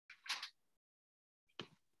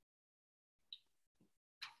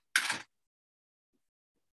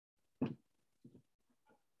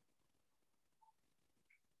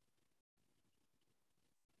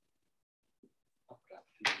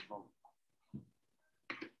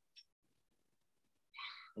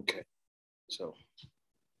Okay. So,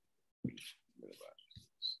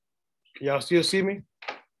 can y'all still see me?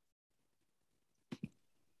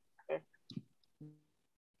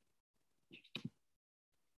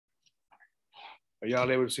 Are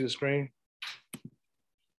y'all able to see the screen?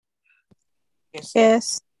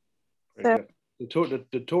 Yes. Right.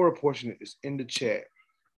 The Torah portion is in the chat.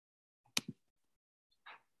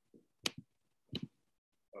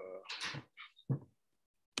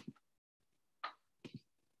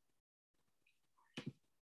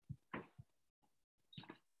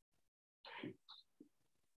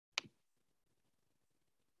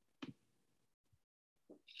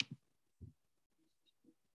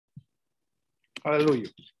 Hallelujah.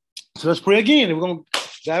 So let's pray again, and we're going to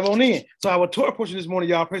dive on in. So our Torah portion this morning,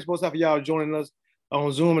 y'all, praise both for y'all joining us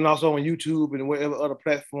on Zoom and also on YouTube and whatever other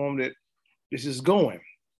platform that this is going.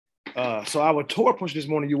 So our Torah portion this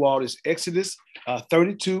morning, you all, is Exodus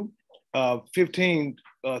 32, 15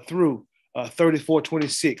 through 34,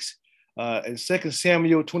 26, and 2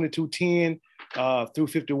 Samuel 22, 10 through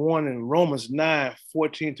 51, and Romans 9,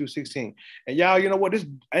 14 through 16. And y'all, you know what?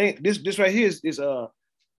 This right here is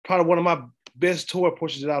probably one of my best Torah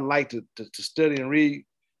portions that I like to study and read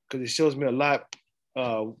because it shows me a lot.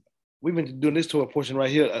 We've been doing this Torah portion right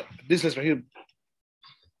here. This lesson right here,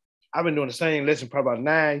 I've been doing the same lesson probably about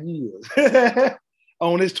 9 years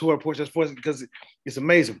on this Torah portion because it's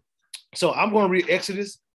amazing. So I'm going to read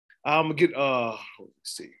Exodus. I'm going to get, let's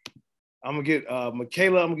see. I'm going to get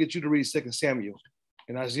Michaela, I'm going to get you to read 2 Samuel.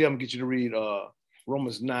 And Isaiah, I'm going to get you to read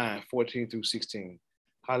Romans 9, 14 through 16.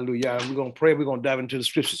 Hallelujah. And we're going to pray. We're going to dive into the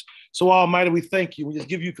scriptures. So Almighty, we thank you. We just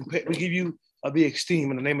give you the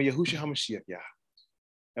esteem in the name of Yahushua HaMashiach, Yah.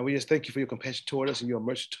 And we just thank you for your compassion toward us and your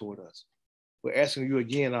mercy toward us. We're asking you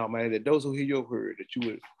again, Almighty, that those who hear your word, that you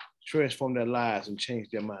would transform their lives and change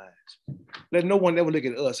their minds. Let no one ever look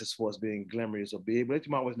at us as far as being glamorous or big, but let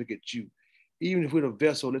them always look at you. Even if we're the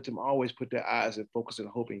vessel, let them always put their eyes and focus and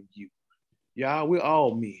hope in you. Yah, we're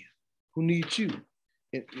all men who need you.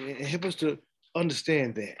 And help us to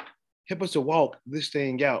understand that. Help us to walk this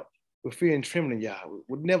thing out with fear and trembling, Yah.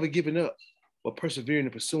 We're never giving up, but persevering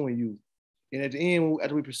and pursuing you. And at the end,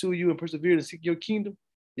 after we pursue you and persevere and seek your kingdom,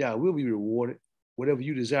 Yah, we'll be rewarded, whatever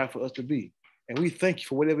you desire for us to be. And we thank you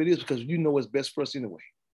for whatever it is because you know what's best for us anyway.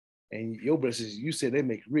 And your blessings, you said they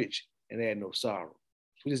make rich and add no sorrow.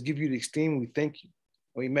 We just give you the esteem. We thank you.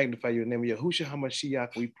 And we magnify your name. Yahushua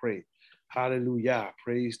HaMashiach, we pray. Hallelujah.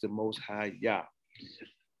 Praise the Most High Yah.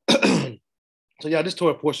 So, yeah, this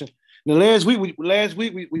Torah portion. Now, last week we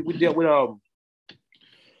dealt with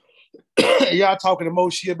y'all talking to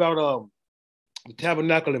Moshe about the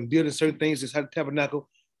tabernacle and building certain things inside the tabernacle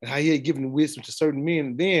and how he had given wisdom to certain men.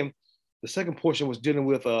 And then the second portion was dealing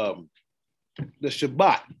with the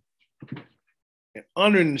Shabbat and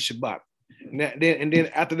honoring the Shabbat. And then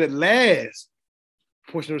after that last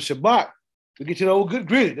portion of the Shabbat, we get to the old good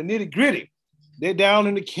gritty, the nitty gritty. They're down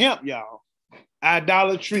in the camp, y'all.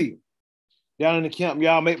 Idolatry. Down in the camp,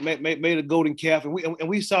 y'all made a golden calf, and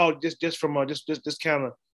we saw just from just kind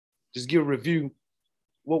of just give a review.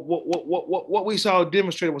 What we saw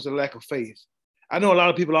demonstrated was a lack of faith. I know a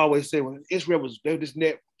lot of people always say when Israel was this and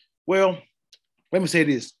that. Well, let me say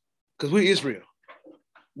this, because we're Israel.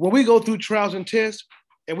 When we go through trials and tests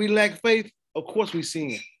and we lack faith, of course we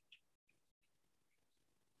sin.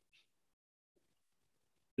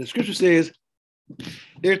 The scripture says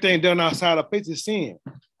everything done outside of faith is sin.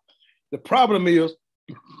 The problem is,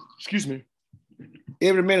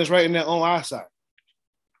 every man is right in their own eyesight.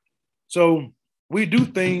 So we do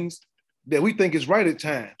things that we think is right at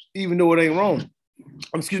times, even though it ain't wrong.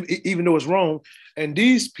 Even though it's wrong. And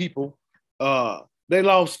these people, they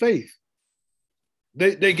lost faith.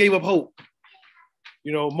 They gave up hope.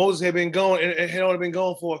 You know, Moses had been gone and had only been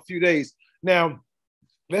gone for a few days. Now,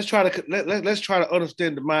 let's try to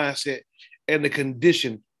understand the mindset and the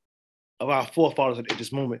condition of our forefathers at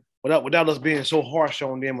this moment, without us being so harsh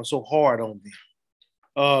on them or so hard on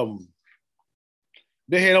them.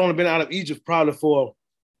 They had only been out of Egypt probably for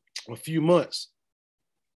a few months.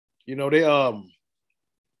 You know, they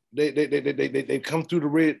come through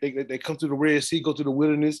the Red Sea, go through the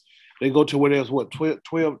wilderness. They go to where there's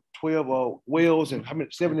 12 wells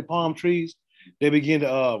and 70 palm trees. They begin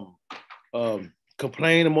to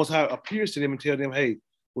complain. The Most High appears to them and tell them, hey,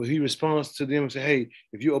 well, he responds to them and say, hey,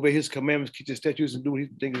 if you obey his commandments, keep his statutes and do what he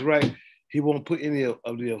thinks is right, he won't put any of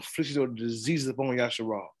the afflictions or the diseases upon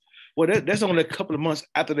Yasharal. Well, that's only a couple of months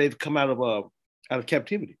after they've come out of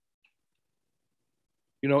captivity.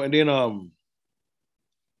 You know, and then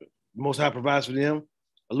Most High provides for them.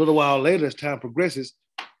 A little while later, as time progresses,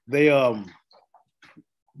 they go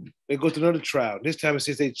to another trial. This time it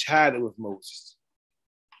says they chided with Moses.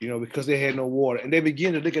 because they had no water. And they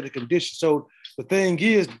began to look at the condition. So the thing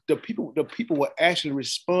is, the people were actually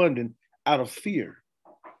responding out of fear.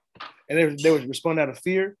 And they were responding out of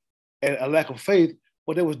fear and a lack of faith,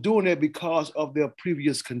 but they was doing that because of their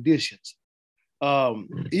previous conditions.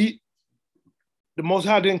 The Most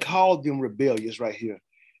High didn't call them rebellious right here.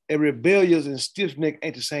 And rebellious and stiff-necked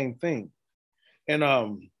ain't the same thing. And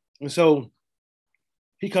so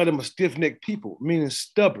he called them a stiff-necked people, meaning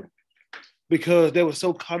stubborn, because they were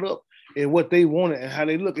so caught up in what they wanted and how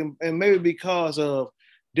they look, and maybe because of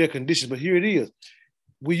their conditions. But here it is.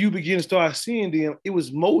 When you begin to start seeing them, it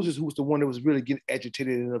was Moses who was the one that was really getting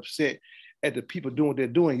agitated and upset at the people doing what they're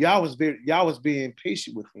doing. Y'all was being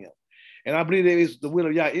patient with him. And I believe that is the will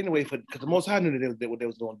of Yah anyway, because the Most High knew that what they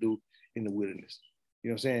was going to do in the wilderness. You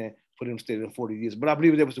know what I'm saying? For them to stay there 40 years. But I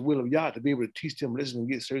believe that was the will of Yah to be able to teach them, listen, and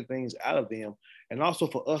get certain things out of them, and also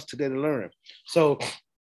for us today to learn. So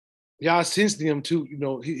Yah sends them to,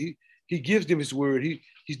 he gives them his word.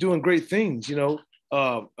 He's doing great things, in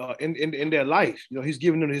their life. He's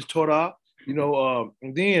giving them his Torah,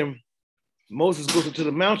 and then Moses goes up to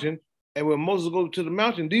the mountain. And when Moses goes to the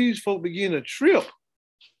mountain, these folk begin to trip.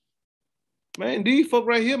 Man, these folk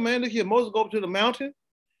right here, man, look here, Moses go up to the mountain.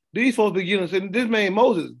 These folks begin to say, this man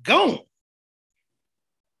Moses gone.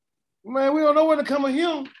 Man, we don't know where to come with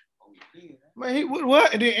him. Man,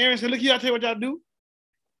 what? And then Aaron said, look here, I'll tell you what y'all do.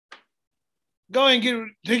 Go and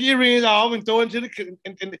take your rings off and throw it into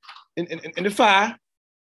the fire.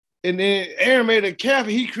 And then Aaron made a calf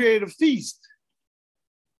and he created a feast.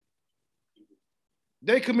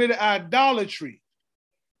 They committed idolatry.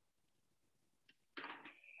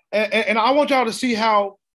 And I want y'all to see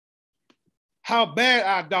how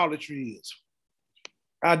bad idolatry is.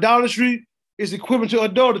 Idolatry is equivalent to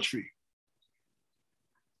adultery.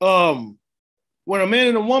 When a man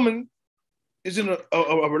and a woman is in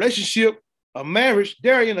a relationship, a marriage,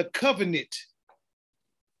 they're in a covenant.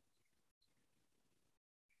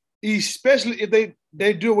 Especially if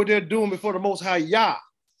they do what they're doing before the Most High Yah.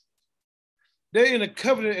 They're in a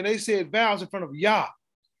covenant and they said vows in front of Yah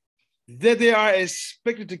that they are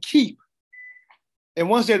expected to keep. And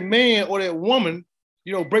once that man or that woman,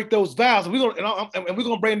 break those vows, and we're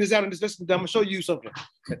gonna bring this out in this lesson. I'm gonna show you something.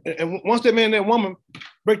 And once that man and that woman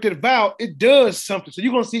break that vow, it does something. So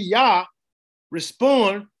you're gonna see Yah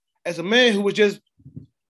respond as a man who was just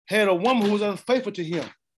had a woman who was unfaithful to him.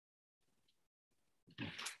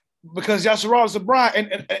 Because Yasharal is a bride,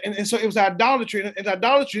 and so it was idolatry. And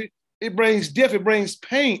idolatry, it brings death, it brings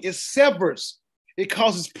pain, it severs, it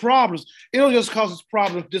causes problems. It don't just causes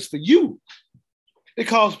problems just for you. It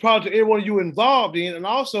causes problems to everyone you're involved in, and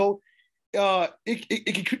also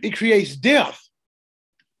it creates death.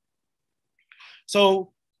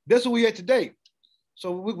 So that's what we at today.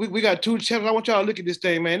 So we got 2 chapters. I want y'all to look at this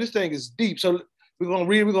thing, man. This thing is deep. So we're gonna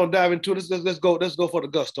read. We're gonna dive into it. Let's go for the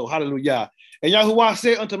gusto. Hallelujah. And Yahuwah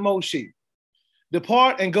said unto Moshe,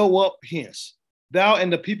 depart and go up hence, thou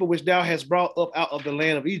and the people which thou hast brought up out of the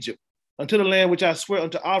land of Egypt, unto the land which I swear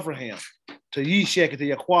unto Abraham, to Yishak and to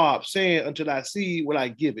Jacob, saying, unto thy seed will I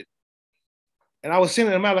give it. And I will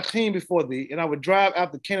send an Malachim before thee, and I will drive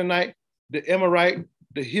out the Canaanite, the Amorite,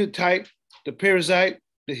 the Hittite, the Perizzite,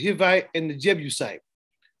 the Hivite, and the Jebusite,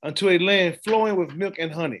 unto a land flowing with milk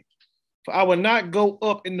and honey. For I will not go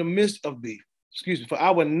up in the midst of thee. For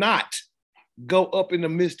I will not go up in the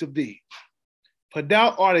midst of thee. For thou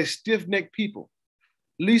art a stiff-necked people,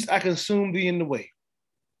 lest I consume thee in the way.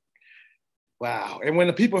 Wow. And when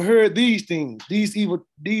the people heard these things, these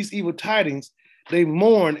evil tidings, they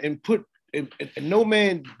mourned and no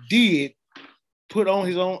man did put on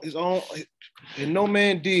and no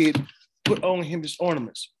man did put on him his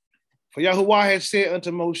ornaments. For Yahuwah had said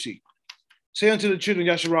unto Moshe, say unto the children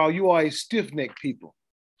of Yasharal, you are a stiff-necked people.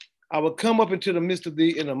 I will come up into the midst of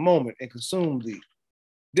thee in a moment and consume thee.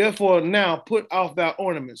 Therefore now put off thy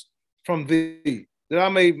ornaments from thee, that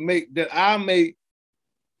I may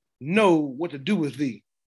know what to do with thee.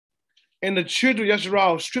 And the children of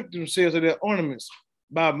Yasharal stripped themselves of their ornaments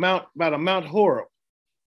by the Mount Horeb.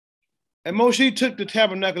 And Moshe took the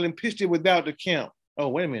tabernacle and pitched it without the camp. Oh,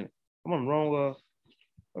 wait a minute. I'm wrong. Wait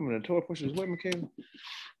a minute. Torah pushes what, McKay?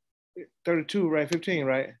 32, right? 15,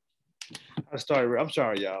 right? I started. I'm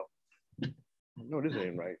sorry, y'all. No, this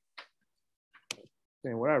ain't right.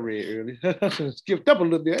 Saying what I read earlier. I should have skipped up a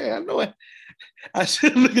little bit. Hey, I know it. I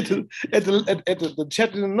should look at the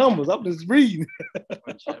chapter and numbers. I'm just reading.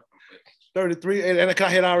 33, and I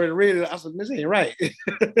had already read it. I said, this ain't right.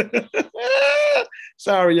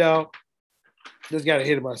 Sorry, y'all. Just got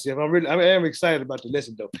ahead of myself. I am excited about the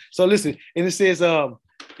lesson though. So listen, and it says, and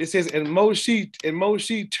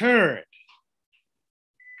Moshe turned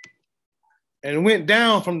and went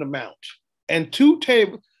down from the mount. And the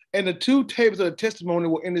two tables of the testimony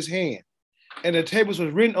were in his hand. And the tables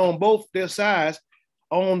was written on both their sides,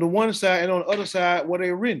 on the one side and on the other side were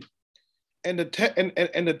they written. And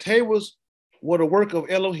the tables were the work of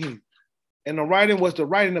Elohim. And the writing was the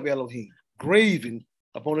writing of Elohim, graven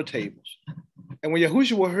upon the tables. And when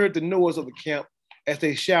Yahushua heard the noise of the camp as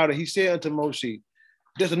they shouted, he said unto Moshe,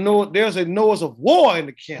 there's a noise of war in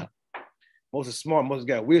the camp. Moses smart, Moses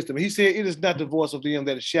got wisdom. He said, it is not the voice of them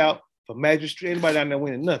that shout for majesty, anybody down there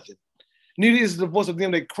winning nothing. Neither is it the voice of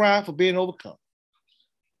them that cry for being overcome.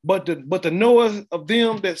 But the noise of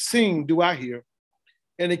them that sing do I hear.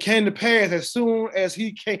 And it came to pass as soon as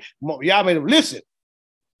he came, y'all made him listen.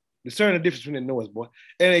 Discern the difference between the noise, boy.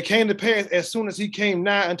 And it came to pass as soon as he came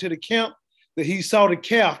nigh unto the camp that he saw the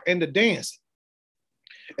calf and the dancing.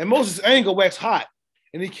 And Moses' anger waxed hot,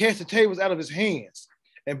 and he cast the tables out of his hands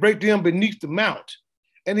and brake them beneath the mount.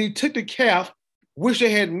 And he took the calf which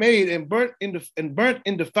they had made and burnt it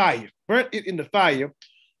in the fire,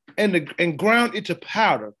 and ground it to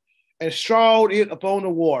powder, and strawed it upon the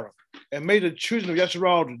water, and made the children of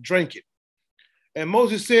Yasharal to drink it. And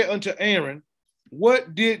Moses said unto Aaron,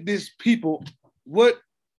 what did this people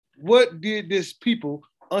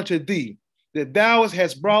unto thee, that thou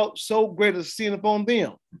hast brought so great a sin upon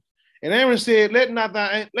them? And Aaron said, let not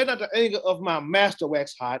the anger of my master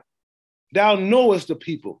wax hot. Thou knowest the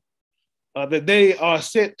people, that they are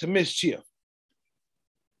set to mischief.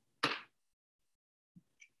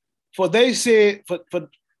 For they said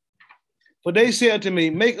unto me,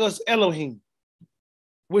 make us Elohim,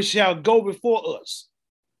 which shall go before us.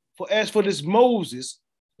 For as for this Moses,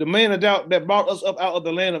 the man that brought us up out of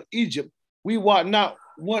the land of Egypt, we wot not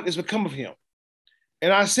what is become of him.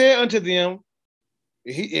 And I said unto them,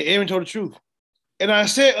 Aaron told the truth. And I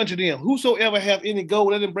said unto them, whosoever have any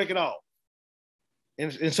gold, let him break it off.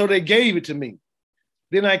 And so they gave it to me.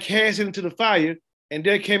 Then I cast it into the fire, and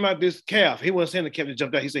there came out this calf. He wasn't saying the calf that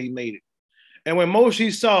jumped out. He said he made it. And when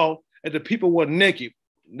Moshe saw that the people were naked,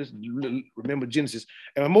 remember Genesis,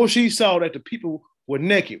 and when Moshe saw that the people were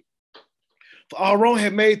naked, for Aaron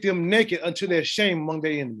had made them naked unto their shame among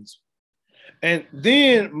their enemies. And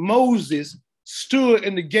then Moses stood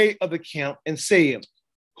in the gate of the camp and said,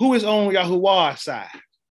 who is on Yahuwah's side?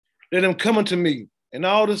 Let him come unto me. And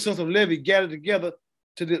all the sons of Levi gathered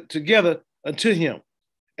together unto him.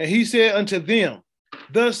 And he said unto them,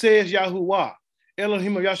 thus says Yahuwah,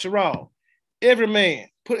 Elohim of Yasharal,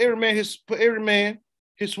 put every man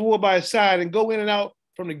his sword by his side, and go in and out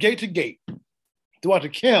from the gate to gate throughout the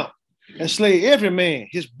camp, and slay every man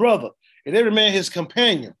his brother, and every man his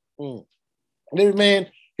companion, and every man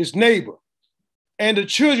his neighbor. And the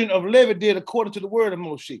children of Levi did according to the word of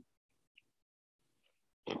Moshe.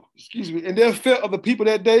 Excuse me. And there fell of the people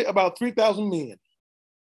that day about 3,000 men.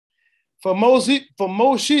 For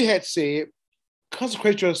Moshe had said,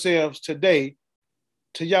 consecrate yourselves today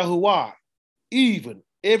to Yahuwah, even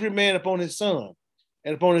every man upon his son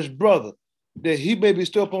and upon his brother, that he may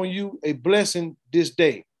bestow upon you a blessing this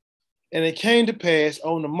day. And it came to pass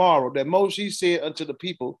on the morrow that Moshe said unto the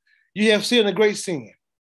people, ye have sinned a great sin.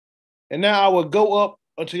 And now I will go up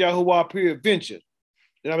unto Yahuwah peradventure,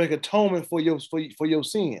 that I make atonement for your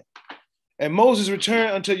sin. And Moses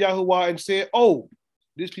returned unto Yahuwah and said, oh,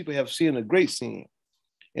 these people have sinned a great sin,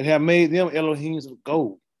 and have made them Elohims of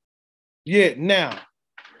gold. Yet now,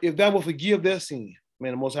 if thou will forgive their sin,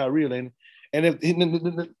 man, the Most High real, ain't it?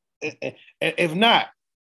 And if not,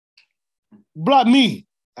 blot me,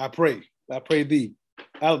 I pray thee,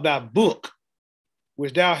 out of thy book,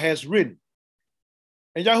 which thou hast written.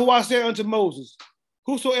 And Yahuwah said unto Moses,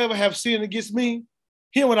 whosoever have sinned against me,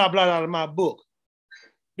 him will I blot out of my book.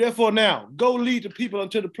 Therefore now, go lead the people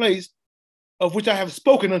unto the place of which I have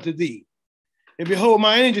spoken unto thee. And behold,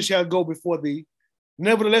 my angel shall go before thee.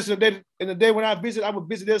 Nevertheless, in the day when I will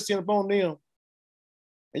visit their sin upon them.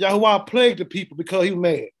 And Yahuwah plagued the people because he was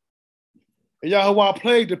mad. And Yahuwah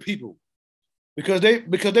plagued the people because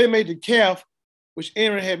they made the calf which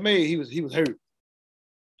Aaron had made. He was hurt.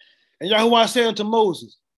 And Yahuwah said unto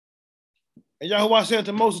Moses,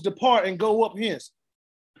 depart and go up hence,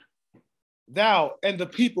 thou and the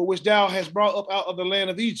people which thou hast brought up out of the land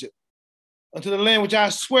of Egypt, unto the land which I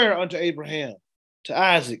swear unto Abraham, to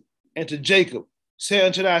Isaac, and to Jacob, say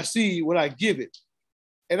unto thy seed will I give it.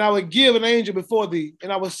 And I will give an angel before thee,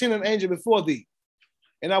 and I will send an angel before thee,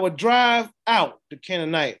 and I will drive out the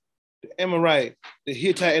Canaanite, the Amorite, the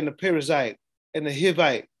Hittite, and the Perizzite, and the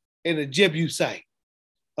Hivite, and the Jebusite,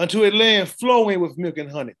 unto a land flowing with milk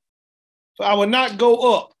and honey. For I will not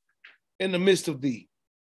go up in the midst of thee,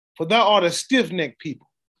 for thou art a stiff-necked people,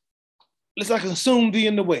 lest I consume thee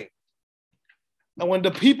in the way. And when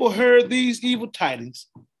the people heard these evil tidings,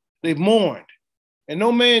 they mourned. And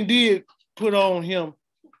no man did put on him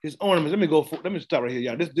his ornaments. Let me stop right here,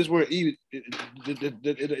 y'all. This word evil,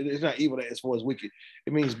 it's not evil as far as wicked.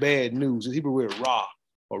 It means bad news. The Hebrew word ra,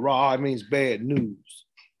 or ra, it means bad news.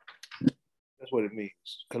 That's what it means.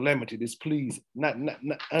 Calamity, displeasing, not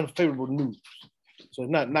unfavorable news. So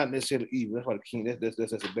it's not necessarily evil. That's why the king,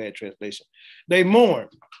 that's a bad translation. They mourned,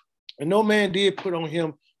 and no man did put on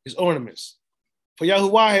him his ornaments. For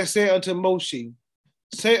Yahuwah has said unto Moshe,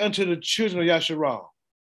 say unto the children of Yasharal,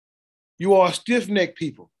 you are a stiff-necked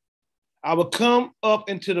people. I will come up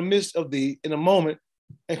into the midst of thee in a moment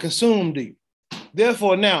and consume thee.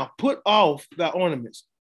 Therefore now put off thy ornaments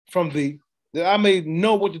from thee, that I may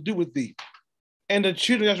know what to do with thee. And the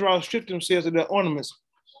children of Yasharal stripped themselves of their ornaments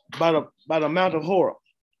by the Mount of Horeb.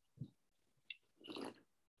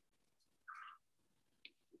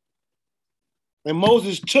 And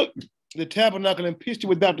Moses took the tabernacle and pitched it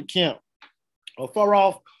without the camp, or far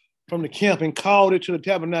off from the camp, and called it to the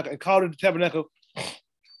tabernacle, and called it the tabernacle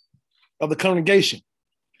of the congregation.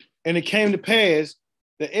 And it came to pass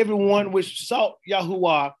that everyone which sought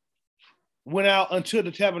Yahuwah went out unto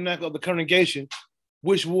the tabernacle of the congregation,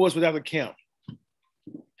 which was without the camp.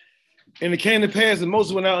 And it came to pass that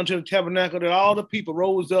Moses went out unto the tabernacle, that all the people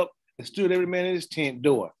rose up and stood every man in his tent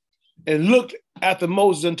door, and looked after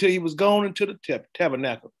Moses until he was gone into the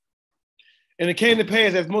tabernacle. And it came to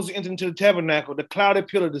pass, as Moses entered into the tabernacle, the cloudy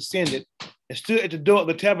pillar descended and stood at the door of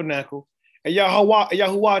the tabernacle, and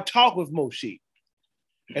Yahuwah talked with Moshe.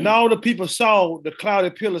 And all the people saw the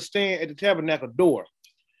cloudy pillar stand at the tabernacle door.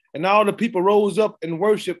 And all the people rose up and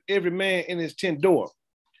worshiped every man in his tent door.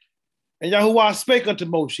 And Yahuwah spake unto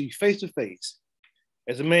Moshe face to face,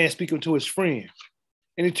 as a man speaking to his friend.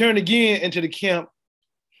 And he turned again into the camp,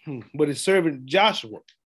 but his servant Joshua,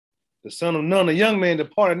 the son of Nun, a young man,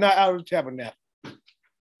 departed not out of the tabernacle.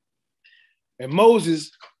 And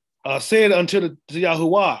Moses said unto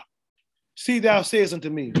Yahuwah, see, thou sayest unto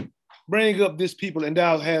me, bring up this people, and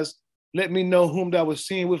thou hast let me know whom thou wast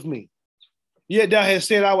seeing with me. Yet thou hast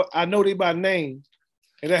said, I know thee by name,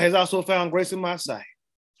 and thou hast also found grace in my sight.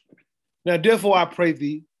 Now therefore I pray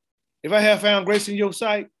thee, if I have found grace in your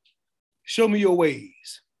sight, show me your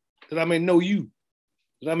ways, that I may know you,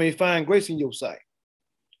 that I may find grace in your sight.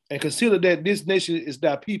 And consider that this nation is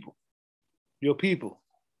thy people, your people.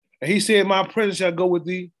 And he said, my presence shall go with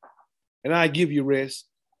thee, and I give you rest.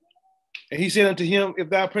 And he said unto him, if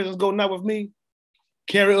thy presence go not with me,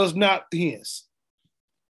 carry us not hence.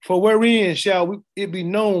 For wherein shall it be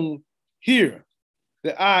known here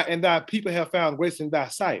that I and thy people have found grace in thy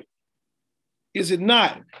sight? Is it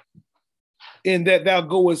not in that thou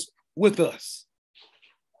goest with us?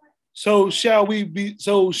 So shall we be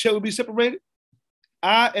separated,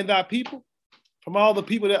 I and thy people, from all the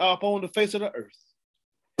people that are upon the face of the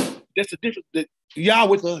earth? That's the difference, that Yah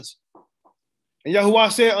with us. And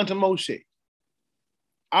Yahuwah said unto Moshe,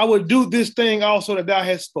 I will do this thing also that thou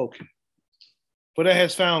hast spoken, for thou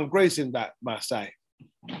hast found grace in my sight.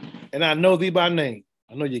 And I know thee by name.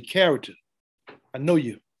 I know your character. I know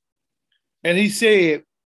you. And he said,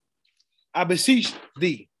 I beseech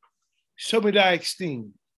thee, show me thy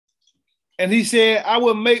esteem. And he said, I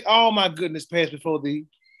will make all my goodness pass before thee,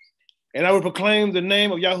 and I will proclaim the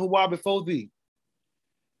name of Yahuwah before thee.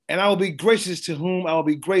 And I will be gracious to whom I will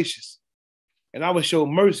be gracious, and I will show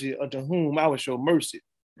mercy unto whom I will show mercy.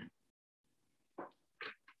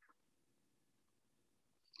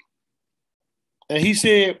 And he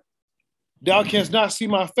said, thou canst not see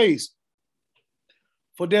my face,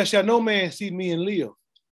 for there shall no man see me and live.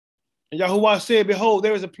 And Yahuwah said, behold,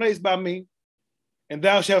 there is a place by me, and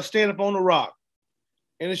thou shalt stand upon the rock.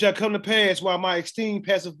 And it shall come to pass while my esteem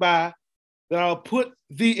passeth by, that I will put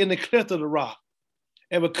thee in the cleft of the rock,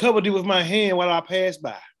 and will cover thee with my hand while I pass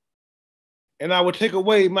by. And I will take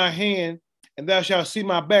away my hand, and thou shalt see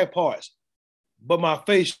my back parts, but my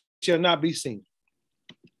face shall not be seen.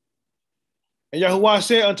 And Yahuwah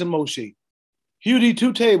said unto Moshe, hew thee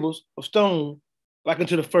 2 tables of stone like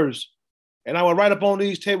unto the first, and I will write upon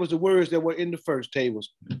these tables the words that were in the first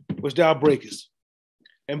tables, which thou breakest.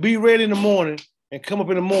 And be ready in the morning, and come up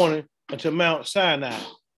in the morning unto Mount Sinai,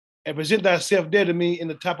 and present thyself there to me in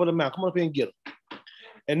the top of the mount. Come up here and get them.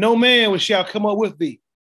 And no man shall come up with thee,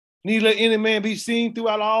 neither let any man be seen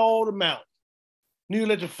throughout all the mount, neither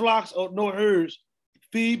let the flocks nor herds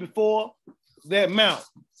feed before that mount.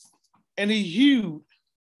 And he hewed,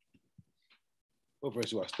 what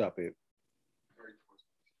verse do I stop at?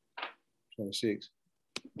 26.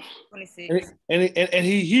 26. And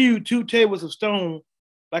he hewed 2 tables of stone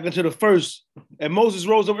like unto the first. And Moses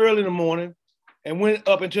rose up early in the morning and went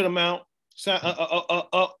up into the mount,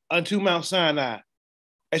 up unto Mount Sinai.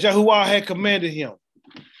 as Yahuwah had commanded him.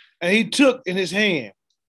 And he took in his hand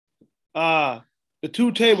the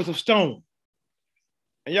 2 tables of stone.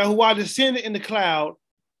 And Yahuwah descended in the cloud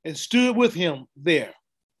and stood with him there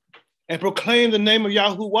and proclaimed the name of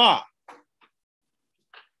Yahuwah.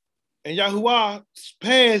 And Yahuwah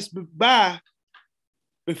passed by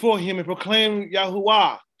before him and proclaimed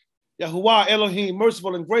Yahuwah, Yahuwah Elohim,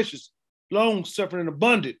 merciful and gracious, long-suffering and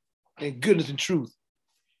abundant in goodness and truth,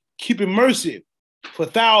 keeping mercy for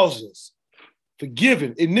thousands,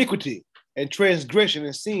 forgiving iniquity and transgression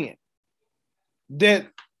and sin, that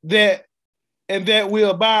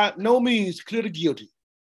will by no means clear the guilty,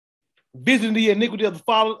 visiting the iniquity of the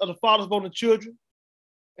fathers upon the children,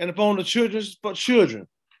 and upon the children's children,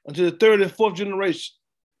 unto the 3rd and 4th generation.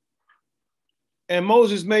 And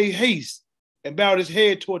Moses made haste and bowed his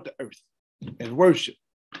head toward the earth and worshiped.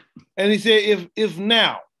 And he said, if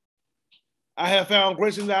now I have found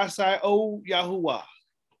grace in thy sight, O Yahuwah,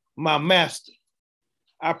 my master,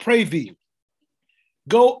 I pray thee,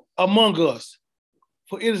 go among us,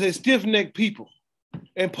 for it is a stiff-necked people,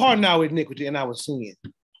 and pardon our iniquity and our sin,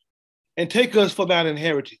 and take us for thine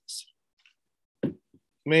inheritance.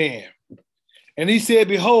 Man. And he said,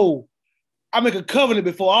 behold, I make a covenant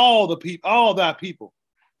before all thy people,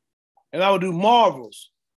 and I will do marvels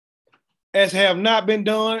as have not been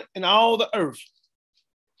done in all the earth,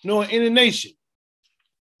 nor in any nation.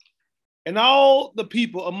 And all the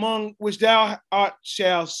people among which thou art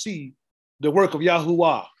shall see the work of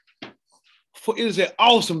Yahuwah. For it is an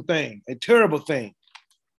awesome thing, a terrible thing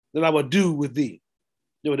that I will do with thee.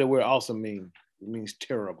 You know what that word awesome means? It means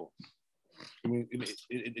terrible. I mean,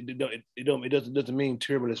 it doesn't mean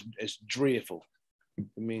terrible as dreadful. It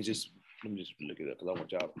means just, let me just look it up because I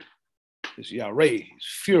want y'all to, it's Yahweh,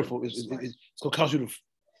 it's fearful. It's going to cause you to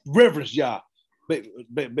reverence Yah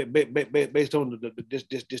based on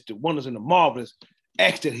the wonders and the marvelous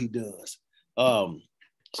acts that he does. It's going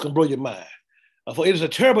to blow your mind. For it is a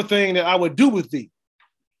terrible thing that I would do with thee.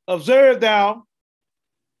 Observe thou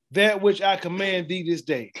that which I command thee this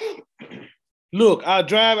day. Look, I'll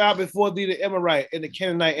drive out before thee the Amorite and the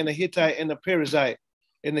Canaanite and the Hittite and the Perizzite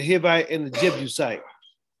and the Hivite and the Jebusite.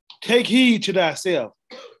 Take heed to thyself.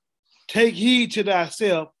 Take heed to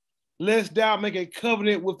thyself, lest thou make a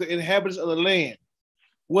covenant with the inhabitants of the land.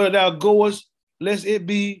 Whether thou goest, lest it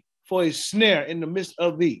be for a snare in the midst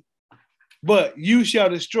of thee. But you shall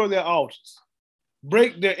destroy their altars,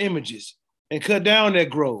 break their images, and cut down their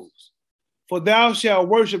groves. For thou shalt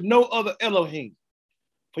worship no other Elohim.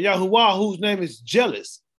 For Yahuwah, whose name is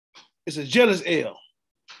jealous, it's a jealous El.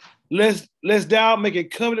 Lest thou make a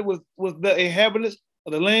covenant with the inhabitants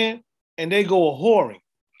of the land, and they go a-whoring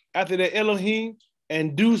after their Elohim,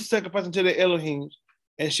 and do sacrifice unto their Elohim,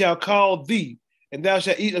 and shall call thee, and thou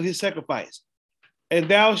shalt eat of his sacrifice. And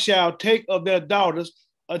thou shalt take of their daughters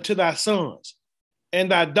unto thy sons,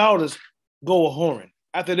 and thy daughters go a-whoring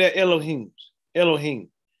after their Elohim,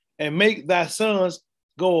 and make thy sons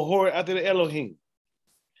go a-whoring after their Elohim.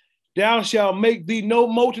 Thou shalt make thee no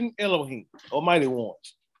molten Elohim, almighty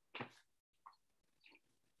ones.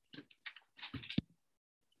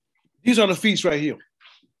 These are the feasts right here.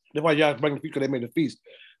 That's why y'all bring the feast, because they made the feast.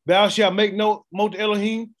 Thou shalt make no molten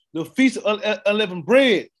Elohim. The feast of unleavened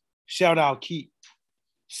bread shalt thou keep.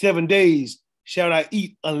 7 days shalt thou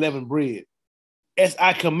eat unleavened bread, as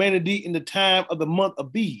I commanded thee in the time of the month of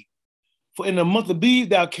Abib. For in the month of Abib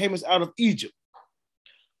thou camest out of Egypt.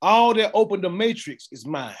 All that opened the matrix is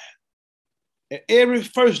mine. And every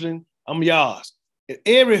firstling I'm yours. And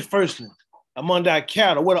every firstling among thy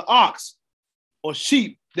cattle, whether ox or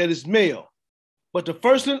sheep that is male. But the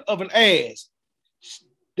firstling of an ass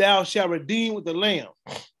thou shalt redeem with the lamb.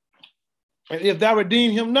 And if thou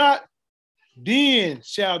redeem him not, then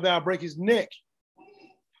shalt thou break his neck.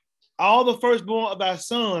 All the firstborn of thy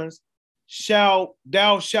sons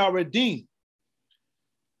thou shalt redeem,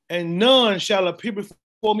 and none shall appear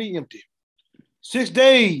before me empty. 6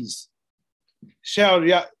 days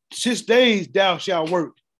thou shalt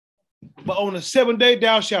work, but on the 7th day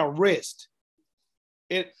thou shalt rest.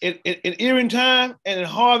 In earing time and in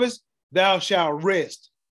harvest thou shalt rest.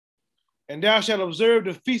 And thou shalt observe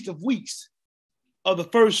the feast of weeks, of the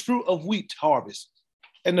first fruit of wheat harvest,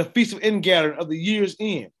 and the feast of ingathering of the year's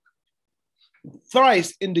end.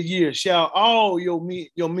 Thrice in the year shall all your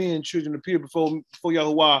men and children appear before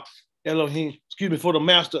Yahuwah Elohim, before the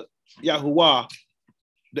master Yahuwah,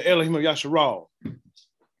 the Elohim of Yasharal.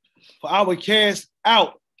 For I will cast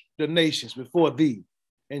out the nations before thee,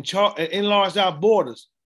 and enlarge thy borders.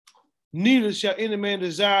 Neither shall any man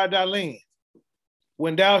desire thy land.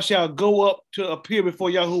 When thou shalt go up to appear before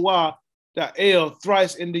Yahuwah thy El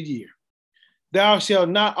thrice in the year, thou shalt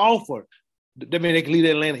not offer That means they can leave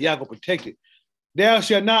that land and y'all go protect it. Thou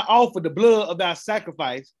shalt not offer the blood of thy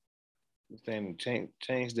sacrifice.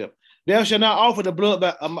 Change them. Thou shalt not offer the blood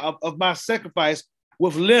of my sacrifice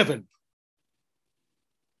with leaven.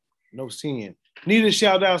 No sin. Neither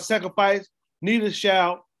shall thou sacrifice, neither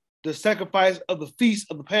shall the sacrifice of the feast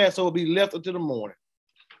of the Passover be left until the morning.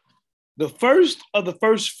 The first of the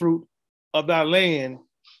first fruit of thy land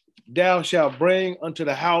thou shalt bring unto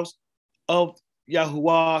the house of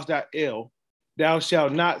Yahuwah thy El. Thou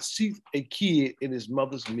shalt not seek a kid in his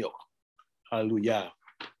mother's milk. Hallelujah.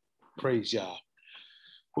 Praise Yah.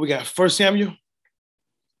 We got 1 Samuel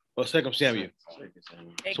or 2 Samuel?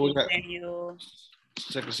 So we got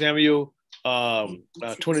 2 Samuel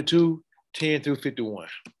 22, 10 through 51.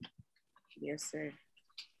 Yes, sir.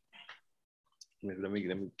 Let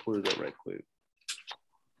me pull it up right quick.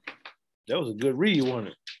 That was a good read, wasn't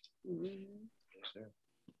it? Mm-hmm.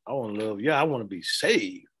 I want to love Yah. I want to be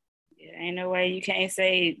saved. Yeah, ain't no way you can't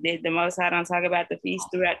say that the Most High don't talk about the feast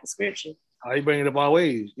throughout the scripture. Oh, he bring it up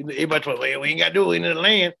always. Everybody talk, well, we ain't got to do it in the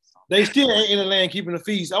land. They still ain't in the land keeping the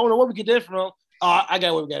feast. I don't know where we get that from. Oh, I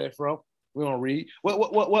got where we got it from. We're gonna read.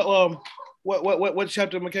 What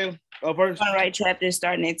chapter, Michaela? Verse? Right, chapter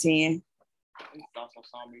starting at 10.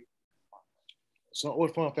 So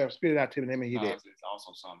what fun fact? Spit it out to me. Let me hear that. It's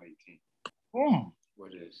also Psalm 18. Where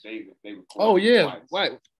they oh yeah, twice.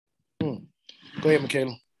 Right. Go ahead,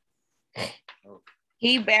 Michaela.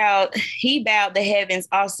 He bowed the heavens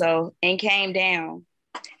also and came down,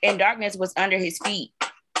 and darkness was under his feet.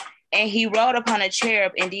 And he rode upon a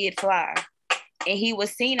cherub and did fly, and he was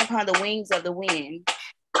seen upon the wings of the wind.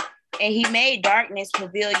 And he made darkness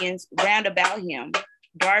pavilions round about him,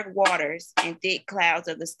 dark waters and thick clouds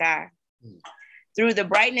of the sky. Through the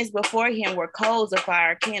brightness before him were coals of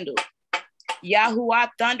fire kindled. Yahuwah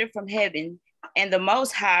thundered from heaven, and the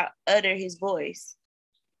Most High uttered his voice.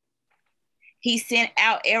 He sent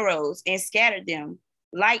out arrows and scattered them,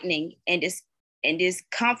 lightning and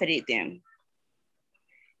discomfited them.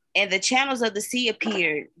 And the channels of the sea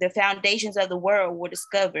appeared, the foundations of the world were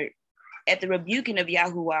discovered at the rebuking of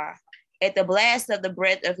Yahuwah, at the blast of the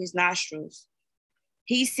breath of his nostrils.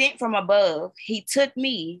 He sent from above, he took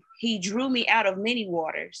me, he drew me out of many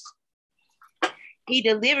waters. He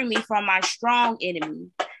delivered me from my strong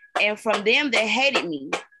enemy and from them that hated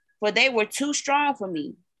me, for they were too strong for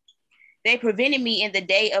me. They prevented me in the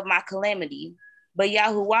day of my calamity, but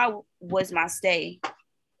Yahuwah was my stay.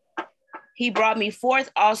 He brought me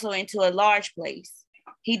forth also into a large place.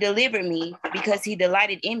 He delivered me because he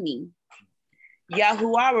delighted in me.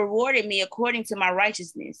 Yahuwah rewarded me according to my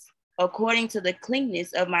righteousness. According to the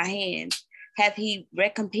cleanness of my hands hath he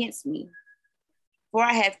recompensed me. For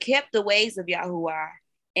I have kept the ways of Yahuwah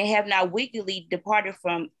and have not wickedly departed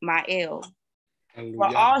from my El.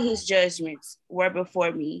 For all his judgments were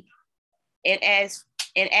before me. And as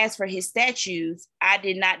for his statutes, I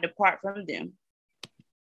did not depart from them.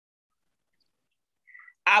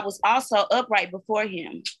 I was also upright before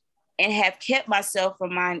him and have kept myself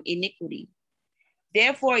from mine iniquity.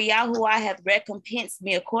 Therefore, Yahuwah hath recompensed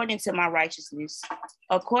me according to my righteousness,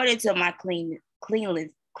 according to my cleanliness,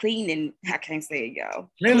 I can't say it, y'all.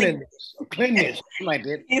 Cleanliness, like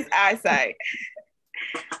that. His eyesight.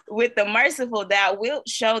 With the merciful, thou wilt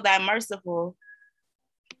show thy merciful,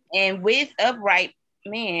 and with upright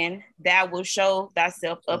man, thou wilt show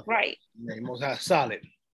thyself upright. Most High solid.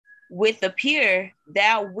 With the pure,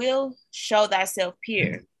 thou wilt show thyself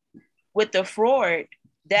pure. With the froward,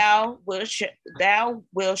 thou wilt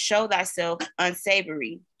show thyself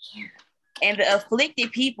unsavory. And the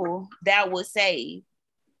afflicted people thou wilt save.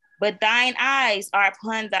 But thine eyes are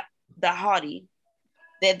upon the haughty,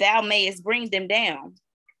 that thou mayest bring them down.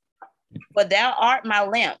 For thou art my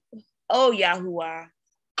lamp, O Yahuwah,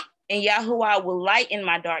 and Yahuwah will lighten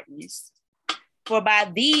my darkness. For by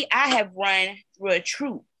thee I have run through a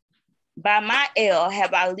troop. By my El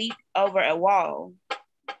have I leaped over a wall.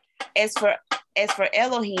 As for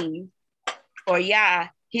Elohim, or Yah,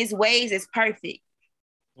 his ways is perfect.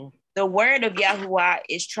 The word of Yahuwah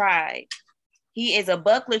is tried. He is a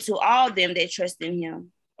buckler to all them that trust in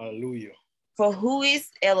him. Hallelujah. For who is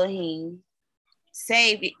Elohim?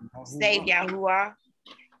 Save Yahuwah.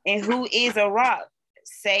 And who is a rock?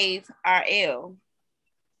 Save our El.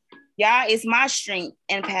 Yah is my strength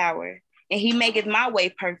and power, and he maketh my way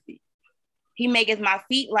perfect. He maketh my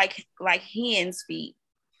feet like hen's feet,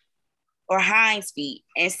 or hinds feet,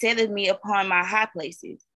 and setteth me upon my high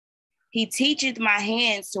places. He teacheth my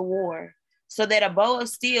hands to war, so that a bow of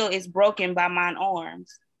steel is broken by mine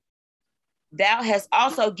arms. Thou hast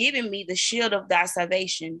also given me the shield of thy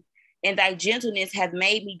salvation, and thy gentleness hath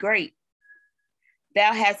made me great.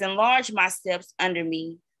 Thou hast enlarged my steps under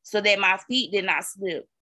me, so that my feet did not slip.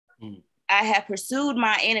 I have pursued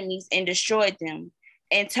my enemies and destroyed them,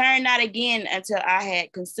 and turned not again until I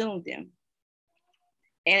had consumed them.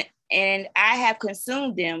 And I have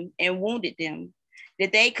consumed them and wounded them,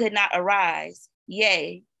 that they could not arise.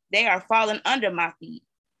 Yea, they are fallen under my feet.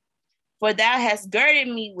 For thou hast girded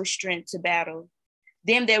me with strength to battle.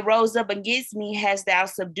 Them that rose up against me hast thou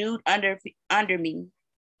subdued under me.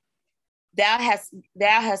 Thou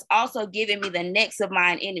hast also given me the necks of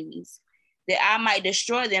mine enemies, that I might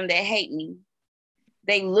destroy them that hate me.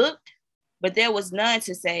 They looked, but there was none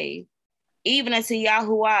to save, even unto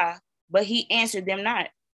Yahuwah, but he answered them not.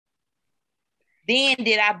 Then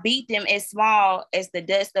did I beat them as small as the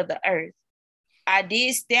dust of the earth. I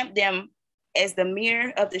did stamp them as the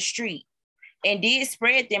mirror of the street, and did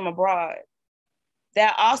spread them abroad.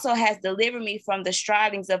 Thou also hast delivered me from the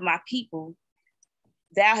strivings of my people.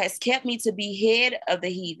 Thou hast kept me to be head of the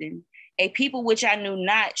heathen. A people which I knew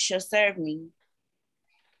not shall serve me.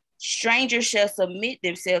 Strangers shall submit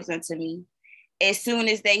themselves unto me. As soon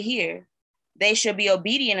as they hear, they shall be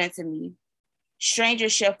obedient unto me.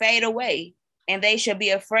 Strangers shall fade away, and they shall be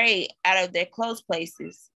afraid out of their close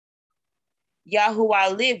places.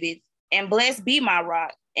 Yahuwah liveth, and blessed be my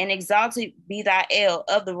rock, and exalted be thy El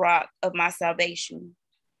of the rock of my salvation.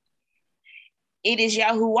 It is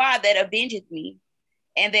Yahuwah that avengeth me,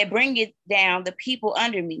 and that bringeth down the people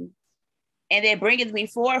under me, and that bringeth me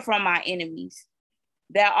forth from my enemies.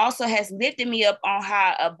 Thou also hast lifted me up on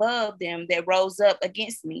high above them that rose up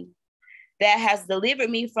against me. Thou hast delivered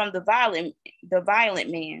me from the violent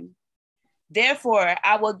man. Therefore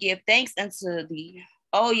I will give thanks unto thee,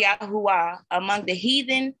 O Yahuwah, among the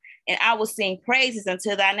heathen, and I will sing praises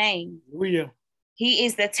unto thy name. Hallelujah. He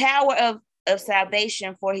is the tower of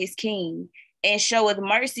salvation for his king, and showeth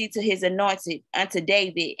mercy to his anointed, unto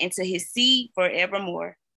David, and to his seed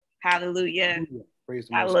forevermore. Hallelujah. Praise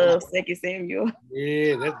the I Most love High. 2 Samuel.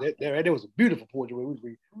 Yeah, that was a beautiful poetry.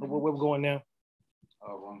 Where we're going now?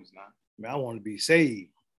 Romans 9. Man, I want to be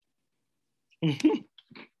saved.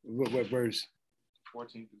 what verse?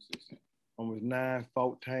 14 through 16. Romans 9,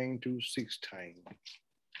 14 to 16.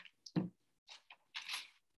 All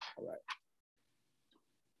right.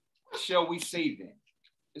 Shall we say then?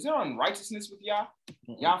 Is there unrighteousness with Yah?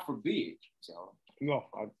 Yah forbid. So, no,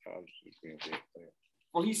 I was just being dead.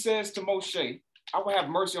 For he says to Moshe, I will have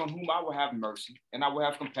mercy on whom I will have mercy, and I will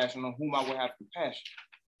have compassion on whom I will have compassion.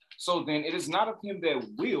 So then it is not of him that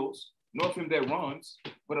wills, nor of him that runs,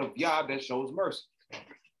 but of Yah that shows mercy.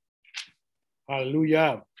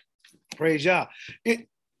 Hallelujah. Praise Yah.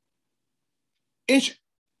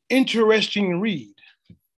 Interesting read.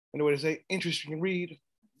 You know what they say? Interesting read.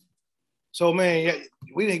 So, man,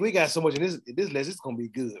 we got so much in this lesson. It's going to be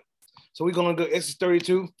good. So we're going to go Exodus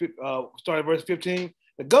 32, start at verse 15.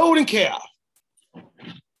 The golden calf.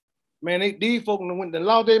 Man, these folks went and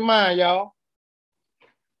lost their mind, y'all.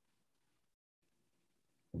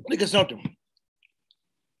 Look at something.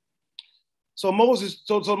 So Moses,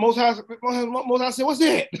 so Most High said, what's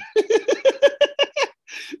that?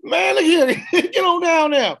 Man, look here. Get on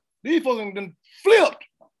down now. These folks done flipped.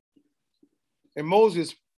 And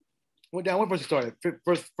Moses went down. What verse started?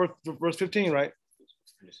 Verse 15, right?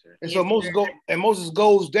 Yes, sir. And so Moses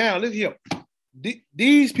goes down. Look here.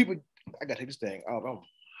 These people, I gotta take this thing off. I'm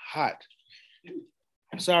hot.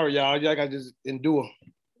 I'm sorry, y'all. Y'all gotta just endure.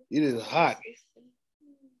 It is hot.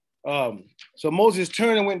 So Moses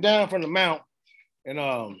turned and went down from the mount, and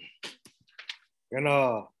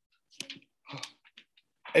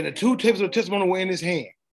the two tables of testimony were in his hand.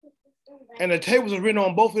 And the tables were written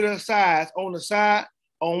on both of their sides, on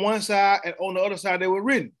one side, and on the other side they were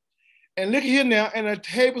written. And look here now, and the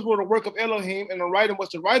tables were the work of Elohim, and the writing was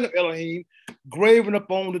the writing of Elohim, graven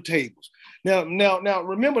upon the tables. Now,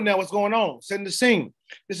 remember now what's going on. Setting the scene.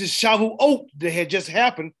 This is Shavuot that had just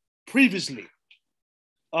happened previously.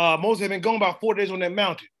 Moses had been gone about 4 days on that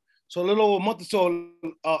mountain. So a little over a month or so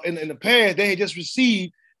in the past, they had just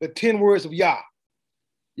received the 10 words of Yah.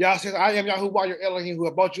 Yah says, I am Yahuwah your Elohim, who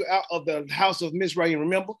have brought you out of the house of Mizraim.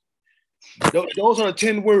 Remember? Those are the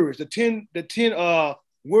 10 words, the 10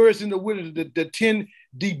 words in the wilderness, the 10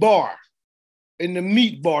 debar in the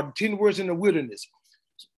meat bar, the 10 words in the wilderness.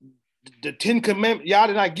 The 10 commandments, Yah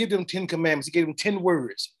did not give them 10 commandments, he gave them 10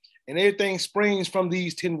 words. And everything springs from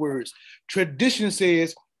these 10 words. Tradition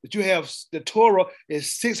says that you have the Torah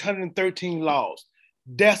is 613 laws.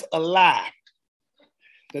 That's a lie.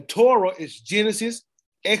 The Torah is Genesis,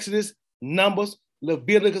 Exodus, Numbers,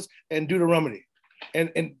 Leviticus, and Deuteronomy.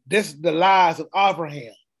 And that's the lies of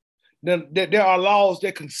Abraham. Then there are laws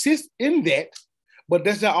that consist in that, but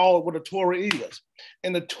that's not all what the Torah is.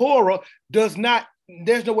 And the Torah does not,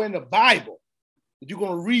 there's nowhere in the Bible that you're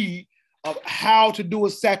going to read of how to do a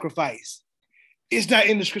sacrifice. It's not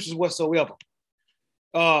in the scriptures whatsoever.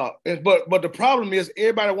 But the problem is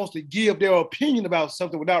everybody wants to give their opinion about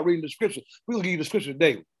something without reading the scripture. We're going to give you the scripture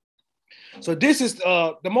today. So this is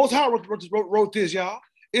the Most High wrote this, y'all.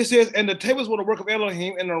 It says, and the tables were the work of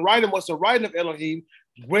Elohim, and the writing was the writing of Elohim,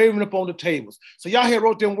 graven upon the tables. So Yahweh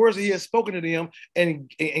wrote them words that he had spoken to them and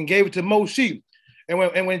gave it to Moshe.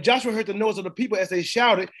 And when Joshua heard the noise of the people as they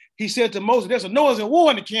shouted, he said to Moses, there's a noise and war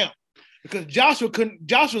in the camp. Because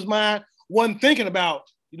Joshua's mind wasn't thinking about,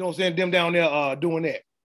 you know what I'm saying, them down there doing that.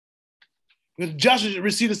 Because Joshua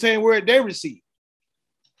received the same word they received.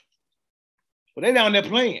 But they down there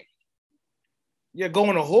playing. Yeah,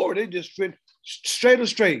 going to horror, they just straight.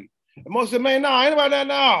 And Moses said, man, no, ain't about that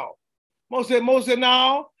now. Moses said,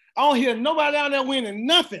 no, I don't hear nobody down there winning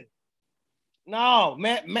nothing. No,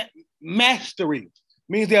 mastery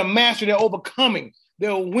means they're mastering, they're overcoming,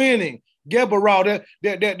 they're winning. Gebarah,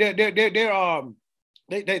 they're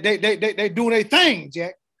doing their thing,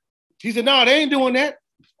 Jack. He said, no, they ain't doing that.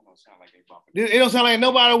 It don't sound like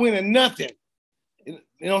nobody winning nothing. You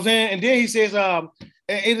know what I'm saying? And then he says, and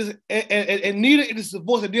neither it is the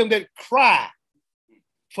voice of them that cry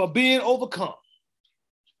for being overcome.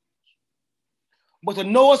 But the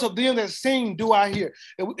noise of them that sing do I hear.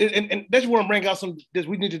 And that's what I'm bringing out some, this,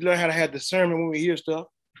 we need to learn how to have discernment when we hear stuff.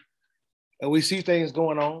 And we see things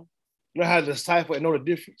going on. Learn how to decipher and know the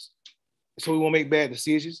difference. So we won't make bad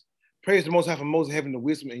decisions. Praise the Most High for Moses having the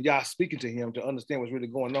wisdom and y'all speaking to him to understand what's really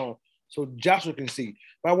going on. So Joshua can see.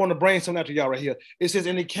 But I want to bring something out to y'all right here. It says,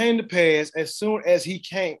 and it came to pass as soon as he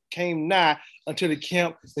came nigh unto the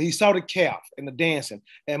camp, that he saw the calf and the dancing.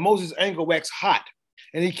 And Moses' anger waxed hot.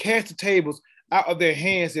 And he cast the tables out of their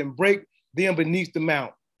hands and brake them beneath the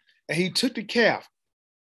mount. And he took the calf,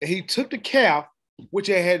 which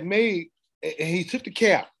they had made,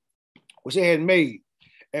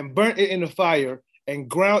 and burnt it in the fire, and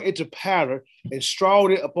ground it to powder, and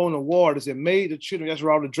strawed it upon the waters, and made the children of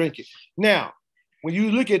Israel to drink it. Now, when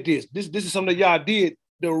you look at this is something that y'all did.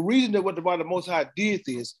 The reason that what the Most High did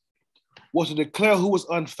this was to declare who was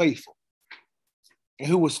unfaithful and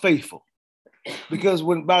who was faithful. Because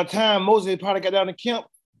by the time Moses probably got down to camp,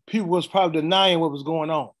 people was probably denying what was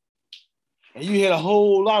going on. And you had a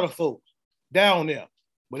whole lot of folks down there,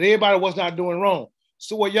 but everybody was not doing wrong.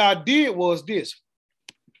 So what y'all did was this.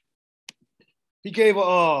 He gave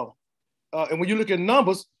and when you look at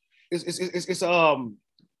Numbers, it's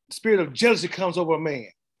spirit of jealousy comes over a man.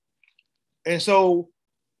 And so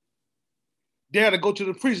they had to go to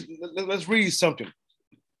the priest. Let's read something.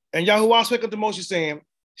 And Yahuwah spake unto Moshe, saying,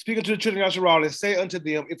 speaking to the children of Israel, and say unto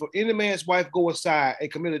them, if any man's wife go aside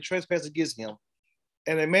and commit a trespass against him,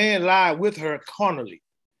 and a man lie with her carnally,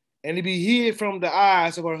 and he be hid from the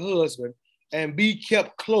eyes of her husband, and be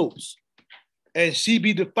kept close, and she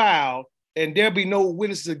be defiled, and there be no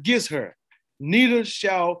witnesses against her, neither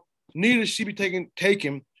she be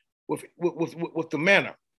taken with the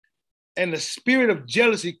manner. And the spirit of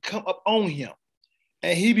jealousy come up on him,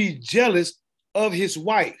 and he be jealous of his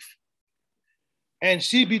wife, and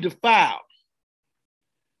she be defiled.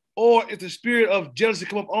 Or if the spirit of jealousy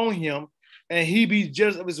come up on him, and he be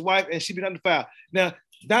jealous of his wife, and she be not defiled. Now,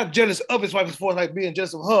 not jealous of his wife as far as like being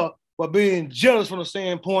jealous of her, but being jealous from the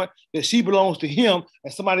standpoint that she belongs to him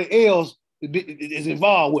and somebody else is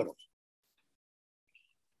involved with him.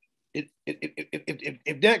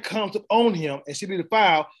 If that comes up on him and she be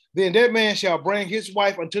defiled, then that man shall bring his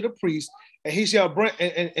wife unto the priest, and he shall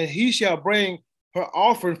bring her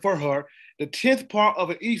offering for her, the 10th part of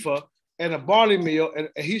an ephah and a barley meal, and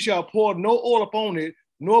he shall pour no oil upon it,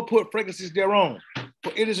 nor put fragrances thereon.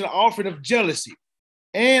 For it is an offering of jealousy,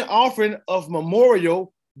 and offering of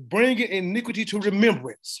memorial, bringing iniquity to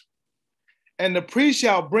remembrance. And the priest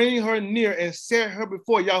shall bring her near and set her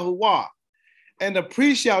before Yahuwah. And the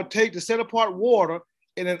priest shall take the set apart water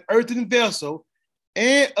in an earthen vessel,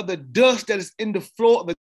 and of the dust that is in the floor of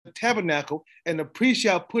the tabernacle, and the priest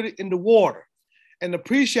shall put it in the water. And the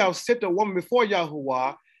priest shall set the woman before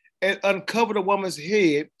Yahuwah, and uncover the woman's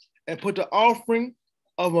head, and put the offering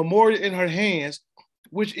of memorial in her hands,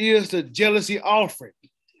 which is the jealousy offering.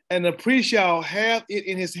 And the priest shall have it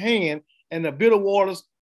in his hand, and the bitter waters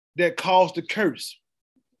that caused the curse.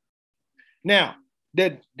 Now,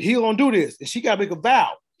 that he gonna do this, and she gotta make a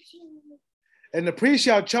vow. And the priest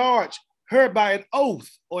shall charge her by an oath,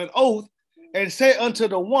 and say unto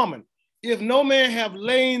the woman, if no man have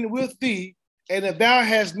lain with thee, and if thou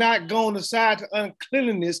hast not gone aside to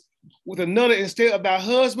uncleanness with another instead of thy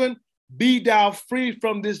husband, be thou free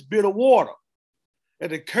from this bitter water,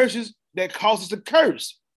 and the curses that causes the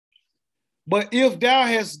curse. But if thou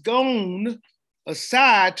hast gone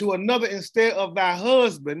aside to another instead of thy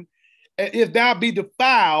husband, and if thou be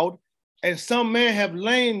defiled, and some man have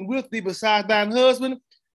lain with thee besides thine husband,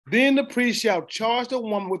 then the priest shall charge the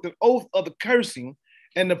woman with an oath of the cursing,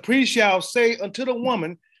 and the priest shall say unto the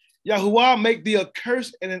woman, Yahuwah make thee a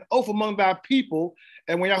curse and an oath among thy people,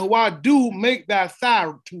 and when Yahuwah do make thy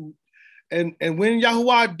thigh to, and when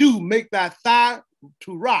Yahuwah do make thy thigh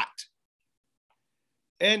to rot,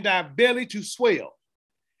 and thy belly to swell,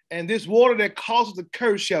 and this water that causes the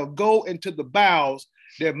curse shall go into the bowels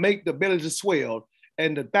that make the belly to swell,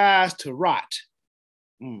 and the thighs to rot.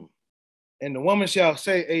 And the woman shall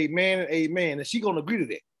say, Amen and amen. And she's going to agree to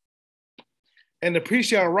that. And the priest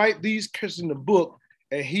shall write these curses in the book,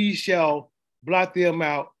 and he shall blot them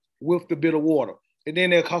out with the bitter water. And then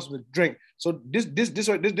they'll cause them to drink. So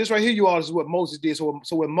this right here, you all, is what Moses did. So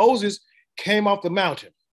when Moses came off the mountain,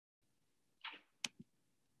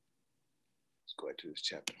 let's go into this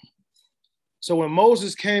chapter. So when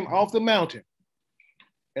Moses came off the mountain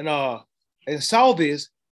and saw this,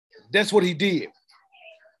 that's what he did.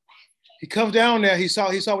 He comes down there. He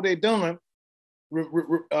saw what they done.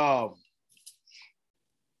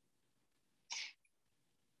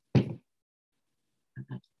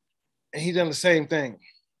 And he done the same thing.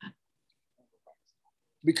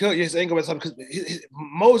 Because his anger was because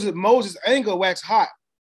Moses' anger waxed hot.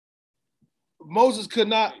 Moses could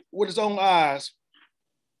not, with his own eyes,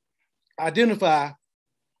 identify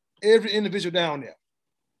every individual down there.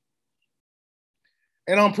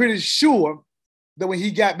 And I'm pretty sure that when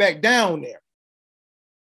he got back down there,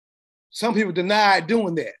 some people denied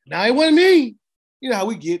doing that. Now, it wasn't me. You know how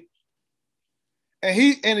we get.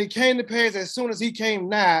 And it came to pass as soon as he came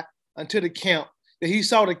nigh unto the camp that he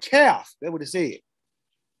saw the calf. That's what it said.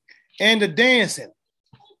 And the dancing.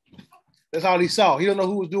 That's all he saw. He don't know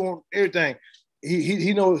who was doing everything.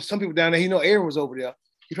 He knows some people down there. He know Aaron was over there.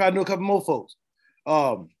 He probably knew a couple more folks.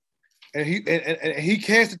 And he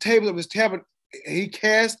cast the tables of his tabernacle. He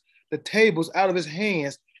cast the tables out of his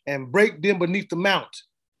hands and break them beneath the mount.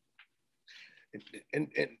 And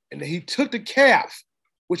he took the calf,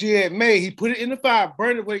 which he had made, he put it in the fire,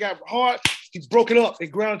 burned it when it got hard. He broke it up and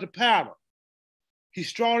ground it to powder. He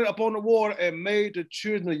strawed it up on the water and made the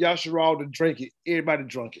children of Yasharal to drink it. Everybody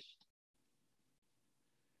drank it.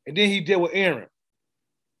 And then he dealt with Aaron.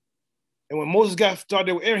 And when Moses got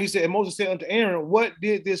started with Aaron, he said, and Moses said unto Aaron, what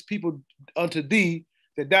did this people unto thee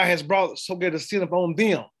that thou hast brought so great a sin upon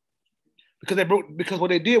them? Because what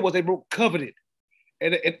they did was they broke covenant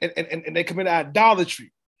and they committed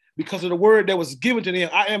idolatry because of the word that was given to them.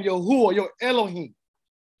 I am Yahuwah, your Elohim,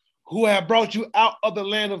 who have brought you out of the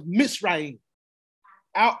land of Mizraim,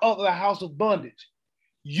 out of the house of bondage.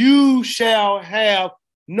 You shall have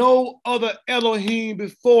no other Elohim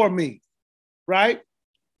before me, right?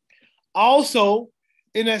 Also,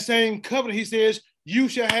 in that same covenant, he says, you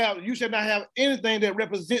shall not have anything that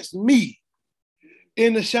represents me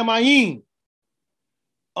in the Shemayim,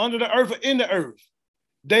 under the earth or in the earth.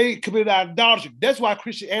 They committed idolatry. That's why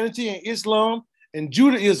Christianity and Islam and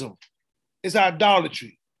Judaism is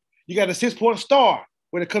idolatry. You got a 6-point star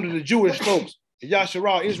when it comes to the Jewish folks,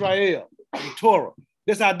 Yasharal, Israel, and Torah.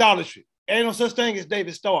 That's idolatry. Ain't no such thing as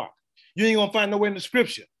David's star. You ain't gonna find nowhere in the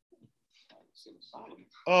scripture.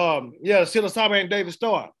 The seal of Solomon ain't David's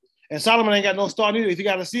star. And Solomon ain't got no star neither. If you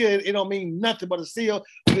got a seal, it don't mean nothing but a seal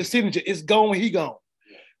with his signature. It's gone when he gone.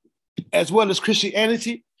 As well as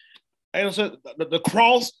Christianity. And so the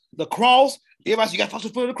cross, everybody says you got to fall to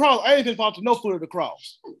the foot of the cross. I ain't gonna fall to no foot of the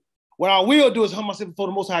cross. What I will do is humble myself before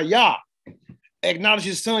the Most High Yah, acknowledge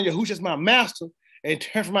his son, Yahushua, as my master, and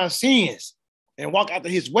turn from my sins and walk after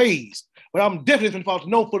his ways. But I'm definitely gonna fall to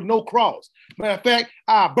no foot of no cross. Matter of fact,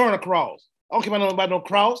 I burn a cross. I don't care about no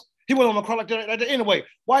cross. He went on a cross like that anyway.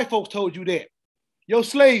 White folks told you that. Your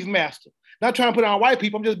slave master. Not trying to put on white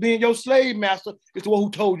people. I'm just being your slave master is the one who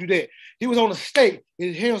told you that. He was on a stake.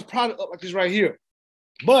 His hand was prodded up like this right here.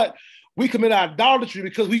 But we commit idolatry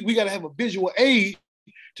because we got to have a visual aid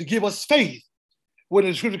to give us faith. When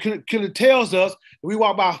the scripture clearly tells us that we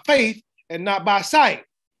walk by faith and not by sight.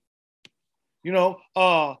 You know,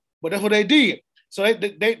 but that's what they did. So they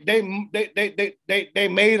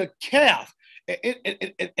made a calf.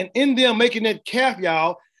 And in them making that calf,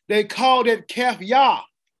 y'all, they called that calf Yah.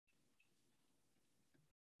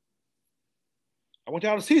 I want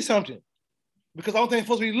y'all to see something because I don't think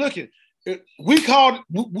folks be looking. What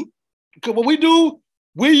we do,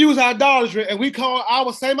 we use idolatry and we call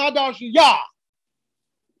our same idolatry Yah.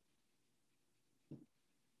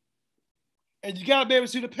 And you gotta be able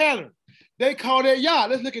to see the pattern. They call that Yah.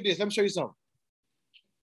 Let's look at this. Let me show you something.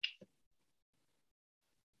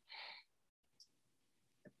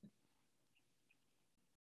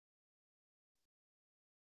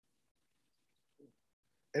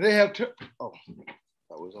 And they have, oh,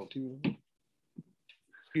 that was on TV.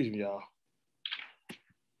 Excuse me, y'all.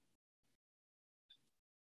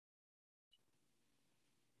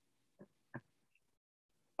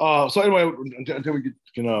 So anyway, until we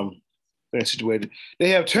can get situated,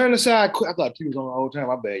 they have turned aside. I thought TV was on the whole time.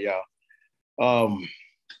 My bad, y'all.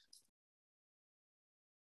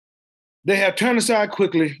 They have turned aside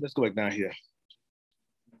quickly. Let's go back down here.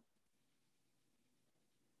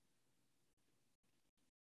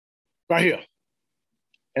 Right here.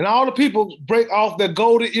 And all the people break off their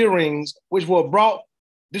golden earrings, which were brought.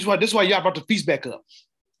 This is why y'all brought the feast back up.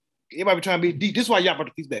 Everybody be trying to be deep. This is why y'all brought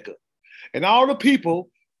the feast back up. And all the people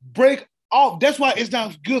break off. That's why it's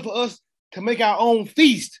not good for us to make our own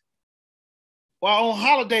feast or our own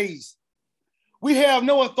holidays. We have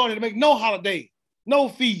no authority to make no holiday, no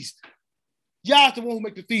feast. Y'all's the one who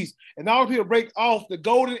make the feast. And all the people break off the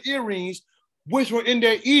golden earrings, which were in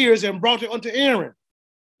their ears, and brought it unto Aaron.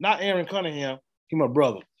 Not Aaron Cunningham, he my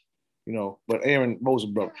brother, but Aaron, Moses'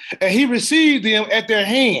 brother. And he received them at their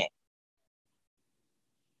hand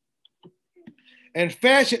and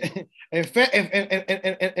fashioned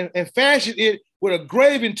it with a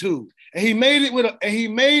graving tool. And he made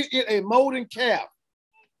it a molten calf.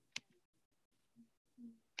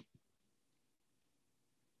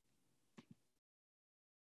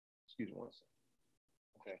 Excuse me one second.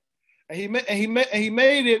 Okay. And he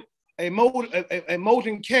made it a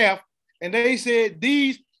molten calf, and they said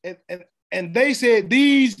these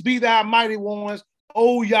be thy mighty ones,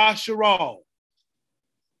 O Yasharal.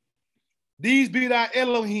 These be thy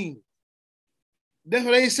Elohim. That's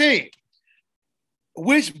what they said,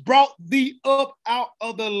 which brought thee up out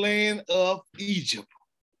of the land of Egypt.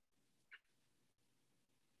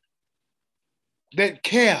 That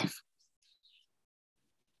calf.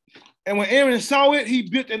 And when Aaron saw it, he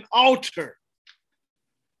built an altar,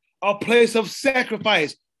 a place of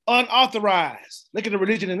sacrifice, unauthorized. Look at the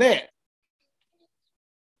religion in that.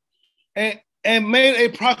 And made a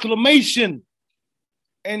proclamation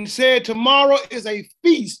and said, tomorrow is a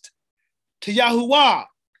feast to Yahuwah.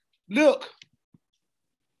 Look.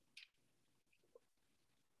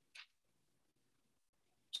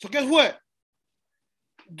 So guess what?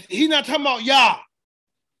 He's not talking about Yah.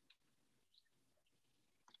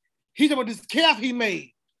 He's talking about this calf he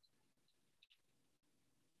made.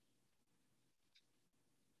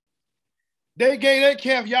 They gave that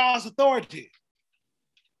calf Yah's authority.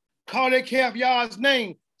 Called that calf Yah's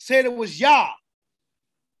name. Said it was Yah.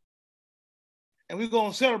 And we're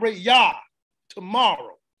going to celebrate Yah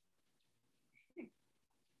tomorrow.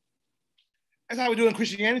 That's how we do in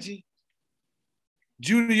Christianity,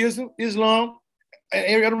 Judaism, Islam, and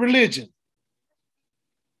every other religion.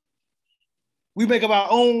 We make up our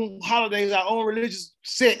own holidays, our own religious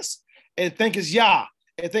sects, and think it's Yah,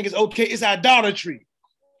 and think it's okay. It's idolatry.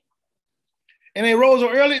 And they rose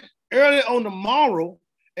early on the morrow,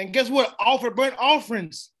 and guess what? Offered burnt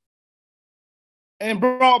offerings and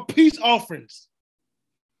brought peace offerings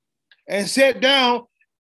and sat down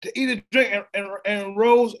to eat and drink and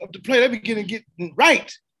rose up to play. They begin to get right.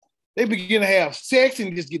 They begin to have sex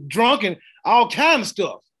and just get drunk and all kinds of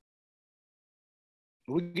stuff.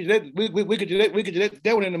 We could do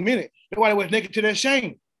that one in a minute. Nobody was naked to their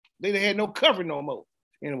shame. They had no covering no more.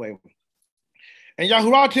 Anyway. And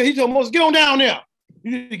Yahuwah, he told Moses, get on down there.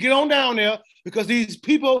 You need to get on down there because these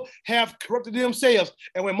people have corrupted themselves.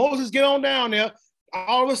 And when Moses get on down there,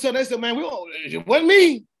 all of a sudden they said, man, it wasn't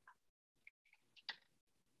me.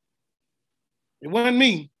 It wasn't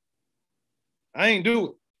me. I ain't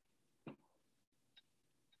do it.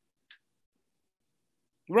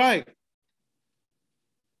 Right.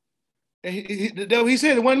 And he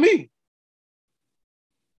said it wasn't me.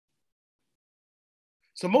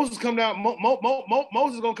 So Moses come down.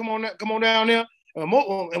 Moses is gonna come on down there. And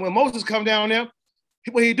when Moses come down there,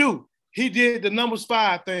 what he do? He did the Numbers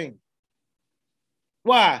 5 thing.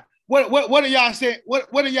 Why? What are y'all saying? What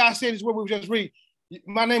are y'all saying? Is what we just read.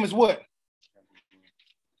 My name is what?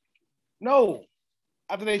 No.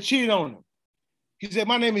 After they cheated on him, he said,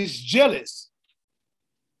 my name is jealous,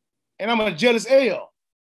 and I'm a jealous El.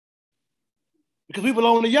 Because we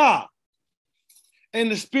belong to Yah.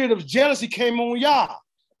 And the spirit of jealousy came on Yah.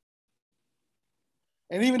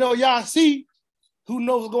 And even though Yah see who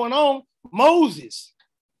knows what's going on, Moses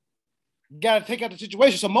got to take out the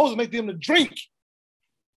situation. So Moses made them to drink.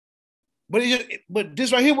 But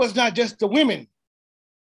this right here was not just the women.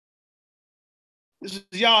 This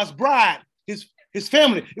is Yah's bride, his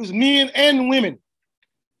family. It was men and women.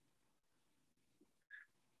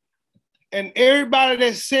 And everybody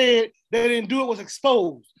that said they didn't do it was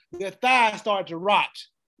exposed. Their thighs started to rot.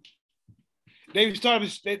 They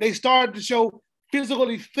started to show physical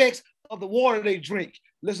effects of the water they drink.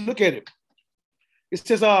 Let's look at it. It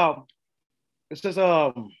says,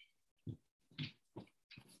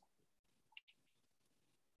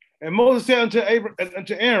 and Moses said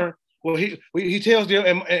unto Aaron, well, he tells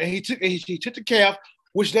them, and he took the calf,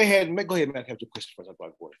 which they had. Go ahead, man. I have your question first.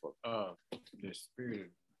 The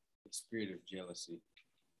spirit of jealousy.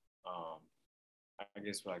 I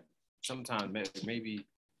guess like sometimes maybe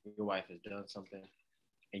your wife has done something,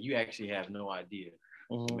 and you actually have no idea.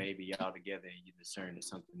 Mm-hmm. Maybe y'all together and you discern that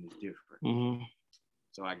something is different. Mm-hmm.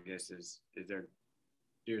 So I guess there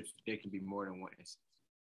can be more than one instance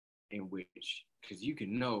in which, because you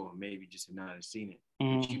can know maybe just not have seen it,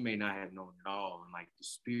 but you may not have known at all, and like the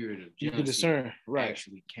spirit of jealousy, you can discern, right,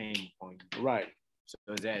 actually came upon you, right? So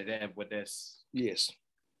is that what that's? Yes.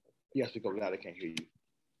 You have to go loud. I can't hear you.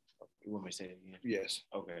 You want me to say it again? Yes.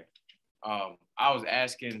 Okay. I was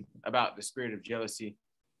asking about the spirit of jealousy.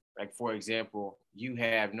 Like, for example, you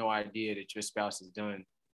have no idea that your spouse has done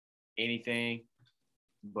anything,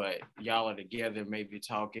 but y'all are together, maybe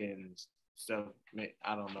talking and stuff.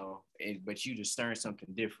 I don't know, but you discern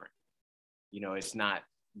something different. You know, it's not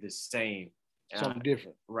the same. Something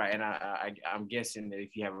different, right? And I'm guessing that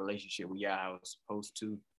if you have a relationship with y'all, how it's supposed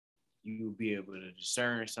to, you will be able to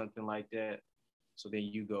discern something like that. So then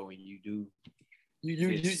you go and you do.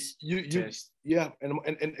 Yeah, and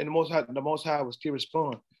the Most High will still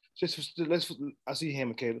respond. I see him,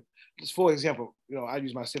 Michaela. Just for example, I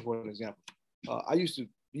use myself for an example. I used to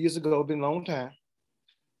years ago, been a long time.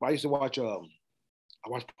 But I used to watch. I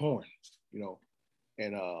watched porn,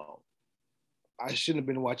 and I shouldn't have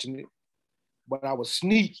been watching it, but I would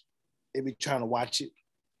sneak and be trying to watch it.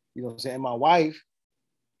 You know what I'm saying? And my wife,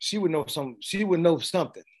 she would know something. She would know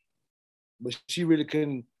something, but she really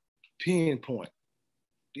couldn't pinpoint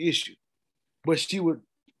the issue. But she would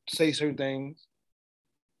say certain things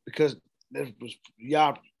because that was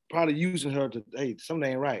y'all probably using her to, hey, something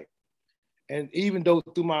ain't right. And even though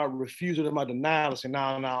through my refusal and my denial, I said, no,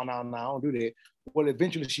 I don't do that. Well,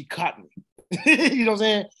 eventually she caught me. You know what I'm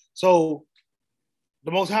saying? So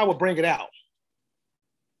the Most High will bring it out.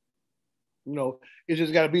 It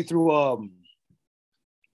just got to be through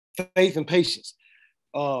faith and patience.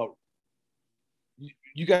 You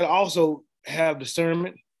got to also have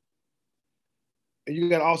discernment, and you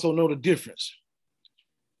got to also know the difference.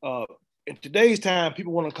 In today's time,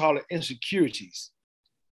 people want to call it insecurities,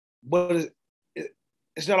 but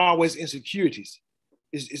it's not always insecurities.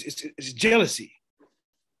 It's jealousy.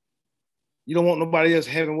 You don't want nobody else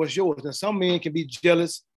having what's yours. Now, some men can be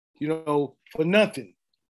jealous, for nothing.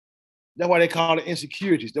 That's why they call it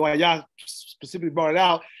insecurities. That's why y'all specifically brought it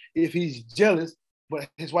out. If he's jealous, but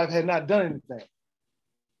his wife had not done anything,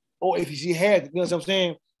 or if she had, you know what I'm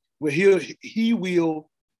saying? Well, he will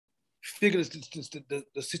figure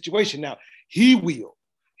the situation out. He will.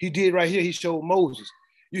 He did right here. He showed Moses.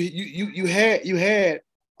 You had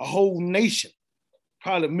a whole nation,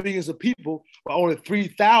 probably millions of people, but only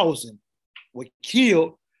 3,000 were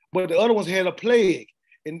killed. But the other ones had a plague,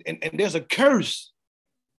 and there's a curse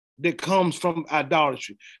that comes from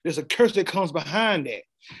idolatry. There's a curse that comes behind that,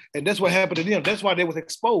 and that's what happened to them. That's why they was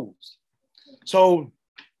exposed. So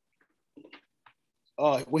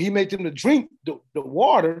when he made them to drink the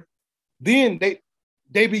water, then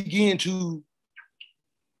they begin to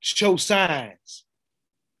show signs,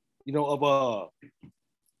 of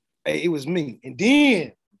hey, it was me. And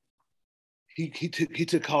then he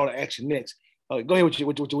took call to action next. Go ahead with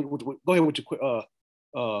your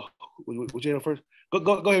first.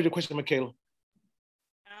 Go ahead with your question, Michaela.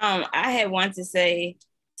 I had wanted to say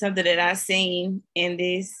something that I seen in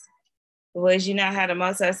this was, how the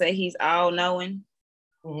Most High say he's all knowing.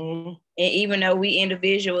 Mm-hmm. And even though we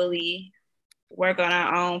individually work on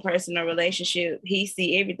our own personal relationship, he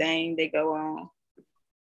see everything that go on.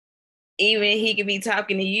 Even he could be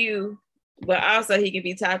talking to you, but also he could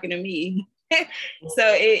be talking to me. So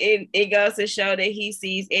it goes to show that he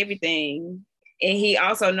sees everything. And he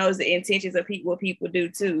also knows the intentions of what people do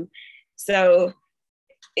too. So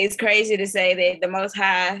it's crazy to say that the Most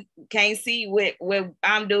High can't see what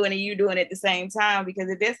I'm doing and you doing at the same time, because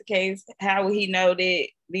if that's the case, how would he know that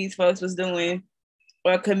these folks was doing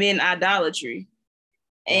or committing idolatry?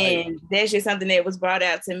 Right. And that's just something that was brought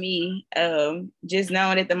out to me. Just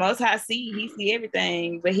knowing that the Most High he see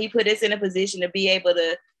everything, but he put us in a position to be able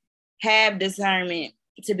to have discernment,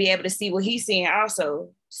 to be able to see what he's seeing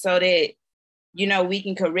also, so that we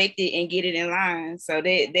can correct it and get it in line. So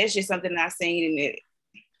that's just something I've seen in it.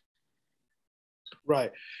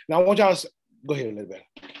 Right. Now I want y'all to go ahead, Elizabeth.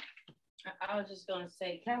 I was just going to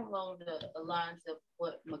say, kind of along the lines of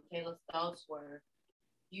what Michaela's thoughts were.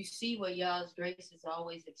 You see where y'all's grace is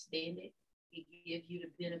always extended. it gives you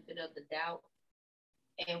the benefit of the doubt.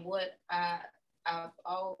 And what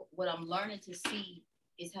I'm learning to see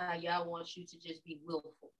is how y'all want you to just be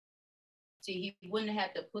willful. See, he wouldn't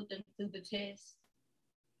have to put them through the test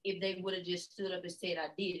if they would have just stood up and said, I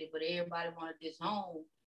did it, but everybody want to disown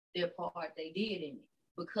their part they did in it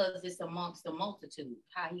because it's amongst the multitude.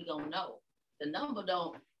 How he gonna know? The number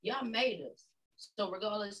don't, y'all made us. So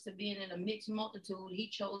regardless of being in a mixed multitude, he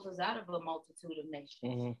chose us out of a multitude of nations.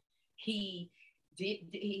 Mm-hmm. He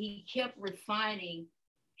kept refining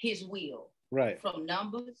his will. Right. From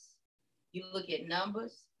Numbers, you look at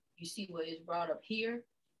Numbers, you see what is brought up here.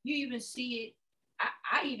 You even see it,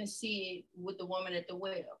 I even see it with the woman at the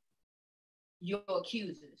well, your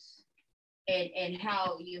accusers, and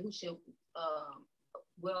how Yahushua,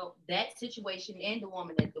 that situation and the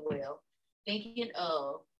woman at the well, thinking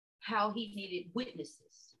of how he needed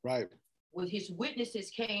witnesses. Right. When his witnesses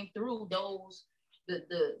came through the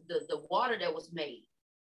water that was made,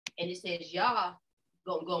 and it says, y'all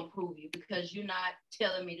gonna prove you because you're not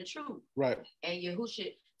telling me the truth. Right. And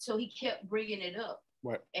Yahushua, so he kept bringing it up.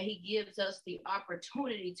 Right. And he gives us the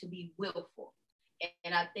opportunity to be willful.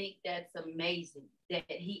 And I think that's amazing that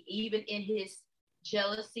he, even in his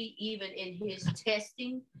jealousy, even in his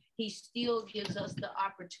testing, he still gives us the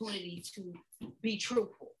opportunity to be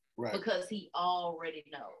truthful. Right. Because he already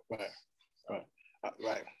knows. Right. So.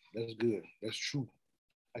 Right. That's good. That's true.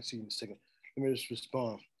 I see in a second. Let me just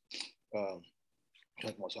respond. So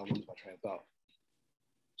I'm gonna lose my train of thought.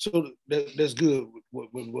 So that's good.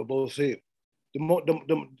 What both said.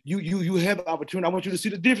 You have an opportunity. I want you to see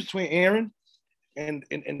the difference between Aaron and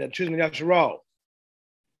the children of Yasharal.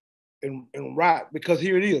 And right, because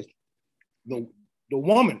here it is. The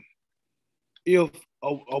woman, if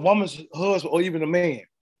a woman's husband or even a man,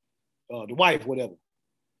 the wife, whatever.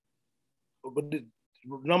 But the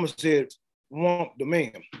number said want the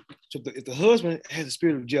man. So if the husband has a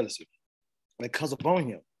spirit of jealousy that comes upon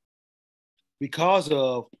him because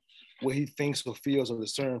of what he thinks or feels or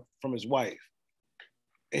discerns from his wife,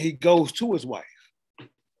 and he goes to his wife,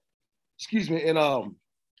 and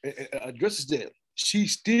addresses that, she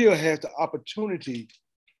still has the opportunity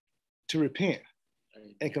to repent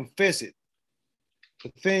and confess it.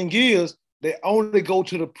 The thing is, they only go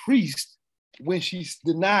to the priest when she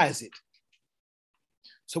denies it.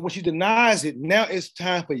 So when she denies it, now it's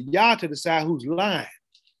time for y'all to decide who's lying.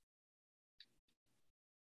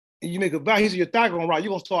 And you make a vow, he said, your thyroid, right?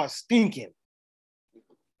 You're going to start stinking.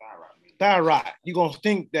 Thyroid. You're going to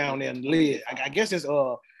stink down there in the lid. I guess it's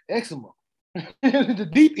eczema. The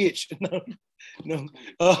deep itch. Then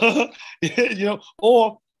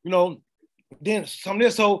some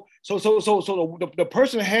there. So the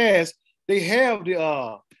person has, they have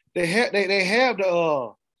the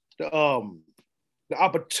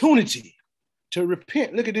opportunity to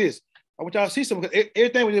repent. Look at this. I want y'all to see something, because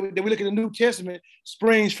everything that we look at the New Testament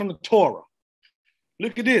springs from the Torah.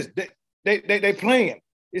 Look at this. They playing.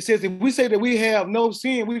 It says, if we say that we have no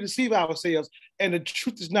sin, we deceive ourselves, and the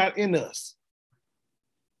truth is not in us.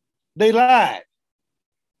 They lied.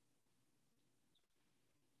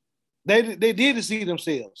 They did deceive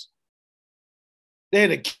themselves. They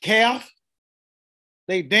had a calf.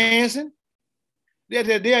 They dancing.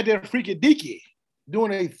 They're there freaky deaky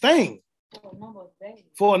doing a thing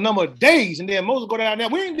for a number of days. And then Moses go down there.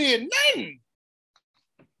 We ain't did nothing.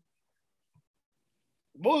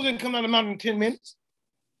 Moses didn't come down the mountain in 10 minutes.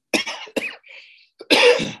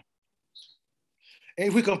 And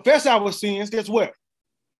if we confess our sins, guess what?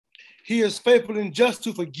 He is faithful and just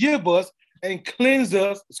to forgive us and cleanse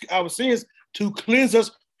us, our sins, to cleanse us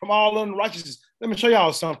from all unrighteousness. Let me show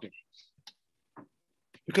y'all something.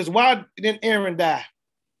 Because why didn't Aaron die?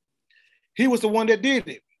 He was the one that did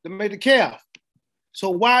it, that made the calf. So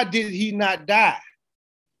why did he not die?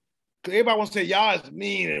 Because everybody wants to say, y'all is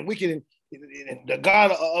mean and wicked and the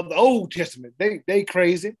God of the Old Testament. They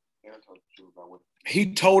crazy.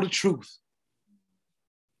 He told the truth.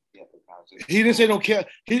 He didn't say no calf.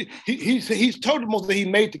 He told Moses that he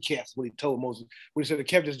made the calf. What he told Moses. When he said the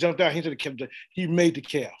calf just jumped out, he said the calf, he made the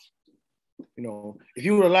calf. You know, if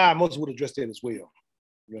he were alive, Moses would have addressed that as well. You know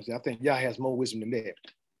what I'm saying? I think Yah has more wisdom than that.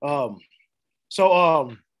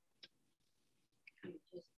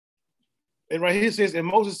 And right here it says, and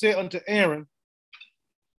Moses said unto Aaron,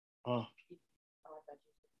 and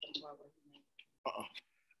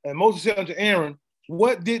Moses said unto Aaron,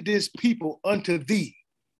 what did this people unto thee?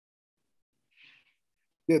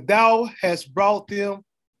 That thou hast brought them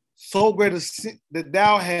so great a sin, that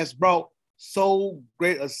thou hast brought so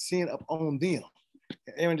great a sin upon them.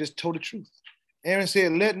 And Aaron just told the truth. Aaron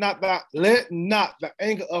said, let not the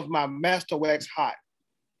anger of my master wax hot.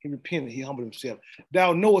 He repented. He humbled himself.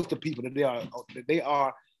 Thou knowest the people that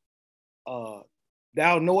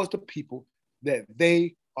thou knowest the people that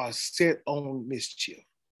they are set on mischief.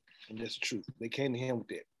 And that's the truth. They came to him with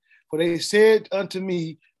that. For they said unto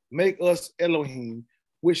me, make us Elohim,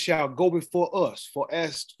 which shall go before us. For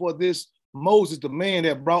as for this Moses, the man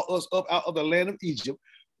that brought us up out of the land of Egypt,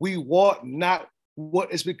 we wot not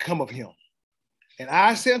what is become of him. And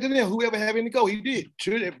I said unto them, whoever have any gold, he did.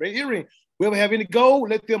 True, they break earring. Whoever have any gold,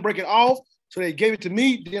 let them break it off. So they gave it to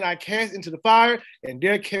me. Then I cast into the fire, and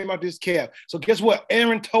there came out this calf. So guess what?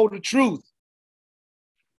 Aaron told the truth.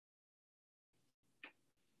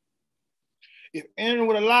 If Aaron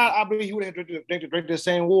would have lied, I believe he would have drank the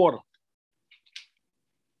same water.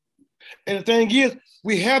 And the thing is,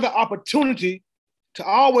 we have the opportunity to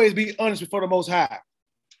always be honest before the Most High.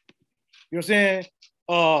 You know what I'm saying?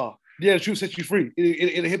 Yeah, the truth sets you free.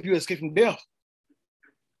 It'll help you escape from death.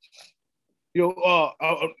 You know,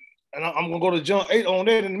 and I'm gonna go to John 8 on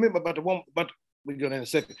that in a minute about the one, but we'll go there in a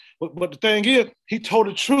second. But the thing is, he told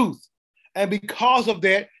the truth. And because of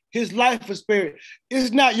that, his life was spared.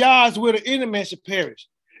 It's not Yah's will that any man should perish.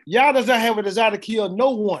 Yah does not have a desire to kill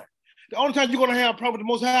no one. The only time you're going to have a problem with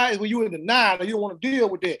the Most High is when you're in denial or you don't want to deal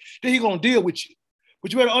with that. Then he's going to deal with you.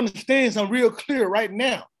 But you better understand something real clear right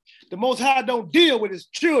now. The Most High don't deal with his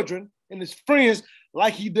children and his friends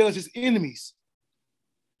like he does his enemies.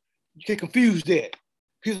 You can't confuse that.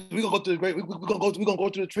 We're gonna go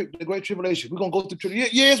through the great tribulation. We're gonna go through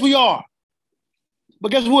yes, we are.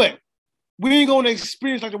 But guess what? We ain't gonna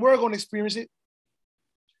experience like the world gonna experience it.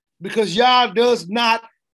 Because Yah does not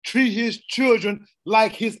treat his children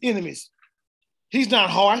like his enemies. He's not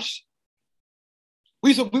harsh.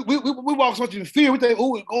 We walk so much in fear. We think,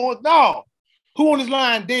 oh, no. Who on this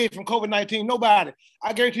line dead from COVID-19? Nobody.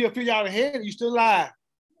 I guarantee you, if you're out of head, you're still alive.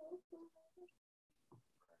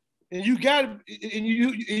 And you got, and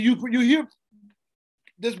you hear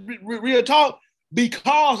this real talk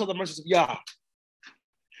because of the mercies of Yah.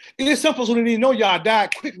 It is some folks who didn't even know Yah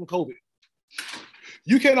died quick from COVID.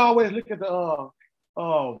 You can't always look at the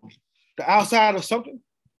outside of something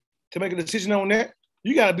to make a decision on that.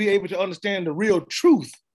 You got to be able to understand the real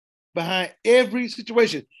truth behind every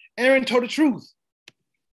situation. Aaron told the truth.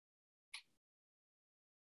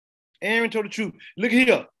 Aaron told the truth. Look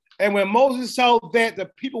here. And when Moses saw that the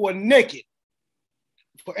people were naked,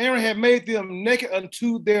 for Aaron had made them naked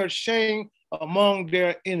unto their shame among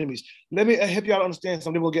their enemies. Let me help y'all understand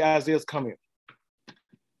something. We'll get Isaiah's comment.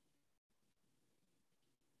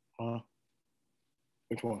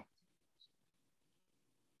 Which one?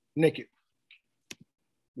 Naked.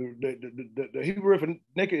 The Hebrew word for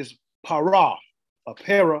naked is para. A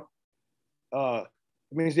para. It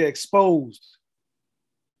means they're exposed.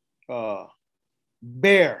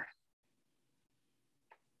 Bare.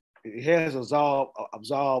 It has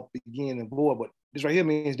absolve, begin, and void, but this right here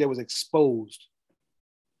means they was exposed.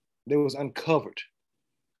 They was uncovered.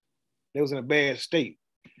 They was in a bad state.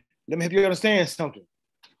 Let me help you understand something.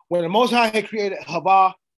 When the Most High had created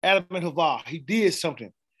Ahava, Adam and Ahava, he did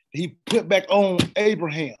something. He put back on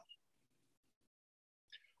Abraham.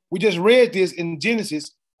 We just read this in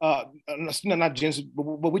Genesis, not Genesis,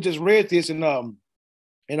 but we just read this in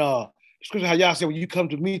scripture how Yah said, when you come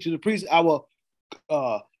to me, to the priest, I will,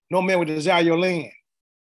 no man will desire your land.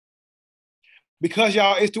 Because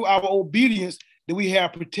y'all, it's through our obedience that we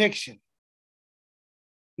have protection.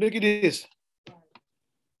 Look at this.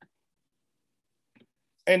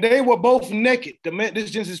 And they were both naked. This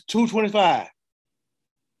is Genesis 2:25.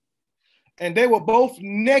 And they were both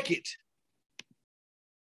naked.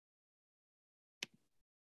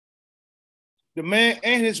 The man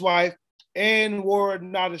and his wife, and were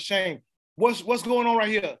not ashamed. What's going on right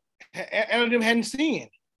here? Adam and them hadn't sinned.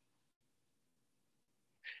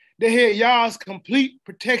 They had Yah's complete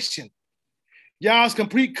protection, Yah's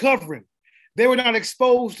complete covering. They were not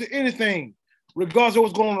exposed to anything, regardless of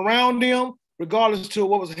what's going on around them, regardless to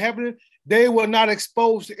what was happening. They were not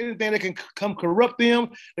exposed to anything that can come corrupt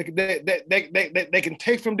them, that they can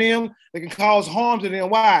take from them, that can cause harm to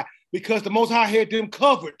them. Why? Because the Most High had them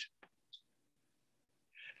covered.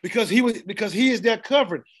 Because he is their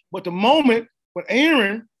covering. But the moment when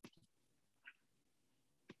Aaron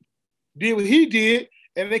did what he did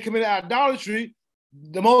and they committed idolatry,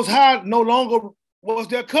 the Most High no longer was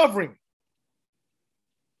their covering.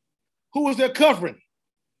 Who was their covering?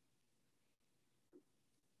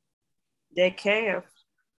 That calf.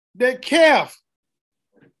 That calf.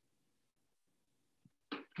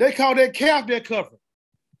 They call that calf their covering.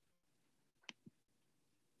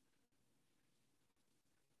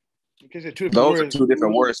 Those are two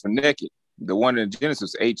different words for naked. The one in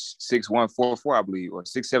Genesis H6144, I believe, or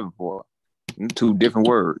 674. Two different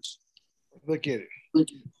words. Look at it.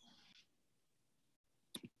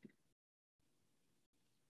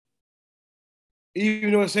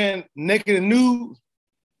 Even though it's saying naked and nude,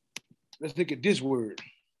 let's look at this word.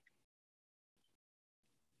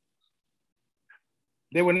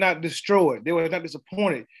 They were not destroyed. They were not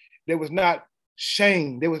disappointed. They was not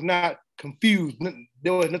shamed. They was not confused.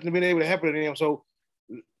 There was nothing being able to happen to them. So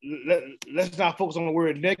let's not focus on the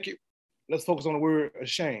word naked. Let's focus on the word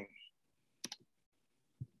ashamed.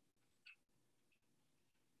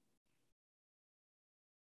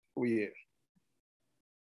 Oh, yeah.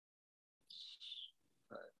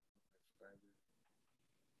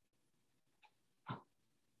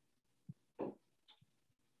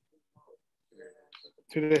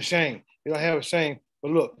 To their shame. They don't have a shame.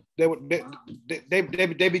 But look, they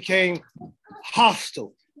became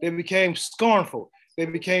hostile. They became scornful. They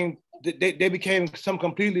became some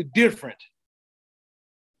completely different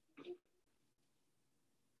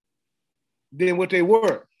than what they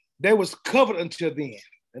were. They was covered until then,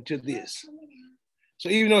 until this. So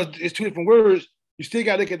even though it's two different words, you still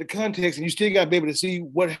got to look at the context and you still got to be able to see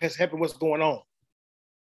what has happened, what's going on.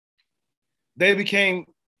 They became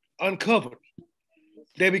uncovered.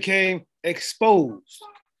 They became exposed.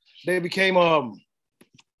 They became in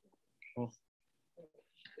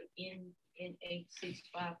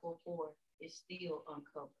 86544 is still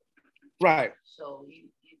uncovered. Right. So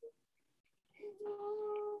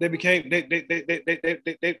they became they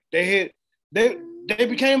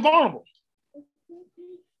became vulnerable.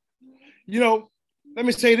 You know, let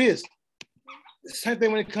me say this. The same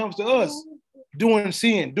thing when it comes to us doing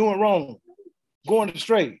sin, doing wrong, going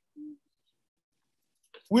astray.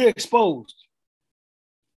 We're exposed.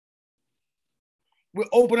 We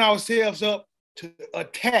open ourselves up to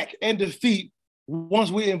attack and defeat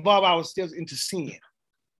once we involve ourselves into sin.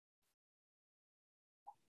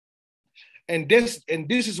 And this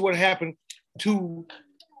is what happened to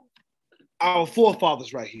our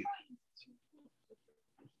forefathers right here.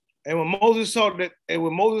 And when Moses saw that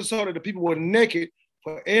the people were naked,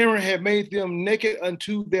 for Aaron had made them naked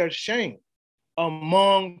unto their shame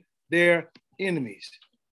among their enemies.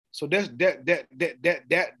 So that's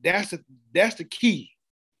the key.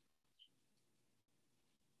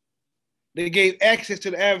 They gave access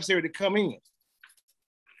to the adversary to come in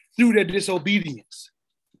through their disobedience.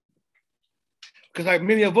 Because like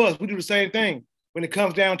many of us, we do the same thing when it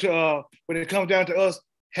comes down to us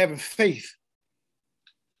having faith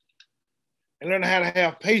and learning how to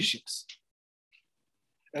have patience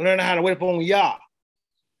and learning how to wait upon Yah.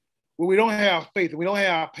 When we don't have faith and we don't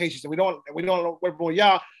have patience and we don't wait upon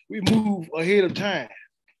Yah, we move ahead of time.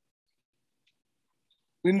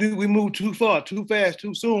 We move too far, too fast,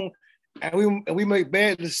 too soon, and we make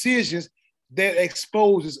bad decisions that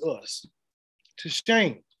exposes us to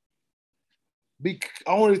shame.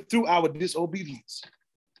 Only through our disobedience.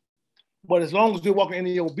 But as long as we're walking in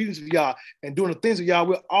the obedience of Yah and doing the things of Yah,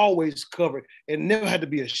 we're always covered and never had to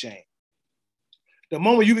be ashamed. The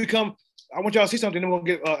moment you become, I want y'all to see something, then we'll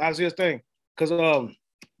get Isaiah's thing. Because the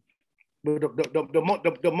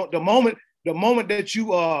moment that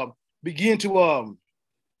you begin to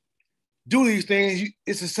do these things,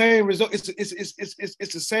 it's the same result.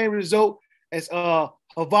 It's the same result as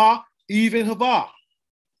Ahava, even Ahava.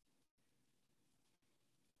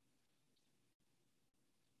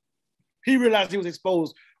 He realized he was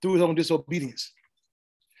exposed through his own disobedience.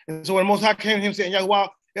 And so when Most High came to him saying, Yahuwah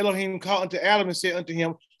Elohim called unto Adam and said unto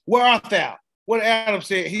him, where art thou? What Adam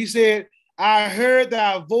said? He said, I heard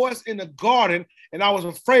thy voice in the garden and I was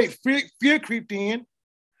afraid. Fear creeped in.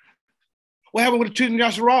 What happened with the children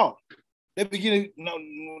of Yasharal?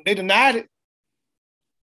 They denied it.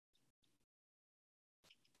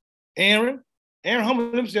 Aaron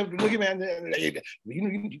humbled himself to look at me.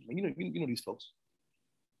 You know these folks.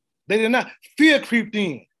 They did not. Fear creeped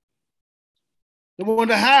in. They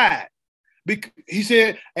wanted to hide. He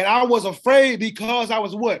said, and I was afraid because I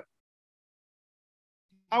was what?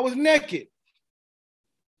 I was naked.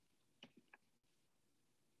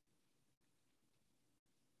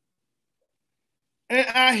 And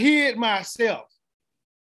I hid myself.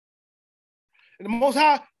 And the Most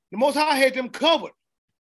High had them covered.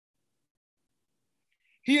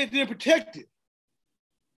 He had them protected.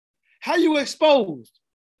 How you exposed?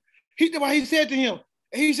 He said to him,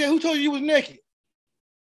 he said, who told you was naked?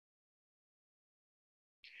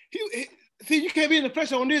 See, you can't be in the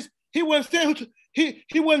flesh on this. He wasn't saying,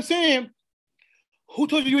 he wasn't saying, who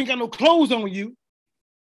told you ain't got no clothes on you?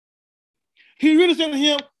 He really said to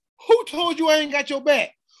him, who told you I ain't got your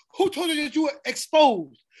back? Who told you that you were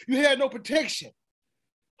exposed? You had no protection.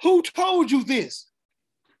 Who told you this?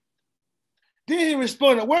 Then he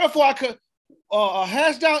responded, wherefore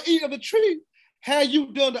hast thou eaten of the tree, had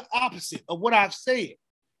you done the opposite of what I've said.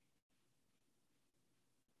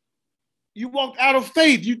 You walked out of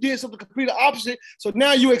faith. You did something completely opposite. So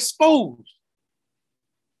now you're exposed.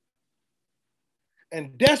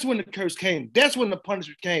 And that's when the curse came. That's when the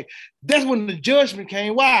punishment came. That's when the judgment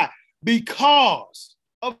came. Why? Because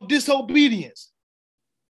of disobedience.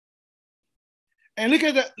 And look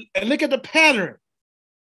at the pattern.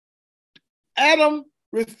 Adam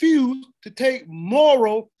refused to take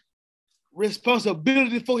moral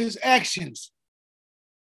responsibility for his actions.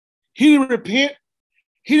 He didn't repent.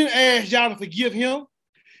 He didn't ask y'all to forgive him.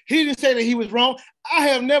 He didn't say that he was wrong. I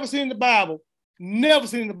have never seen in the Bible,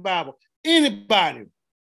 anybody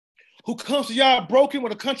who comes to y'all broken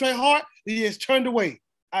with a contrite heart, he is turned away.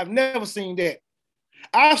 I've never seen that.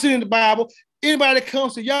 I've seen in the Bible, anybody that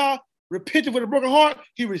comes to y'all repenting with a broken heart,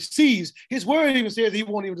 he receives. His word even says he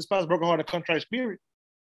won't even despise a broken heart and a contrite spirit.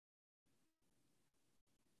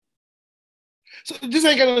 So this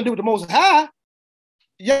ain't got nothing to do with the Most High.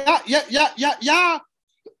 Y'all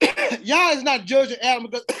is not judging Adam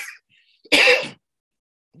because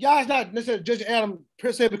y'all is not necessarily judging Adam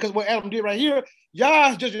per se because what Adam did right here.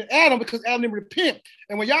 Y'all is judging Adam because Adam didn't repent.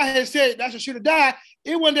 And when y'all had said that should have died,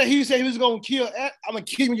 it wasn't that he said he was going to kill. I'm going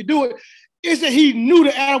to kill when you do it. It's that he knew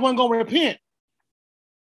that Adam wasn't going to repent.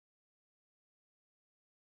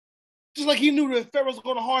 Just like he knew that Pharaoh was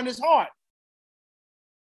going to harden his heart.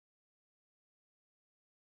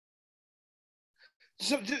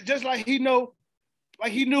 So just like he knew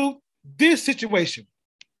this situation,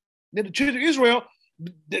 that the children of Israel,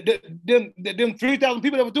 them 3,000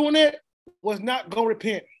 people that were doing that was not going to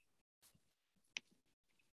repent.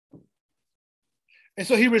 And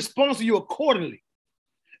so he responds to you accordingly.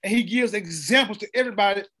 And he gives examples to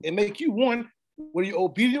everybody and make you one, whether you're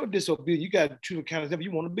obedient or disobedient. You got to choose the kind of stuff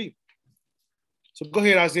you want to be. So go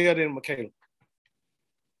ahead, Isaiah, then Michaela.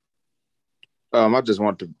 I just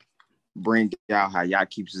want to bring out how Yah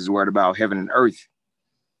keeps his word about heaven and earth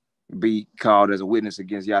be called as a witness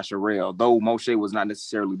against Yasharel. Though Moshe was not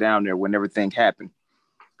necessarily down there when everything happened.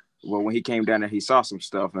 Well, when he came down there, he saw some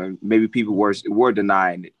stuff, and maybe people were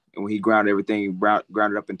denying it. And when he ground everything, ground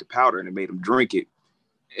it up into powder, and it made him drink it.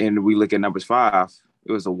 And we look at Numbers 5.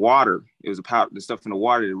 It was the water. It was the powder, the stuff in the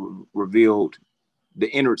water that revealed the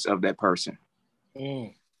innards of that person.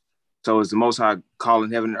 Mm. So it's the Most High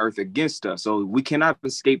calling heaven and earth against us. So we cannot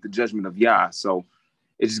escape the judgment of Yah. So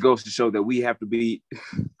it just goes to show that we have to be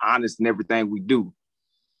honest in everything we do.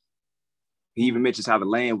 He even mentions how the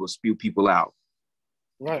land will spew people out,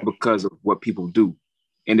 right, because of what people do.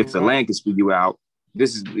 And if the land can spew you out,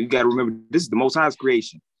 you got to remember, this is the Most High's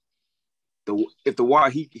creation. If the water,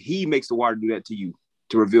 he makes the water do that to you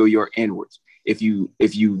to reveal your inwards. If you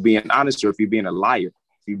being honest, or if you're being a liar,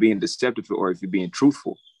 if you're being deceptive, or if you're being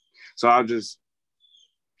truthful. So I was just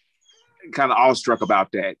kind of awestruck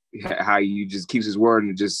about that, how he just keeps his word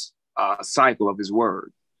and just a cycle of his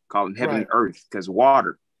word, calling heaven and earth, because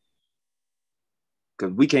water.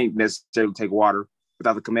 Because we can't necessarily take water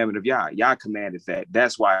without the commandment of Yah. Yah commanded that.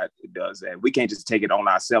 That's why it does that. We can't just take it on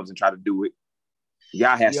ourselves and try to do it.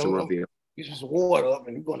 Yah has to reveal. You just water up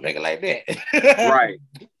and you're going to make it like that. Right.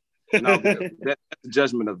 No, that's the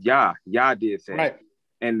judgment of Yah. Yah did that. Right.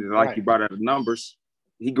 And like you brought out the Numbers,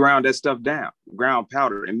 he ground that stuff down, ground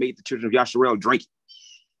powder, and made the children of Yasharel drink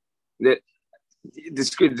it.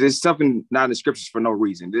 There's something not in the scriptures for no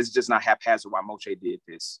reason. This is just not haphazard why Moshe did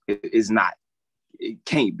this. It is not. It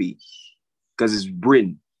can't be, because it's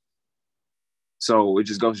written. So it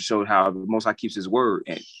just goes to show how the Most High keeps his word.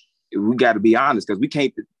 And we got to be honest, because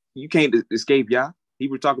you can't escape Yah. He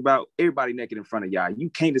would talk about everybody naked in front of Yah.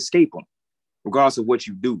 You can't escape him, regardless of what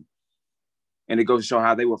you do. And it goes to show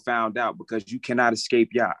how they were found out, because you cannot escape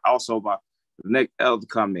Yah. Also, my next other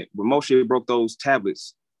comment, when Moshe broke those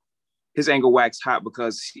tablets, his anger waxed hot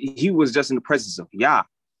because he was just in the presence of Yah.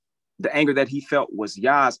 The anger that he felt was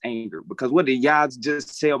Yah's anger, because what did Yah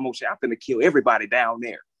just tell Moshe? I'm going to kill everybody down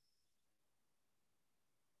there.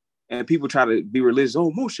 And people try to be religious.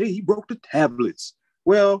 Oh, Moshe, he broke the tablets.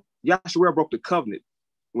 Well, Yasharel broke the covenant.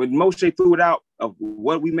 When Moshe threw it out of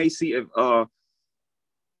what we may see off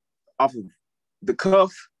of the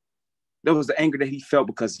cuff, that was the anger that he felt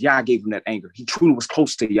because Yah gave him that anger. He truly was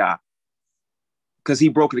close to Yah because he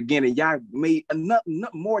broke it again, and Yah made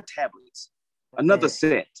more tablets, another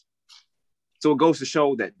set. So it goes to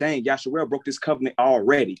show that, dang, Yasharel broke this covenant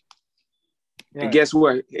already. Right. And guess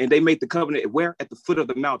where? And they made the covenant where? At the foot of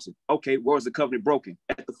the mountain. Okay, where was the covenant broken?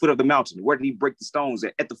 At the foot of the mountain. Where did he break the stones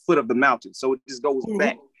at? At the foot of the mountain. So it just goes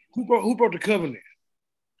back. Who broke the covenant?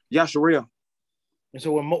 Yasharel. And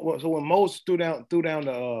so when Moses threw down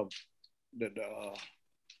the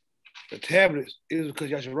The tablets is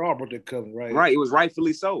because Yasharal broke that covenant, right? Right. It was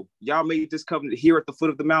rightfully so. Y'all made this covenant here at the foot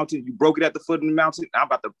of the mountain. You broke it at the foot of the mountain. I'm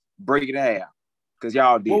about to break it in half because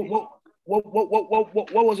y'all did. What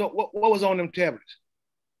was on them tablets?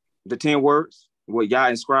 The 10 words, what y'all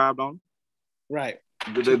inscribed on. Right.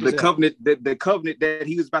 The covenant, the covenant that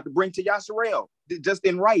he was about to bring to Yasharel, just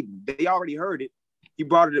in writing. They already heard it. He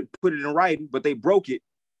brought it, put it in writing, but they broke it.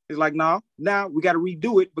 It's like, now we got to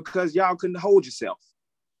redo it because y'all couldn't hold yourself.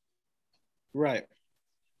 Right.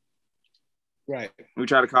 We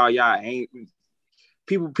try to call y'all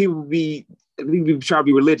people be try to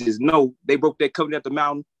be religious. No, they broke that covenant at the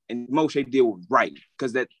mountain, and Moshe did was right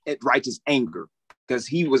because that righteous anger, because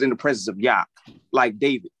he was in the presence of Yah, like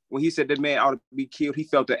David. When he said that man ought to be killed, he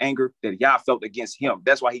felt the anger that Yah felt against him.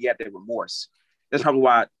 That's why he got that remorse. That's probably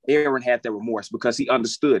why Aaron had that remorse, because he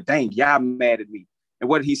understood, dang, Yah mad at me. And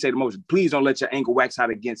what did he say to Moses? Please don't let your anger wax out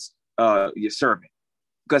against your servant.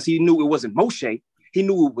 Because he knew it wasn't Moshe. He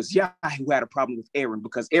knew it was Yah who had a problem with Aaron,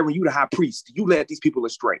 because Aaron, you the high priest. You led these people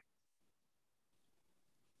astray.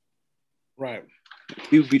 Right.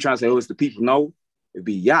 People be trying to say, oh, it's the people. No, it'd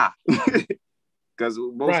be Yah. Because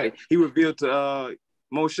he revealed to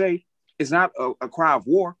Moshe, it's not a cry of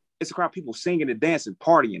war. It's a cry of people singing and dancing,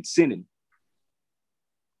 partying, sinning.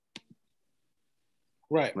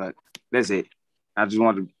 Right. But that's it. I just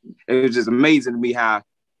wanted to, it was just amazing to me how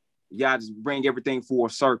y'all just bring everything full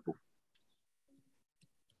circle.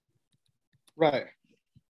 Right.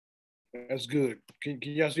 That's good. Can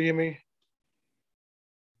y'all still hear me?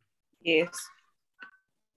 Yes.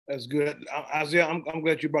 That's good. Isaiah, I'm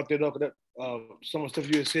glad you brought that up. That some of the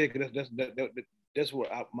stuff you had said, because that's what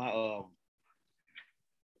my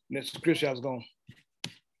next scripture I was gonna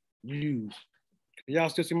use. Can y'all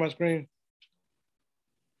still see my screen?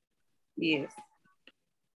 Yes.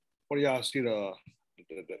 What do y'all see, the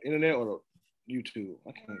internet or the YouTube?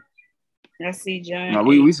 I can't. I see John. No,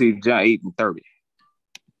 we see John 8 and 30.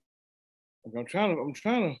 I'm trying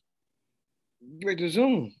to get to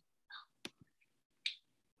Zoom.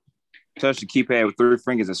 Touch the keypad with 3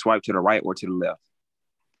 fingers and swipe to the right or to the left.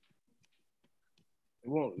 It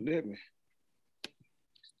won't let me.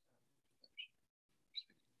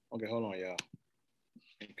 Okay, hold on, y'all.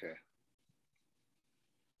 Okay.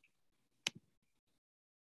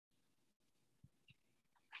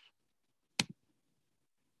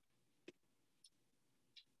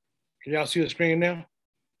 Can y'all see the screen now?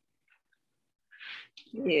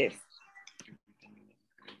 Yes.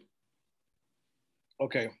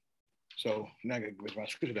 Okay. So now I got with my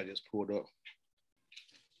scripture that I just pulled up.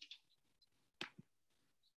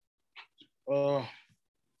 Okay.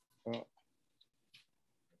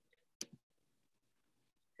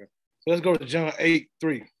 So let's go to John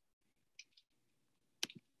 8:3.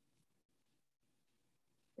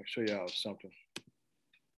 I'll show y'all something.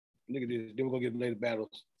 Look at this. Then we're gonna get later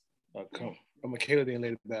battles. I'm Michaela then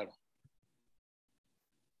later battle.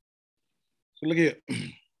 So look here.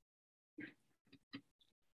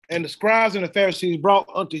 And the scribes and the Pharisees brought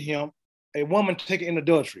unto him a woman taken in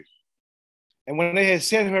adultery. And when they had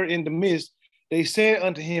set her in the midst, they said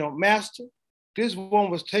unto him, Master, this woman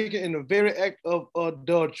was taken in the very act of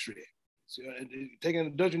adultery. So, taken in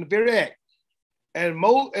adultery in the very act. And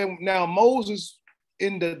now Moses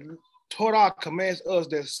in the Torah commands us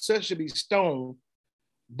that such should be stoned.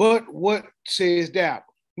 But what says thou?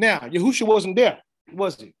 Now, Yahushua wasn't there,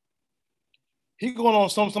 was he? He going on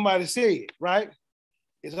somebody said, right?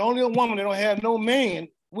 It's only a woman that don't have no man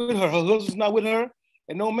with her. Her husband's not with her,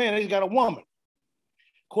 and no man, they just got a woman.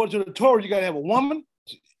 According to the Torah, you got to have a woman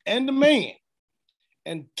and a man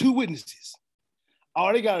and 2 witnesses.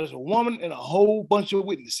 All they got is a woman and a whole bunch of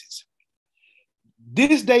witnesses.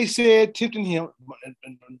 This they said, tempting him,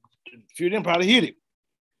 and a few of them probably hit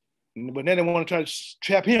him, but then they want to try to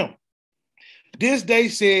trap him. This they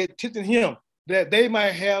said, tempting him, that they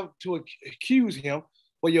might have to accuse him.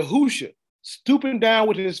 But Yahushua, stooping down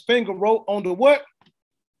with his finger, wrote on the what?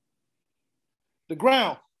 The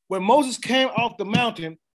ground. When Moses came off the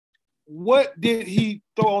mountain, what did he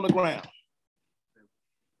throw on the ground?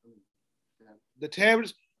 The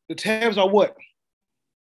tablets. The tablets are what?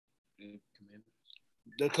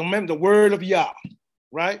 The commandment, the word of Yah,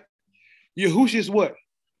 right? Yahushua is what?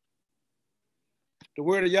 The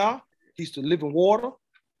word of Yah. He's the living water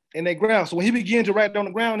in that ground. So when he began to write down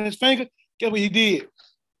the ground in his finger, guess what he did?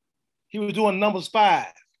 He was doing Numbers 5.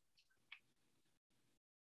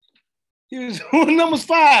 He was doing Numbers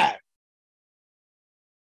 5.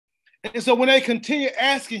 And so when they continued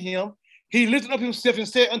asking him, he lifted up himself and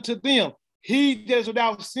said unto them, he that is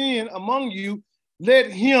without sin among you,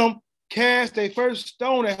 let him cast a first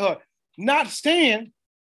stone at her. Not saying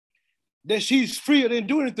that she's free or didn't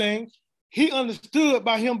do anything, He understood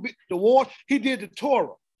by him, the war, he did the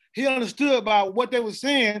Torah. He understood about what they were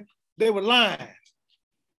saying, they were lying.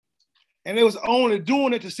 And they was only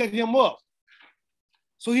doing it to set him up.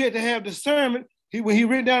 So he had to have discernment. When he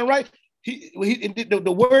written down right,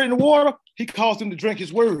 the word in the water, he caused him to drink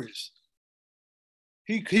his words.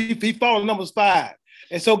 He followed Numbers 5.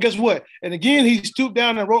 And so guess what? And again, he stooped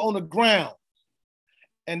down and wrote on the ground.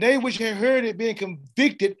 And they which had heard it being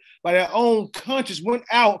convicted by their own conscience went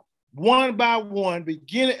out one by one,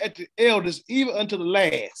 beginning at the elders, even unto the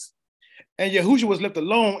last. And Yahushua was left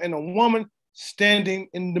alone, and a woman standing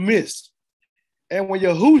in the midst. And when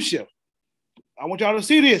Yahushua, I want y'all to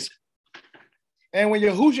see this. And when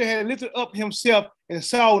Yahushua had lifted up himself and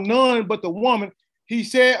saw none but the woman, he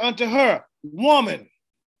said unto her, Woman,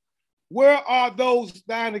 where are those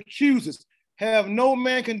thine accusers? Have no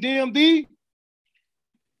man condemned thee?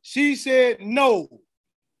 She said, No,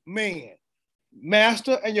 man.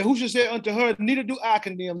 Master, and Yahushua said unto her, Neither do I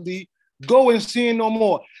condemn thee. Go and sin no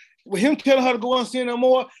more. With him telling her to go and sin no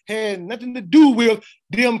more had nothing to do with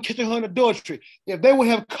them catching her in adultery. If they would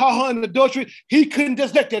have caught her in adultery, he couldn't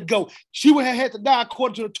just let that go. She would have had to die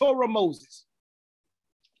according to the Torah of Moses.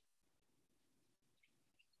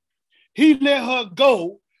 He let her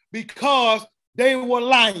go because they were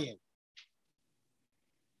lying.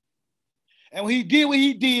 And when he did what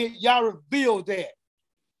he did, y'all revealed that.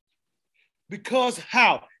 Because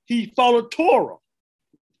how? He followed Torah.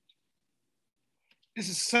 This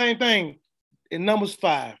is the same thing in Numbers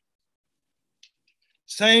 5.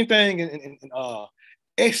 Same thing in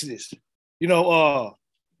Exodus. You know,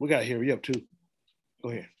 we got to hurry up too. Go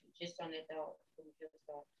ahead. Just on that thought,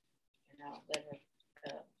 and I'll let her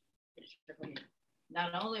finish.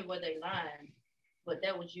 Not only were they lying, but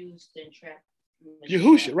that was used to entrap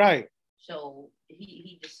Yahushua, right. So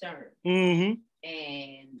he discerned. Mm-hmm.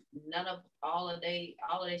 And none of all of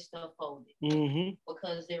their stuff folded. Mm-hmm.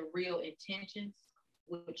 Because their real intentions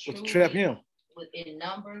would trap him. In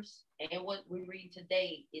Numbers, and what we read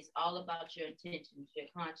today is all about your intentions, your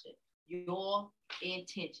conscience, your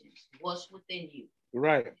intentions, what's within you.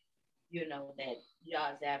 Right. You know that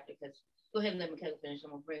y'all's after, because go ahead and let me finish.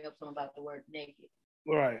 I'm gonna bring up something about the word naked.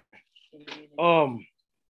 Right.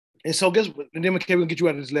 And so guess what? And then we're gonna get you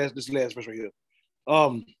out of this last verse right here.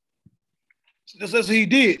 That's what he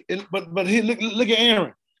did. But he look at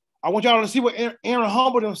Aaron. I want y'all to see what Aaron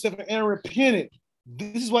humbled himself and Aaron repented.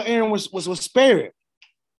 This is what Aaron was spared.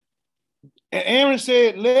 And Aaron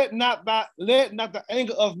said, let not the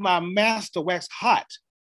anger of my master wax hot.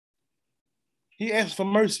 He asked for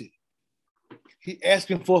mercy. He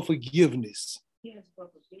asking for forgiveness. He asked for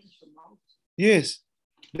forgiveness from Moses. Yes.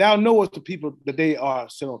 Thou knowest the people that they are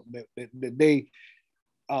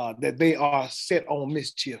that they are set on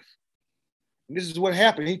mischief. And this is what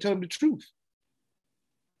happened. He told them the truth.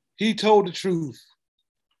 He told the truth.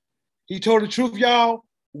 He told the truth, y'all,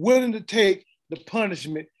 willing to take the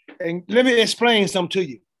punishment. And let me explain something to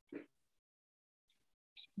you.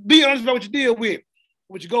 Be honest about what you deal with,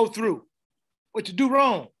 what you go through, what you do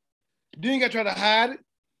wrong. You ain't got to try to hide it,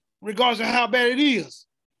 regardless of how bad it is.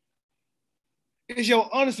 It's your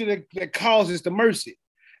honesty that causes the mercy.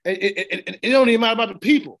 It don't even matter about the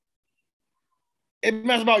people. It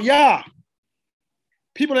matters about y'all.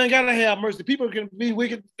 People ain't got to have mercy. People can be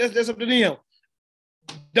wicked. That's up to them.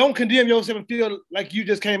 Don't condemn yourself and feel like you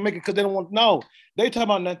just can't make it because they don't want to know. They talk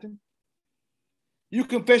about nothing. You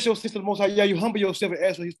confess your sins to the Most High. Yeah, you humble yourself and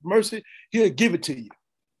ask for his mercy. He'll give it to you.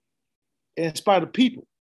 In spite of people.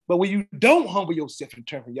 But when you don't humble yourself and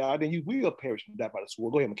turn from y'all, then you will perish and die by the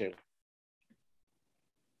sword. Go ahead, Michaela.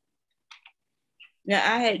 Now,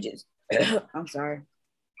 I had just, I'm sorry.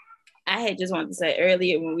 I had just wanted to say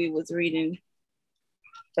earlier when we was reading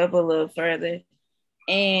up a little further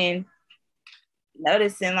and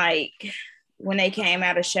noticing like when they came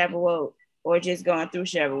out of Shabbat or just going through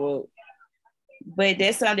Shabbat. But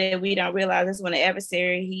that's something that we don't realize. That's when the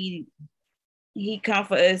adversary, he come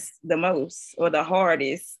for us the most or the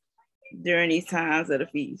hardest during these times of the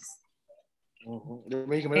feast. Mm-hmm.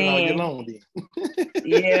 They come all year long then.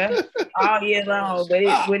 Yeah, all year long.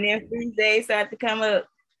 But when them feast days start to come up,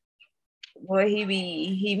 well, he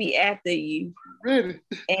be after you. Really?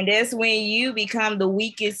 And that's when you become the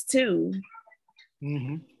weakest too.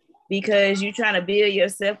 Mm-hmm. Because you're trying to build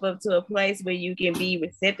yourself up to a place where you can be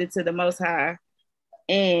receptive to the Most High.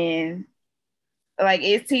 And like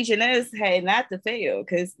it's teaching us, hey, not to fail,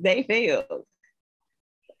 because they failed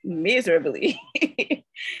miserably.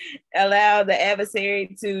 Allow the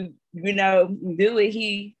adversary to, do what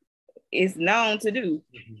he is known to do.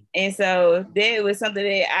 And so that was something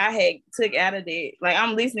that I had took out of that. Like,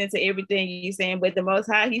 I'm listening to everything you're saying, but the Most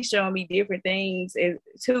High, He's showing me different things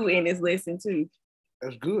too in this lesson too.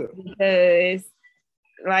 That's good. Because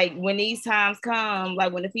like when these times come,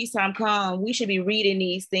 like when the feast time come, we should be reading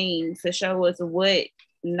these things to show us what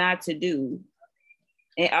not to do.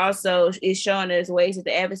 And also it's showing us ways that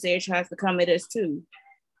the adversary tries to come at us too.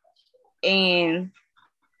 And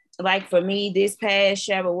like for me, this past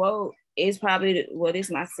Shabbat is probably, this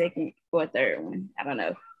is my second or third one. I don't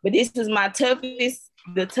know. But this was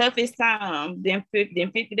the toughest time. Then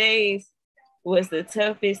 50 days was the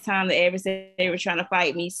toughest time the adversary was trying to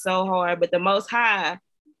fight me so hard. But the Most High,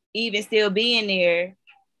 even still being there,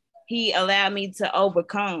 He allowed me to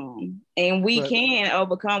overcome. And we can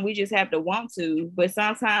overcome. We just have to want to. But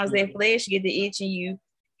sometimes that flesh get the itch in you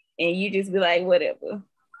and you just be like, whatever.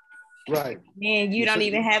 Right. And you don't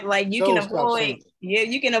even have, like, you can avoid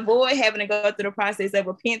having to go through the process of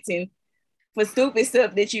repenting for stupid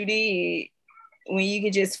stuff that you did when you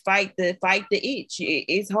can just fight the itch.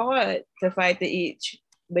 It's hard to fight the itch,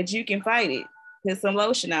 but you can fight it. Put some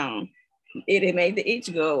lotion on. It'll make the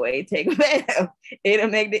itch go away. Take a bath. It'll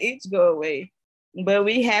make the itch go away. But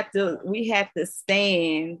we have to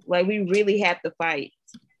stand. Like, we really have to fight,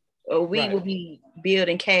 or we will be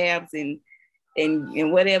building calves and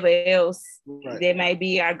whatever else that might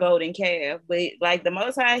be our golden calf. But like the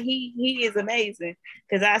Most High, he is amazing,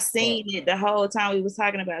 because I seen it the whole time we was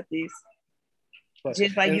talking about this.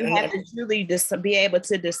 Just like you have to truly be able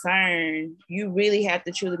to discern. You really have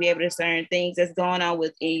to truly be able to discern things that's going on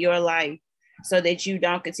within your life, so that you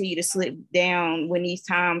don't continue to slip down when these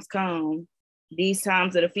times come. These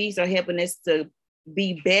times of the feast are helping us to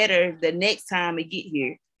be better the next time we get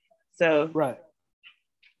here. So right.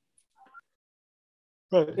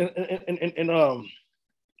 And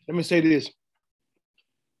let me say this: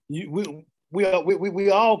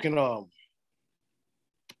 we all can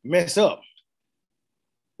mess up.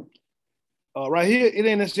 Right here, it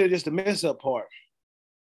ain't necessarily just the mess up part.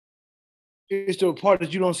 It's the part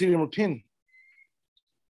that you don't see them repenting.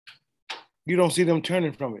 You don't see them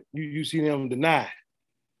turning from it. You see them deny.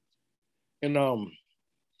 And so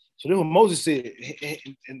this is what Moses said,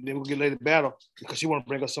 and then we'll get later battle, because she want to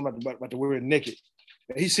bring up something about the word naked.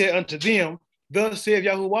 He said unto them, thus saith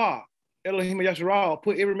Yahuwah, Elohim Yasharal,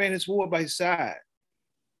 put every man his sword by his side,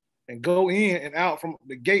 and go in and out from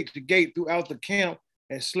the gate to gate throughout the camp,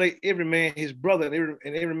 and slay every man his brother,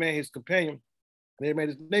 and every man his companion, and every man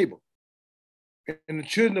his neighbor. And the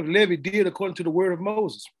children of Levi did according to the word of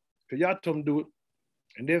Moses, because Yah told them to do it.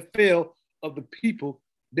 And there fell of the people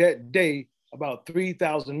that day about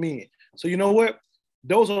 3,000 men. So you know what?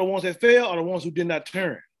 Those are the ones that fell, are the ones who did not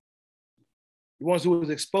turn. The ones who was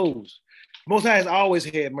exposed. Most High has always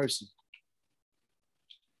had mercy.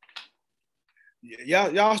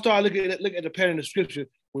 Y'all start looking at the pattern of scripture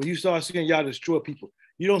when you start seeing Y'all destroy people.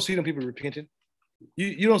 You don't see them people repenting.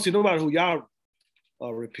 You don't see nobody who Y'all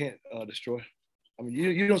destroy. I mean,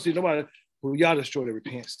 you don't see nobody who Y'all destroy that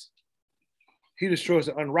repents. He destroys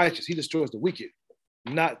the unrighteous. He destroys the wicked,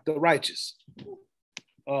 not the righteous.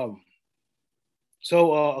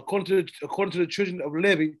 So according to the children of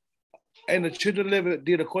Levi, and the children of Levi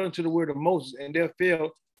did according to the word of Moses, and there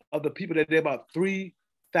fell of the people that there about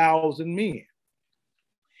 3,000 men.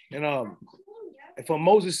 And for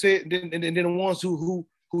Moses said, and then the ones who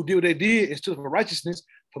did what they did instead of righteousness,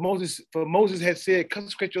 for Moses had said,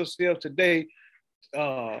 consecrate yourselves today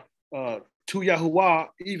to Yahuwah,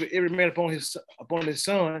 even every man upon his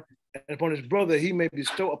son and upon his brother, he may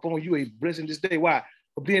bestow upon you a blessing this day. Why?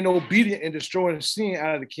 For being obedient and destroying sin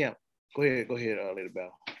out of the camp. Go ahead, Lady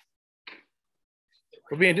Bell.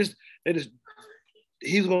 For being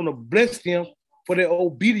he's going to bless them for their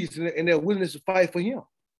obedience and their willingness to fight for him,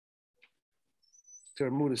 to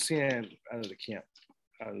remove the sin out of the camp.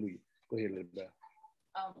 Hallelujah. Go ahead, Lady Bell.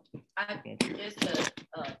 I just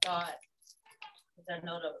a thought, because I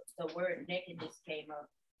know the word nakedness came up,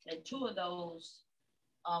 and two of those,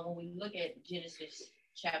 when we look at Genesis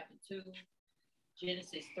chapter 2,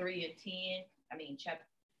 Genesis 3 and 10,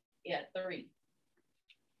 3.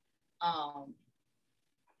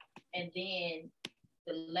 And then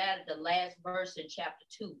the last verse in chapter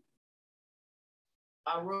 2,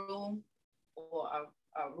 Arum or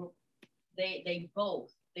they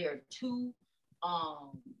both, there are two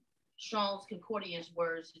Strong's Concordance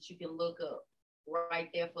words that you can look up right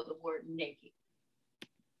there for the word naked.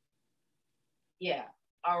 Yeah,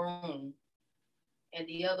 Arum. And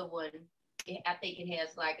the other one, I think it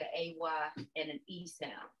has like an AY and an E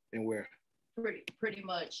sound. And where? Pretty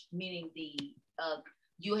much meaning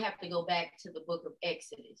you have to go back to the book of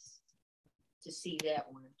Exodus to see that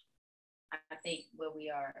one. I think where we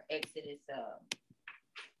are, Exodus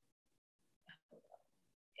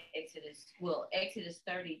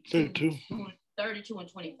 32 and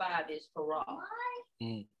 25 is Torah.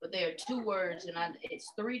 But there are two words, and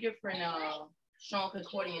it's three different strong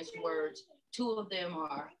concordance words. Two of them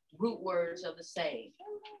are root words of the same,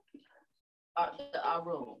 the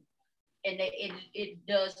arum. And it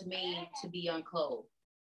does mean to be unclothed,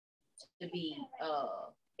 to be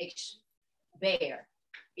bare,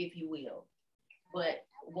 if you will. But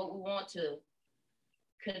what we want to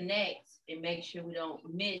connect and make sure we don't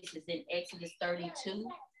miss is in Exodus 32,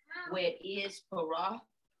 where it is Torah.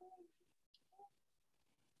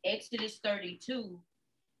 Exodus 32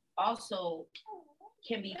 also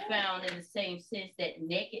can be found in the same sense that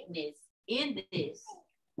nakedness in this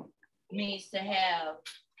means to have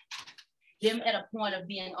them at a point of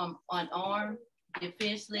being unarmed,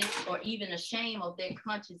 defenseless, or even ashamed of their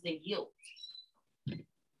conscience and guilt.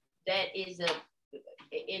 That is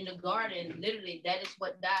in the garden, literally, that is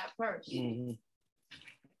what died first. Mm-hmm.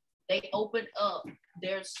 They opened up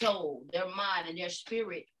their soul, their mind, and their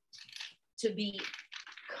spirit to be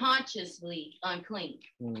consciously unclean,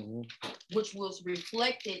 mm-hmm. which was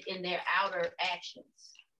reflected in their outer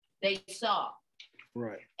actions. They saw,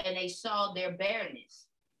 right, and they saw their bareness,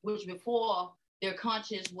 which before their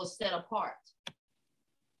conscience was set apart.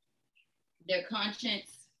 Their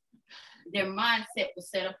conscience, their mindset was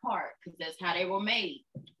set apart because that's how they were made.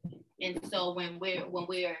 And so when we're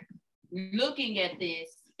looking at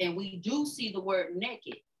this and we do see the word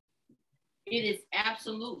naked, it is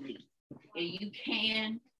absolutely, and you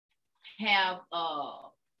can have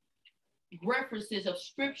references of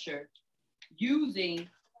scripture using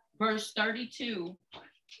verse 32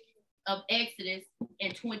 of Exodus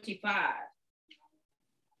and 25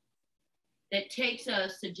 that takes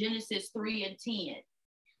us to Genesis 3 and 10.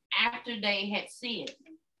 After they had sinned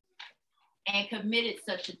and committed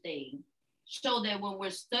such a thing, so that when we're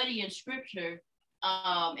studying scripture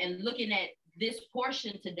and looking at this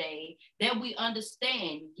portion today, that we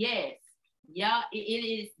understand, yes, yeah, it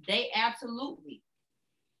is, they absolutely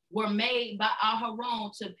were made by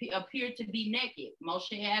Aharon to appear to be naked.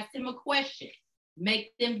 Moshe asked him a question,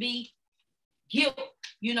 make them be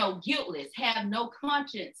guiltless, have no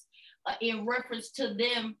conscience in reference to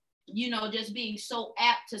them, just being so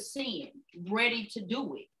apt to sin, ready to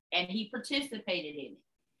do it. And he participated in it.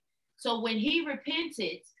 So when he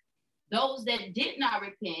repented, those that did not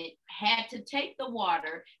repent had to take the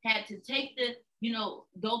water, had to take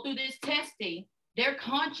go through this testing. Their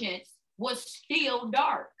conscience was still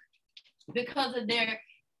dark because of their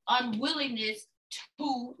unwillingness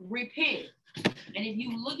to repent. And if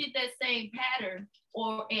you look at that same pattern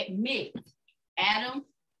or admit, Adam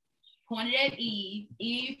pointed at Eve,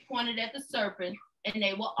 Eve pointed at the serpent, and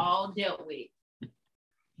they were all dealt with.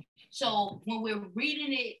 So when we're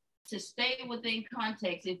reading it to stay within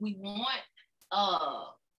context, if we want,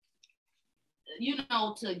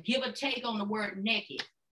 to give a take on the word naked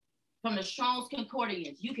from the Strong's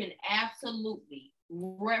Concordance, you can absolutely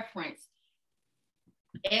reference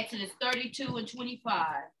Exodus 32 and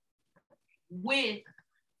 25 with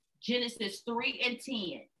Genesis 3 and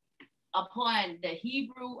 10 upon the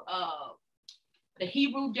Hebrew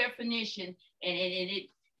definition, and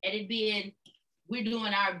it being, we're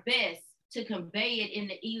doing our best to convey it in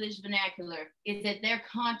the English vernacular, is that their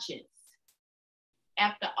conscience,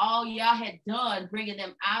 after all y'all had done, bringing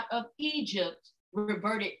them out of Egypt,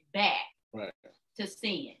 reverted back to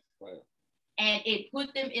sin. Right. And it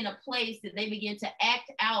put them in a place that they began to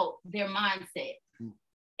act out their mindset.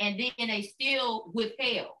 And then they still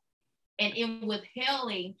withheld. And in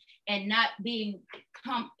withholding and not being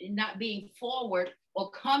forward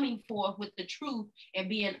or coming forth with the truth and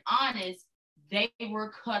being honest, they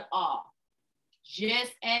were cut off.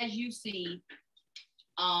 Just as you see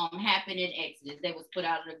happen in Exodus, they was put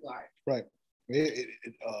out of the garden. Right.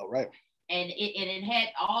 Right. And it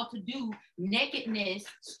had all to do, nakedness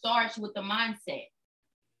starts with the mindset.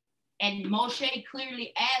 And Moshe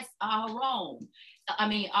clearly asked Aharon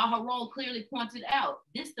clearly pointed out,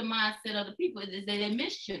 this is the mindset of the people, is that they're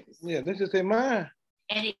mischievous. Yeah, this is their mind.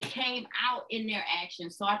 And it came out in their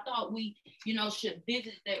actions. So I thought we, should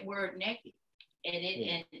visit that word naked. And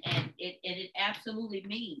it absolutely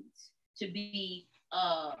means to be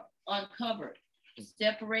uncovered,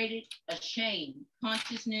 separated, ashamed,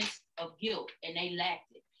 consciousness of guilt, and they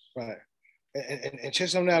lacked it. Right. And check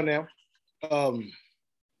something out now.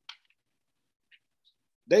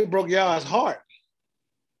 They broke y'all's heart.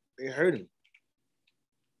 They hurt him.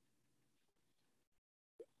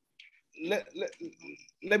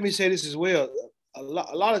 Let me say this as well. A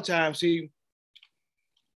lot of times, see,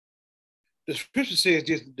 the scripture says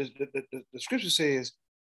this, the scripture says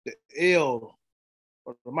the El,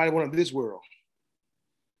 or the mighty one of this world,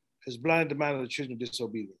 has blinded the mind of the children of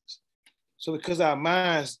disobedience. So because our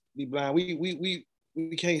minds be blind, we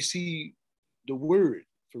can't see the word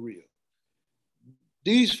for real.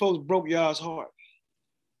 These folks broke Yah's heart.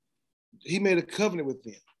 He made a covenant with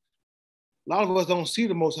them. A lot of us don't see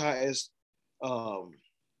the Most High as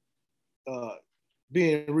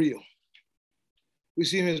being real. We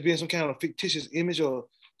see him as being some kind of fictitious image or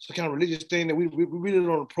some kind of religious thing that we really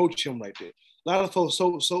don't approach him like that. A lot of folks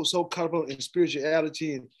so caught up in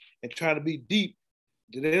spirituality and trying to be deep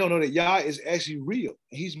that they don't know that Yah is actually real.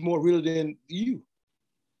 He's more real than you.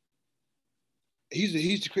 He's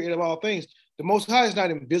the creator of all things. The Most High is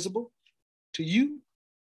not invisible to you.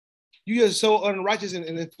 You are so unrighteous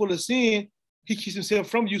and full of sin, he keeps himself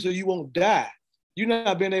from you so you won't die. You're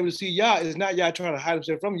not being able to see Yah. It's not Yah trying to hide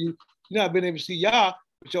himself from you. You're not being able to see Yah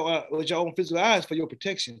with your own physical eyes for your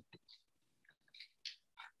protection.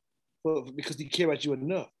 Because he cares about you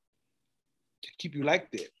enough to keep you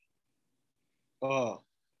like that.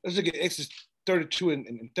 Let's look at Exodus 32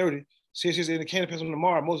 and 30. It says, "In the camp pass on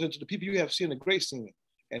tomorrow, Moses unto the people, you have sinned a great sin.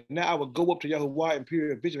 And now I will go up to Yahuwah in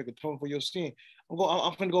period of vision and atone for your sin." I'm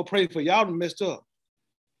going to go pray for y'all who messed up.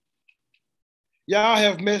 Y'all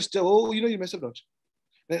have messed up. Oh, you know you messed up, don't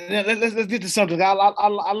you? Let's get to something.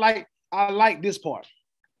 I like this part.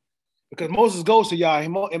 Because Moses goes to y'all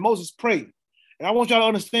and Moses prayed. And I want y'all to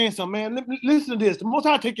understand something, man. Listen to this. The Most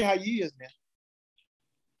High take you how he is, man.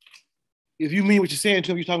 If you mean what you're saying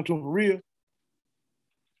to him, you're talking to him for real.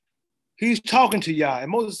 He's talking to y'all.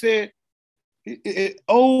 And Moses said,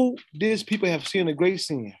 "Oh, these people have sinned a great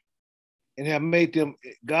sin and have made them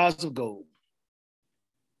gods of gold."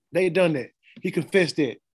 They done that. He confessed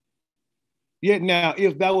that. Yet now,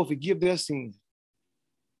 if thou wilt forgive their sin,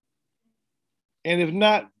 and if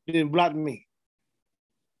not, then blot me.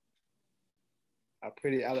 I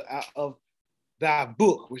pray thee out of thy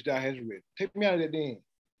book, which thou hast read. Take me out of that den.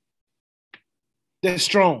 That's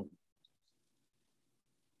strong.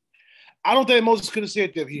 I don't think Moses could have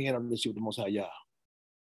said that if he had a relationship with the Most High Yah.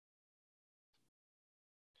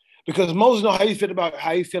 Because Moses knows how he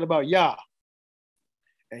felt about Yah.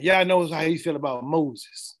 And Yah knows how he felt about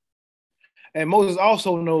Moses. And Moses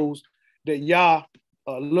also knows that Yah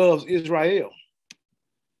loves Israel.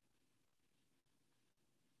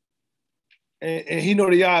 And he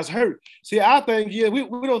knows that Yah is hurt. See, I think,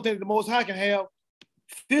 we don't think the Most High can have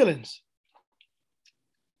feelings.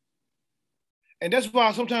 And that's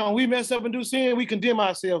why sometimes we mess up and do sin, we condemn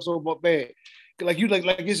ourselves so bad. Like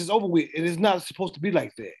this is over with, and it's not supposed to be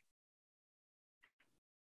like that.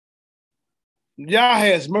 Yah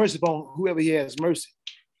has mercy upon whoever he has mercy.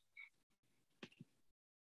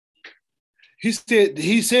 He said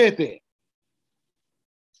that.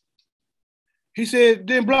 He said,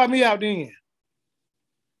 "Then blot me out then."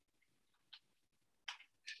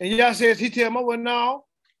 And Yah says, he tell me, "Well, no,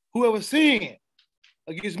 whoever sinned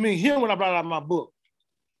against me, him when I brought out my book.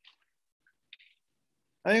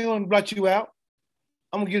 I ain't gonna blot you out.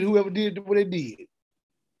 I'm gonna get whoever did what they did.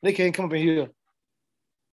 They can't come up in here.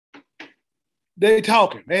 They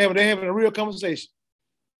talking. They having a real conversation.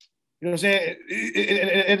 You know what I'm saying?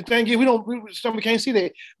 And the thing is, somebody can't see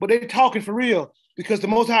that, but they talking for real because the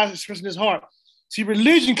Most High is expressing his heart. See,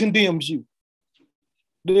 religion condemns you.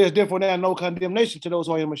 There's therefore now no condemnation to those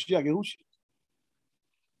who are in Mashiach Yahushua.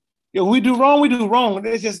 If we do wrong.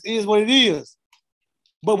 It just is what it is.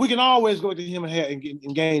 But we can always go to him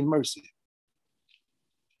and gain mercy.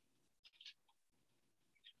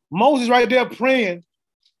 Moses right there praying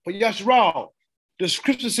for Yashua. The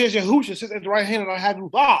scripture says Yahushua sits at the right hand of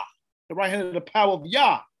Ahava, the right hand of the power of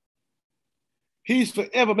Yah. He's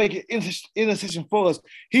forever making intercession for us.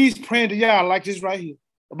 He's praying to Yah like this right here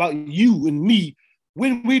about you and me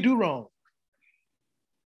when we do wrong.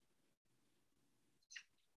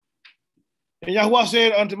 And Yahuwah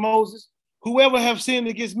said unto Moses, "Whoever have sinned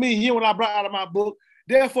against me, hear what I brought out of my book.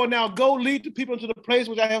 Therefore now go lead the people into the place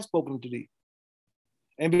which I have spoken to thee.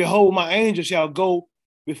 And behold, my angel shall go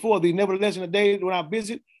before thee. Nevertheless, in the day when I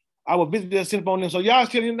visit, I will visit their sin upon them." So y'all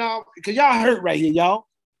telling you now, because y'all hurt right here, y'all.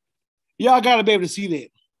 Y'all gotta be able to see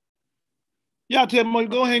that. Y'all tell me,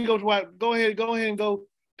 go ahead and go to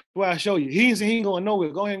where I show you. He ain't going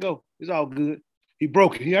nowhere. Go ahead and go. It's all good. He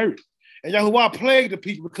broke it. He hurt. And Yahuwah plagued the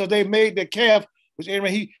people because they made their calf, which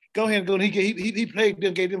Aaron, he go ahead and go. He plagued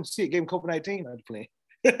them, gave them sick, gave them COVID-19 on the plague.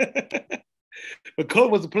 But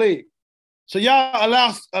COVID was a plague. So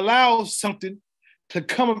y'all allow something to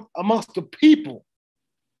come amongst the people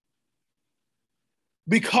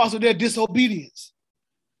because of their disobedience,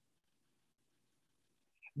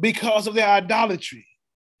 because of their idolatry,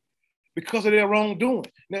 because of their wrongdoing.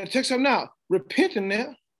 Now, check something out. Repenting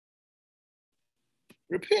now.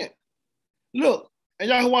 Repent. Look, and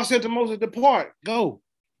Yahuwah said to Moses, depart, go.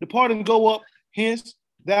 Depart and go up, hence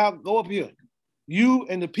thou go up here. You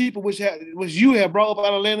and the people which you have brought up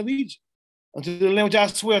out of the land of Egypt, unto the land which I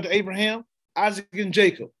swear to Abraham, Isaac, and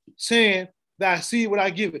Jacob, saying, thy seed would I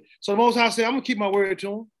give it. So the Most High said, I'm going to keep my word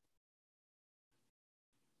to him.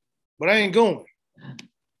 But I ain't going.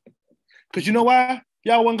 Because you know why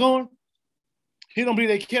y'all wasn't going? He don't believe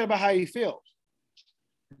they cared about how he felt.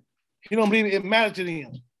 He don't believe it mattered to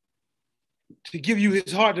them to give you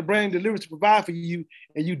his heart, to bring deliverance, to provide for you,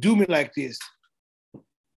 and you do me like this.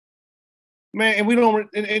 Man, and we don't,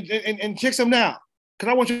 and check some now,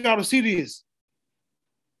 because I want y'all to see this.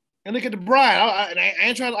 And look at the bride. I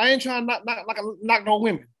ain't trying to knock no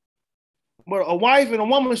women. But a wife and a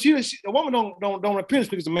woman, a woman don't repent as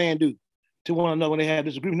quick as a man do to one another when they have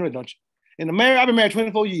disagreement, don't you? And the marriage, I've been married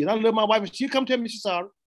 24 years. I love my wife, and she'll come tell me she's sorry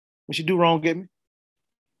when she do wrong, get me.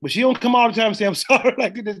 But she don't come all the time and say, I'm sorry,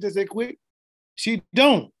 like this that quick. She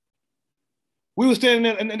don't. We were standing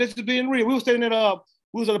there, and this is being real. We were standing there,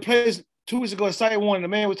 we was at a place 2 weeks ago at Site One, and the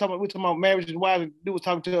man was talking about marriage and wives, and dude was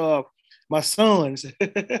talking to my sons.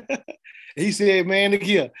 He said, man, look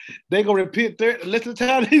here, they gonna repent less of the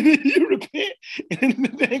time you repent,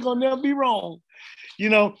 and they ain't gonna never be wrong. You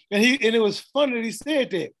know, and it was funny that he said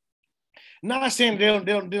that. Not saying they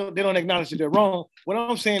don't acknowledge that they're wrong. What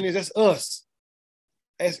I'm saying is that's us,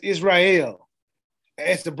 as Israel,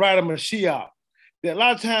 as the bride of Mashiach. That a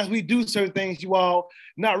lot of times we do certain things, you all,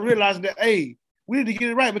 not realizing that, hey, we need to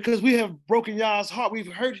get it right because we have broken y'all's heart.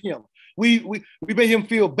 We've hurt him. We made him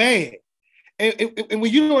feel bad. And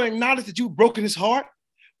when you don't acknowledge that you've broken his heart,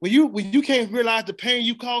 when you can't realize the pain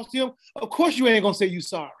you caused him, of course you ain't gonna say you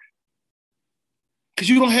sorry. Because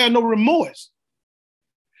you don't have no remorse.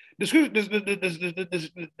 The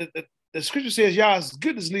scripture says Yah's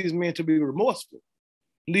goodness leads men to be remorseful,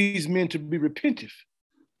 leads men to be repentive.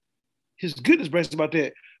 His goodness brings about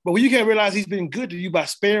that. But when you can't realize he's been good to you by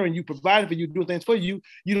sparing you, providing for you, doing things for you,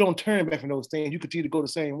 you don't turn back from those things. You continue to go the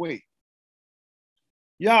same way.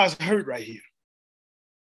 Yah's hurt right here.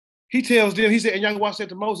 He tells them, he said, and Yahuwah said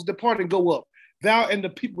to Moses, depart and go up, thou and the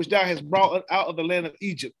people which thou hast brought out of the land of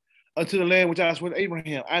Egypt, unto the land which I swear to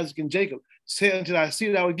Abraham, Isaac, and Jacob, said unto thy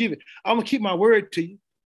seed I will give it. I'm going to keep my word to you.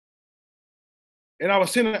 And I will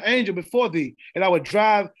send an angel before thee, and I will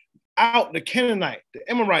drive out the Canaanite, the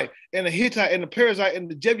Amorite, and the Hittite, and the Perizzite, and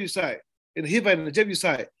the Jebusite, and the Hivite, and the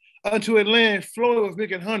Jebusite, unto a land flowing with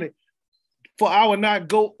milk and honey. For I will not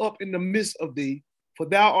go up in the midst of thee, for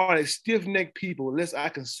thou art a stiff-necked people, lest I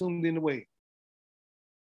consume thee in the way.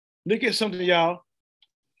 Look at something, y'all.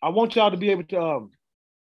 I want y'all to be able to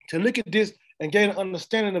look at this and gain an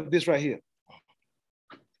understanding of this right here.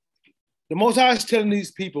 The Most High is telling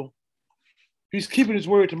these people, he's keeping his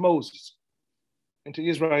word to Moses and to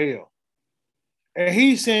Israel. And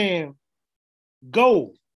he's saying,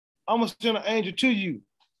 go, I'm going to send an angel to you,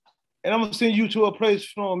 and I'm going to send you to a place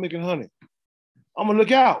flowing milk and honey. I'm going to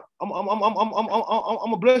look out. I'm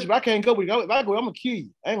going to bless you, but I can't go with you. If I go, I'm going to kill you.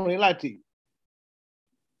 I ain't going to lie to you.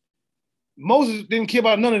 Moses didn't care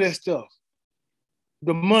about none of that stuff.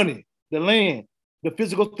 The money, the land, the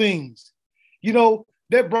physical things. You know,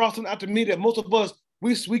 that brought something out to me that most of us,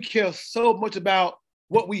 we care so much about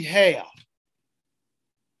what we have.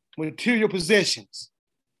 Material possessions,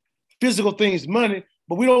 physical things, money,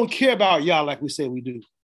 but we don't care about y'all like we say we do.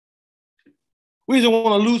 We just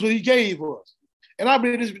want to lose what he gave us. And I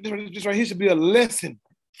believe this right here should be a lesson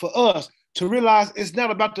for us to realize it's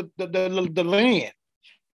not about the land.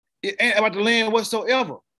 It ain't about the land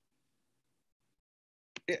whatsoever.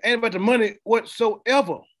 It ain't about the money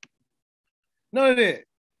whatsoever. None of that.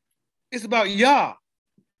 It's about Yah.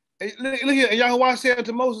 Look here, and Yahuwah said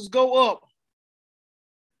to Moses, go up.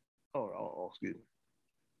 Oh, excuse me.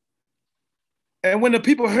 And when the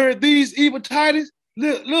people heard these evil tidings,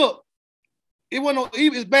 look, it wasn't no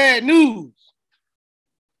evil, it's bad news.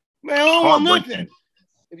 Man, I don't want nothing.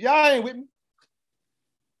 If y'all ain't with me.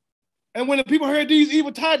 And when the people heard these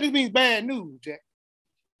evil tidings, this means bad news, Jack.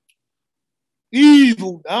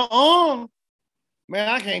 Evil. Man,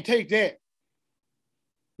 I can't take that.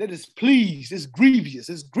 That is pleased. It's grievous.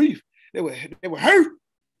 It's grief. They were hurt.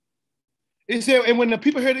 It said, and when the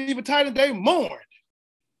people heard the evil tidings, they mourned.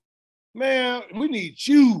 Man, we need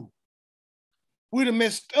you. We'd have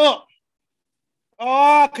messed up.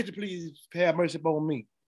 Oh, could you please have mercy upon me?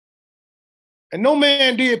 And no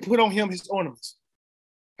man did put on him his ornaments.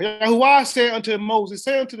 Who I said unto Moses,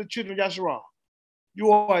 say unto the children of Yasharah,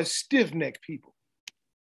 you are a stiff-necked people.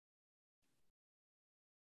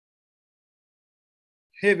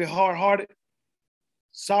 Heavy, hard-hearted,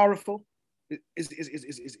 sorrowful? Is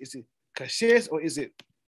it kashes or is it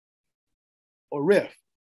oref? I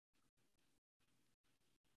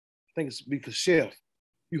think it's because chef.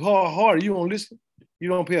 You hard-hearted, you don't listen, you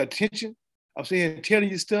don't pay attention. I'm saying telling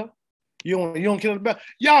you stuff. You don't care about.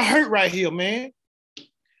 Y'all hurt right here, man.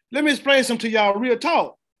 Let me explain something to y'all real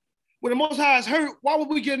talk. When the Most High is hurt, why would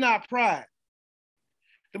we get in our pride?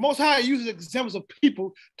 The Most High uses examples of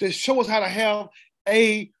people to show us how to have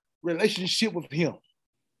a relationship with him.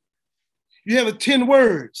 You have 10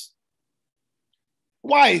 words.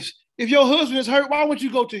 Wives, if your husband is hurt, why wouldn't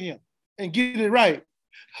you go to him and get it right?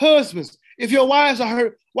 Husbands, if your wives are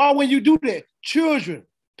hurt, why wouldn't you do that? Children,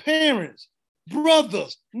 parents,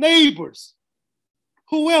 brothers, neighbors,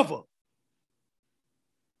 whoever.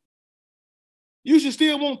 You should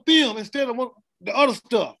still want them instead of the other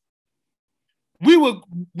stuff. We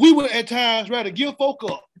would at times rather give folk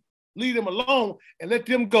up, leave them alone, and let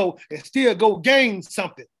them go and still go gain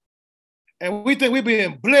something. And we think we're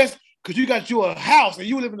being blessed because you got you a house and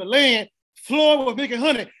you live in the land flowing with milk and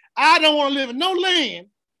honey. I don't want to live in no land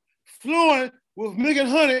flowing with milk and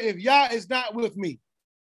honey if Yah is not with me.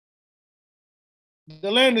 The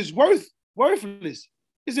land is worthless.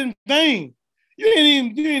 It's in vain. You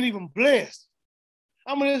ain't even blessed.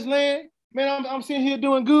 I'm in this land, man. I'm sitting here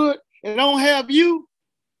doing good, and I don't have you.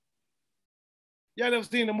 Y'all ever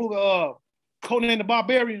seen the movie Conan the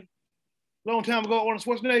Barbarian? Long time ago, Arnold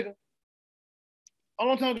Schwarzenegger. A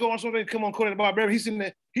long time ago, Arnold Schwarzenegger come on Conan the Barbarian. He's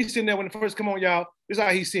sitting there when it first come on, y'all. This is how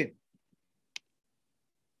he's sitting.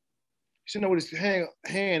 He's sitting there with his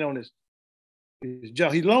hand on his jaw.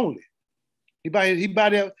 He's lonely. He by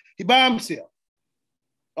himself.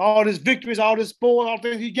 All his victories, all this spoil, all the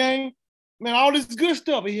things he gained. Man, all this good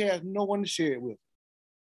stuff, he has no one to share it with.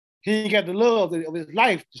 He ain't got the love of his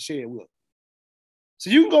life to share it with. So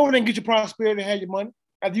you can go over there and get your prosperity and have your money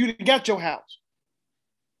after you done got your house.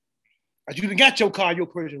 After you done got your car, your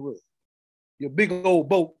Persian rug, your big old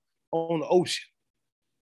boat on the ocean.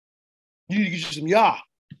 You need to get you some Yah.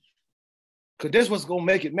 Because that's what's going to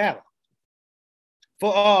make it matter.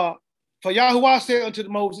 For Yahuwah said unto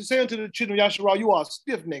Moses, say unto the children of Yasharah, you are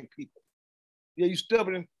stiff-necked people. Yeah, you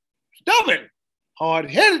stubborn,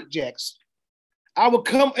 hard-headed jacks. I will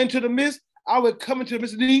come into the midst of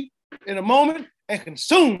thee in a moment and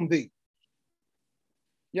consume thee.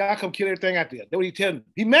 Yeah, I come kill everything out there. That's what he telling me.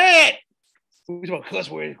 He mad. We talking about cuss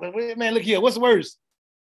words. Man, look here. What's the worst?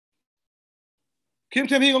 Kim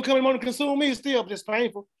tell me he gonna come in the morning and consume me. It's still just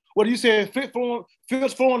painful. What you saying? Filth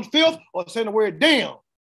flowing filth, or saying the word damn?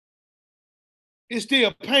 It's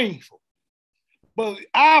still painful. But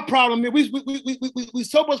our problem is we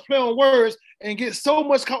so much play on words and get so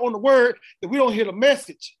much caught on the word that we don't hear the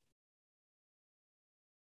message.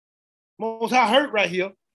 Most High hurt right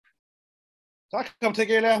here. So I come take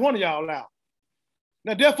every last one of y'all out.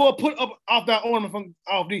 Now, therefore, put up off that ornament from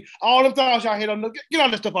off the all them thoughts y'all had on. Get all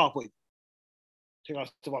this stuff off with you. Take all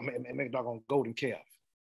this stuff off and make a doggone golden calf.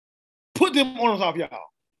 Put them ornaments off y'all.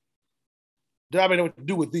 That I may know what to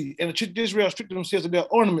do with thee. And the children of Israel restricted themselves to their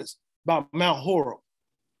ornaments by Mount Horeb.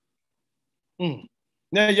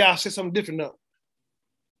 Now y'all say something different now.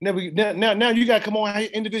 Now you got to come on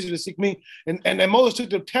individually to seek me. And then Moses took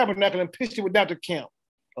the tabernacle and pitched it without the camp.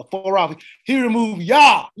 Far off. He removed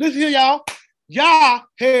Yah. Listen here, y'all. Yah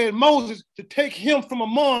had Moses to take him from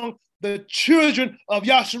among the children of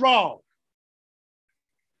Yasharal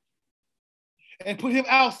and put him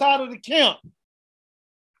outside of the camp.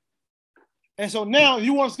 And so now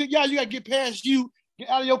you want to see Yah, you got to get past you, get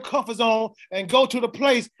out of your comfort zone and go to the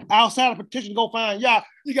place outside of petition, go find Yah.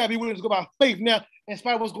 You got to be willing to go by faith now in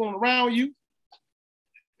spite of what's going around you.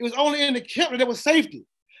 It was only in the camp that there was safety.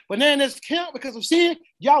 But now in this camp, because of sin,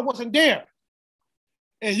 Yah wasn't there.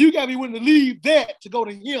 And you got to be willing to leave that to go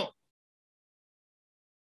to him.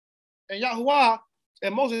 And Yahuwah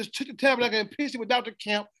and Moses took the tabernacle and pitched it without the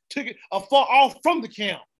camp, took it afar off from the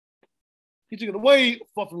camp. He took it away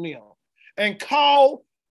far from them and called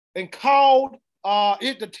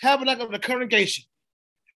it the tabernacle of the congregation.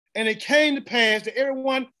 And it came to pass that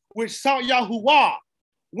everyone which saw Yahuwah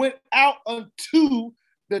went out unto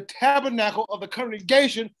the tabernacle of the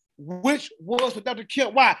congregation, which was without the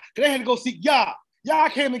camp. Why? Because they had to go seek Yah. Yah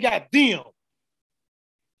came and got them.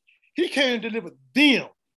 He came and delivered them.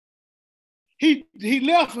 He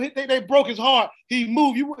left. They broke his heart. He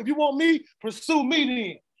moved. If you want me, pursue me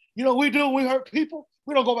then. You know what we do when we hurt people?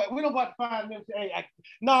 We don't go back. We don't go to find them and say, hey,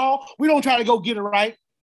 no, we don't try to go get it right.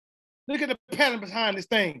 Look at the pattern behind this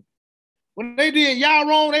thing. When they did Yah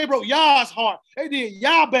wrong, they broke Yah's heart. They did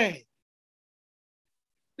Yah bad.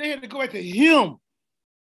 They had to go back to him.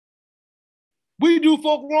 We do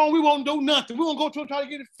folk wrong, we won't do nothing. We won't go to him try to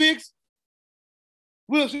get it fixed.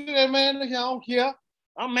 We'll say that, man, I don't care.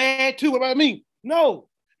 I'm mad too. What about me? No.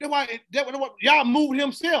 That's why y'all moved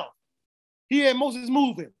himself. He had Moses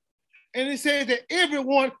moving. And it says that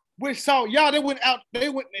everyone which saw y'all, they went,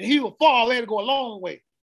 and he was far, they had to go a long way.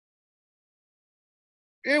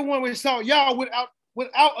 Everyone which saw y'all went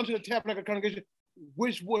out unto the tabernacle congregation,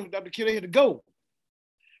 which was the kid they had to go.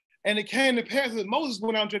 And it came to pass that Moses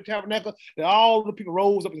went out to the tabernacle, that all the people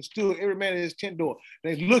rose up and stood, every man in his tent door.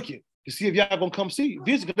 They're looking to see if y'all gonna come see,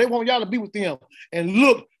 visit, because they want y'all to be with them. And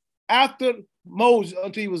look, after Moses,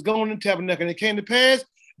 until he was going in the tabernacle, and it came to pass,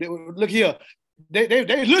 look here,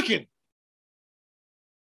 they looking.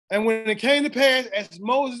 And when it came to pass, as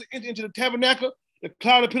Moses entered into the tabernacle, the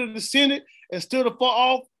cloud of pillar descended and stood afar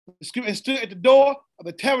off, and stood at the door of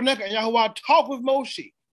the tabernacle, and Yahweh talked with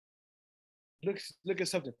Moshe. Look at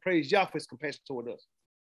something. Praise Yahweh for his compassion toward us.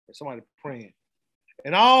 There's somebody praying.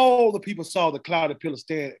 And all the people saw the cloud of pillar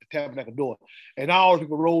stand at the tabernacle door. And all the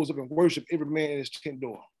people rose up and worshiped every man in his tent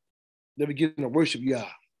door. They began to worship Yah.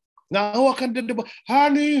 Now,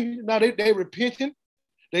 they repenting.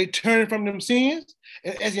 They turning from them sins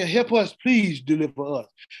and asking, help us, please deliver us.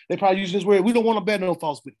 They probably use this word. We don't want to bear no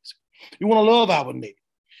false witness. We want to love our neighbor.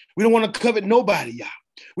 We don't want to covet nobody, Yah.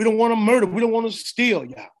 We don't want to murder. We don't want to steal,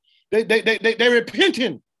 Yah. They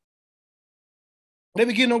repenting. They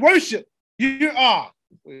begin to worship. You are.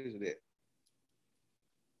 Where is it at?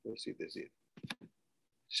 Let's see if that's it.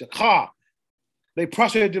 Shakar. They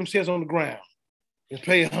prostrated themselves on the ground and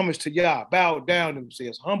paid homage to Yah, bowed down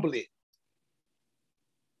themselves humbly,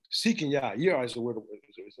 seeking Yah. Yah is a word for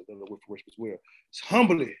worship as well. It's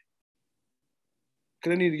humbly.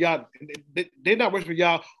 Because they need Yah. They're not worshiping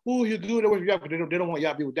Yah. Oh, you're good. They worship Yah because they don't want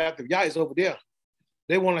Yah to be with that. Yah is over there.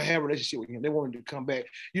 They want to have a relationship with him. They want him to come back.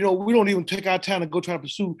 You know, we don't even take our time to go try to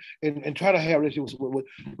pursue and try to have a relationship with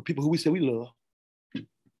people who we say we love.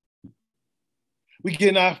 We get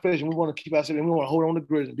in our flesh and we want to keep ourselves and we want to hold on to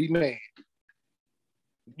grudge and be mad.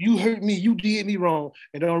 You hurt me, you did me wrong,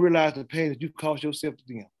 and don't realize the pain that you caused yourself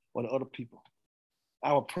to them or to other people.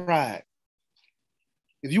 Our pride.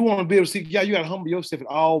 If you want to be able to see, yeah, you got to humble yourself in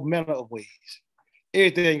all manner of ways.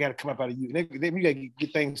 Everything got to come up out of you. You got to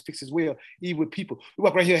get things fixed as well, even with people. We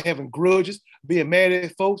walk right here having grudges, being mad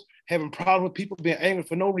at folks, having problems with people, being angry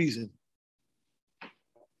for no reason.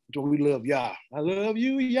 So we love Yah. I love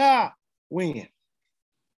you, Yah. When?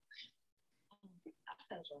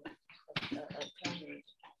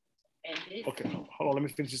 Okay, hold on. Let me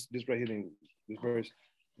finish this right here. This verse.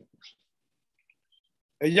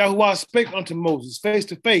 And Yahuwah spake unto Moses face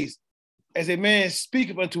to face, as a man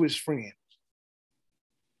speaketh unto his friend.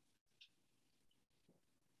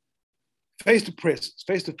 Face to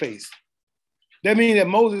face. That means that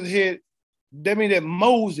Moses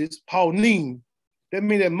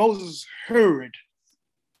heard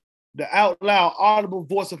the out loud audible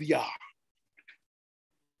voice of Yah.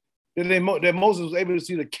 That Moses was able to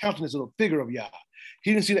see the countenance of the figure of Yah.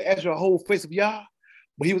 He didn't see the actual whole face of Yah,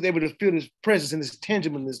 but he was able to feel his presence and his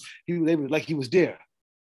tangibleness. He was able to, like he was there.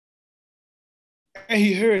 And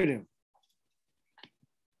he heard him.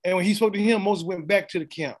 And when he spoke to him, Moses went back to the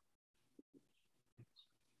camp.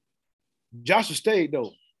 Joshua stayed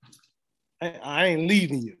though. I ain't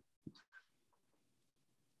leaving you.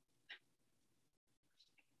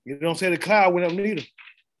 You don't say the cloud went up neither.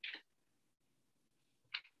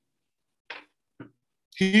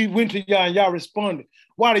 He went to Yah and Yah responded.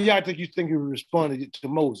 Why did Yah think he responded to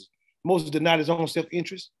Moses? Moses denied his own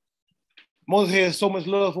self-interest. Moses had so much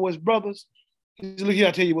love for his brothers. He said, look here,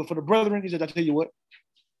 I tell you what, for the brethren, he said, I tell you what,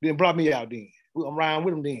 then brought me out then. I'm riding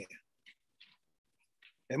with him then.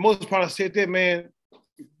 And Moses probably said that, man,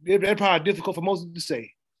 that's probably difficult for Moses to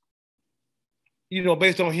say. You know,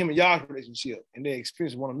 based on him and Yah's relationship and their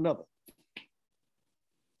experience with one another.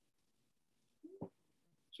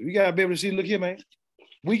 So we gotta be able to see, look here, man.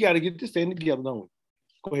 We gotta get this thing together, don't we?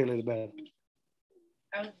 Go ahead, Lady Battle.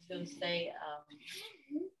 I was just gonna say,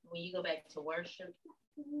 when you go back to worship,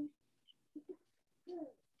 you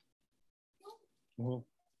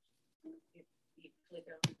click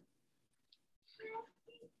on,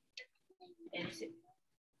 and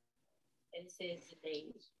it says that they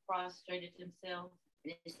prostrated themselves.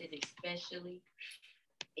 And it says especially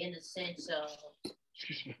in the sense of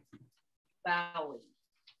bowing,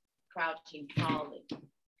 crouching, falling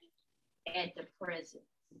at the presence,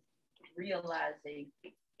 realizing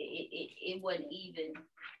it wasn't even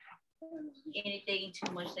anything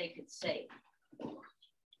too much they could say.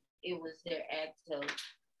 It was their act of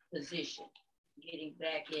position, getting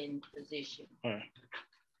back in position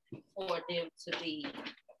for them to be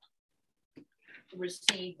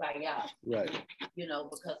received by Yah. Right. You know,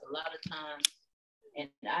 because a lot of times and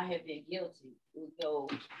I have been guilty. We go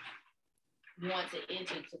want to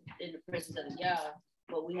enter in the presence of Yah,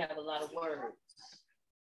 but we have a lot of words.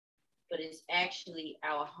 But it's actually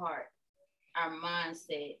our heart, our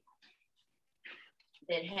mindset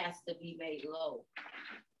that has to be made low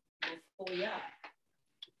before Yah,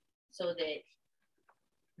 so that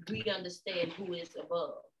we understand who is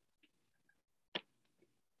above.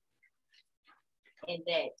 And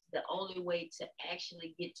that the only way to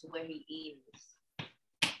actually get to where he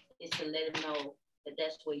is to let him know that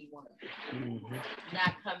that's where you want to be. Mm-hmm.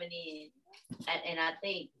 Not coming in. And I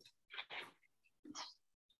think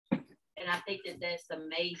that that's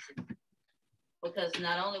amazing, because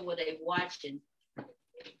not only were they watching,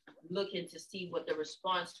 looking to see what the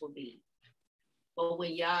response would be, but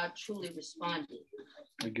when y'all truly responded,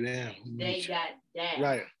 they got down.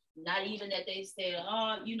 Right. Not even that they said,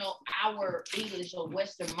 our English or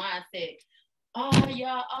Western mindset, blah, blah,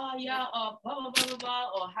 blah, blah,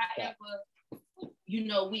 or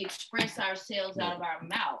however, we express ourselves out of our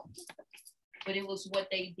mouth. But it was what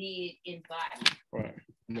they did in body. Right.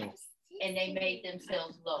 No. And they made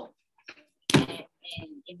themselves low. And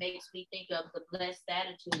it makes me think of the blessed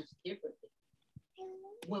attitudes differently.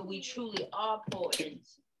 When we truly are poor in,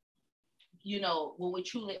 when we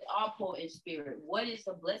truly are poor in spirit, what is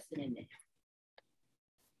a blessing in that?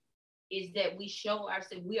 Is that we show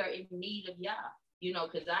ourselves we are in need of Yah,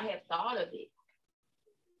 because I have thought of it,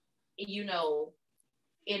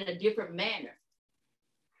 in a different manner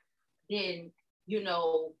than,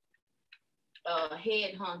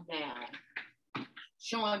 head hung down,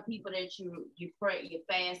 showing people that you pray, you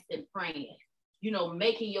fast and praying,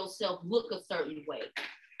 making yourself look a certain way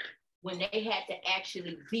when they had to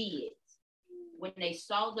actually be it. When they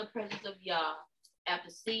saw the presence of Yah, after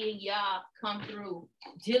seeing Yah come through,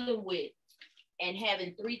 dealing with and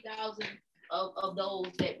having 3,000 of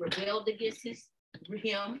those that rebelled against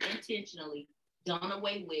him intentionally done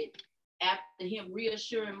away with, after him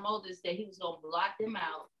reassuring Moses that he was going to blot them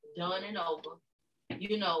out, done and over,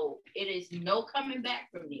 it is no coming back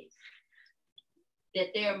from this,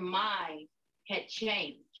 that their mind had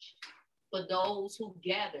changed. For those who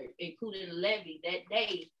gathered, including Levi, that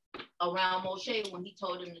day around Moshe when he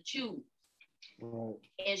told them to choose. Right.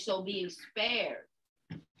 And so being spared,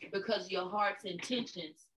 because your heart's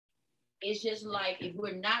intentions, it's just like if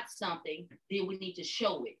we're not something, then we need to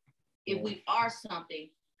show it. If we are something,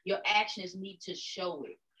 your actions need to show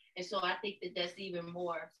it. And so I think that that's even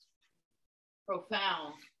more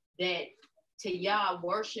profound, that to Yah,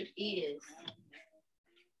 worship is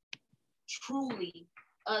truly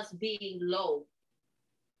us being low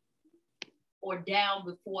or down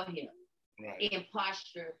before him, right, in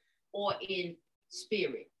posture or in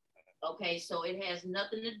spirit. Okay, so it has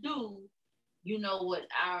nothing to do, with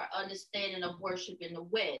our understanding of worship in the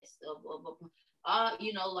West.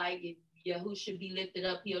 Like if Yahushua should be lifted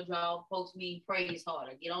up, he'll draw folks mean praise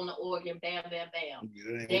harder. Get on the organ, bam, bam, bam.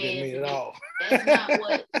 That ain't me at all. That's not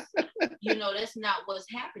what, that's not what's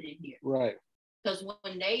happening here. Right. Because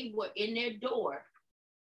when they were in their door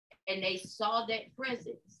and they saw that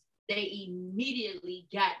presence, they immediately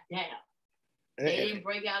got down. They didn't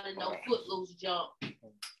break out in no footloose jump,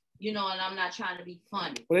 and I'm not trying to be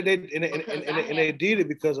funny. But they did it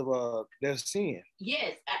because of their sin.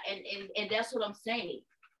 Yes, and that's what I'm saying.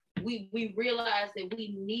 We realized that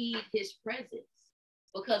we need his presence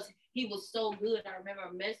because he was so good. I remember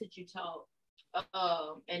a message you taught,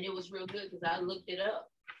 and it was real good because I looked it up,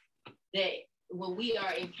 that when we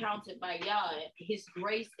are encountered by Yah, his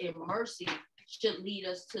grace and mercy should lead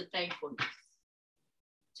us to thankfulness,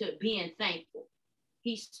 to being thankful.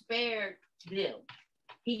 He spared them.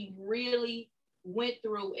 He really went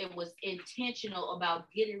through and was intentional about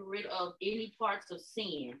getting rid of any parts of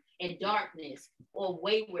sin and darkness or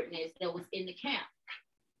waywardness that was in the camp.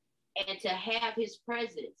 And to have his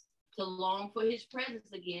presence, to long for his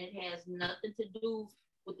presence again, has nothing to do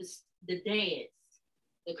with the dance,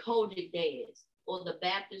 the Kojic dance, or the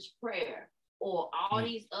Baptist prayer, or all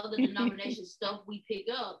these other denomination stuff we pick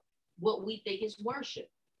up, what we think is worship,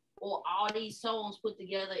 or all these songs put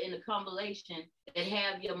together in a compilation that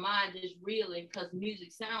have your mind just reeling because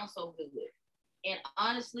music sounds so good. And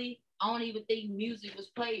honestly, I don't even think music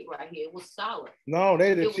was played right here. It was solid. No,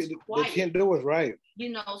 they can't do it right.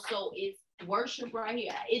 So it's worship right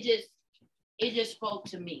here. It just spoke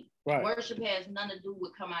to me. Right. Worship has nothing to do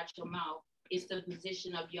with come out your mouth. It's the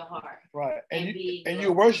position of your heart. Right. And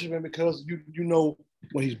you're worshiping because you know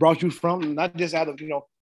where he's brought you from, not just out of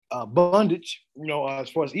bondage, as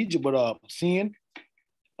far as Egypt, but sin,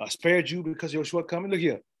 spared you because of your shortcoming. Look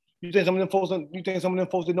here. You think some of them folks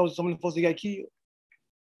that know some of them folks that got killed?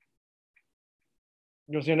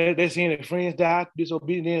 You know what I'm saying? They're seeing their friends die,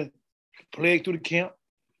 disobedient, plague through the camp.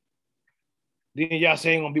 Then y'all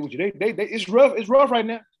say ain't gonna be with you. It's rough. It's rough right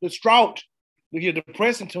now. The drought. Look here,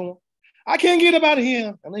 depressing to them. I can't get up out of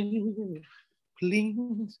here. I mean,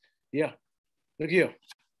 please. Yeah. Look here.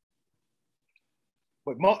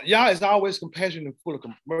 But Yah is always compassionate and full of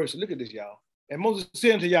mercy. Look at this, y'all. And Moses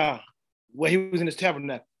said to Yah, when he was in his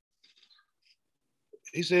tabernacle,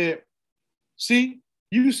 he said, see,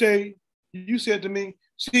 you said to me,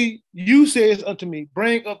 see, you said unto me,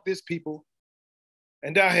 bring up this people,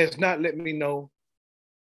 and thou hast not let me know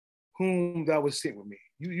whom thou was sent with me.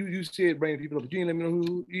 You said bring people up, but you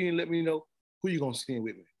didn't let me know who you gonna send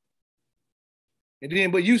with me. And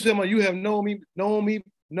then, but you said, you have known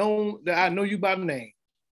that I know you by name.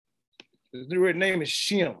 The word name is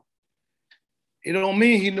Shem. It don't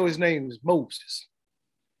mean he know his name is Moses.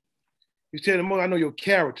 You tell him, I know your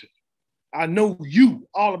character. I know you,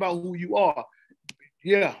 all about who you are.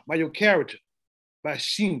 Yeah, by your character, by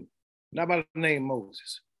Shem, not by the name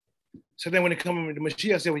Moses. So then when it comes to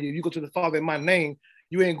Mashiach, said, when you go to the Father in my name,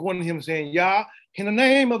 you ain't going to him saying, Yah, in the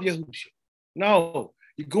name of Yahushua. No,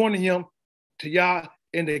 you're going to him, to Yah,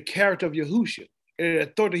 in the character of Yahushua, and the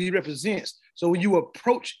authority he represents. So when you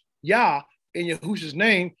approach Yah in Yahushua's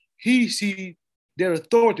name, he sees that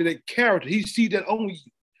authority, that character. He sees that on you,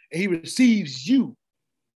 and he receives you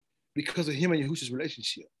because of him and Yahushua's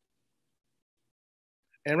relationship.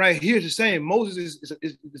 And right here, it's the same. Moses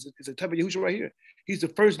is a type of Yahushua right here. He's the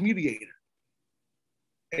first mediator.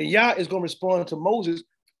 And Yah is going to respond to Moses,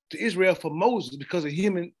 to Israel for Moses, because of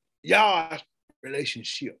him and Yah's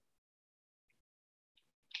relationship.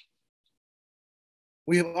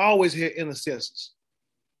 We have always had intercessors.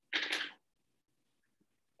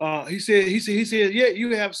 He said, yeah,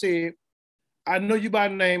 you have said, I know you by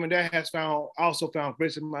name, and that has also found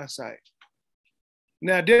grace in my sight.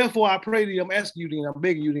 Now, therefore, I pray to you, I'm asking you then, I'm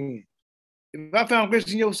begging you then. If I found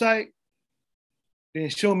grace in your sight, then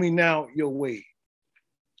show me now your way,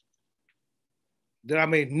 that I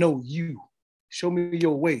may know you. Show me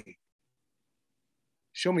your way.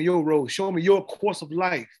 Show me your road. Show me your course of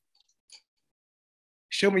life.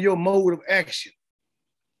 Show me your mode of action.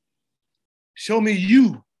 Show me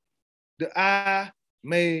you, that I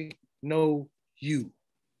may know you.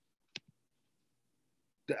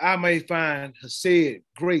 That I may find hesed,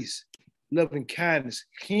 grace, loving kindness,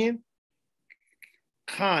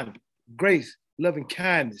 grace, loving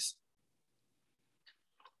kindness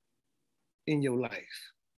in your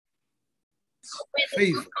life.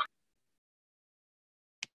 Favor.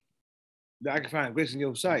 That I can find grace in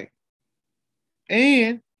your sight.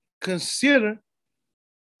 And consider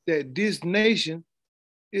that this nation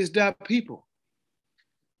is thy people.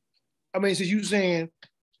 I mean, since you saying,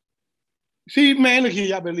 see, man, look here,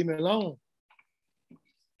 y'all better leave me alone.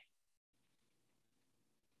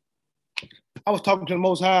 I was talking to the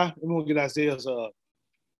Most High, and we'll get Isaiah's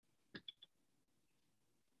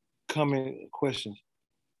comment questions.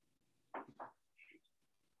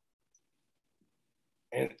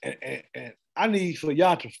 And I need for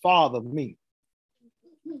y'all to father me.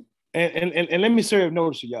 And let me serve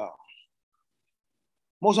notice to y'all.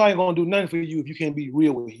 Most High ain't gonna do nothing for you if you can't be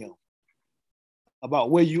real with him about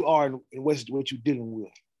where you are and what you're dealing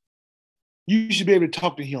with. You should be able to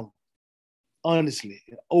talk to him honestly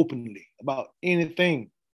and openly about anything.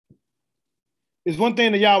 It's one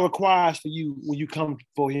thing that Yah requires for you when you come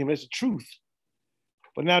for him. It's the truth.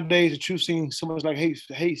 But nowadays, the truth seems so much like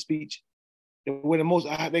hate speech. That when the Most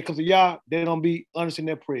High, they come to Yah, they don't be honest in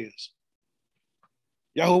their prayers.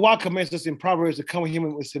 Yahuwah commands us in Proverbs to come to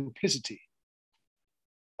him with simplicity.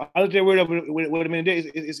 I looked at that word up with a minute there.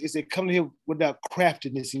 It's come to him without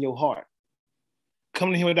craftiness in your heart.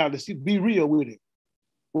 Come to him without this. Be real with it.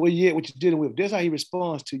 What you're dealing with. That's how he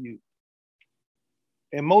responds to you.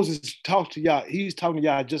 And Moses talks to Yah. He's talking to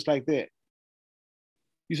Yah just like that.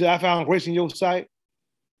 You said, I found grace in your sight.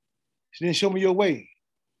 Then show me your way.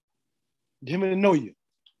 Get him to know you.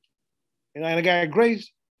 And I got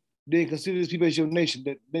grace. Then consider these people as your nation,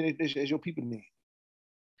 as your people name.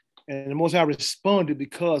 And the Most High responded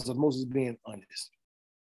because of Moses being honest.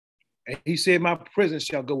 And he said, my presence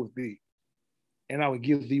shall go with thee, and I will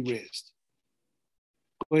give thee rest.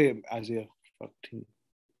 Go ahead, Isaiah 14.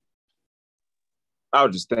 I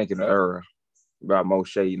was just thinking about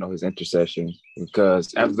Moshe, his intercession,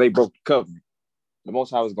 because after they broke the covenant, the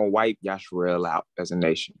Most High was going to wipe Yasharel out as a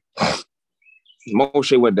nation.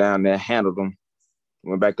 Moshe went down there, handled them,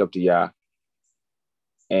 went back up to Yah,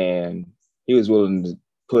 and he was willing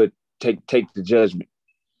to take the judgment,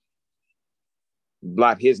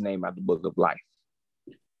 blot his name out the book of life.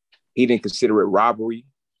 He didn't consider it robbery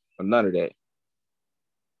or none of that.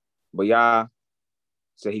 But Yah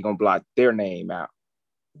said he gonna blot their name out.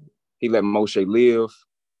 He let Moshe live.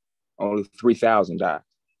 Only 3,000 died.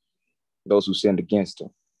 Those who sinned against him.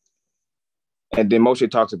 And then Moshe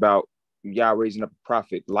talks about Yah raising up a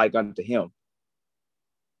prophet like unto him.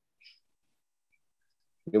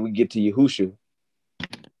 Then we get to Yahusha.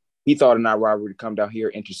 He thought in our robbery to come down here,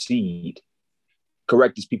 intercede,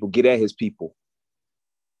 correct his people, get at his people.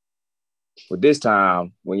 But this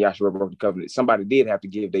time, when Yahshua broke the covenant, somebody did have to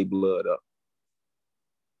give their blood up.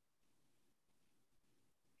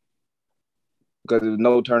 Because there was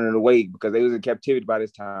no turning away, because they was in captivity by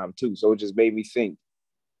this time too. So it just made me think,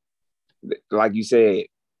 like you said,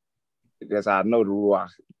 that's how I know the Ruach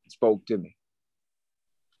spoke to me,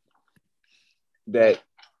 that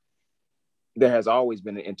there has always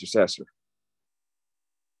been an intercessor.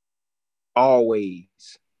 Always.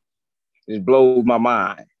 It blows my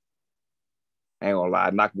mind. I ain't gonna lie,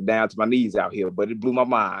 it knocked me down to my knees out here, but it blew my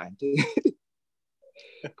mind.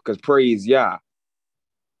 Because praise Yah.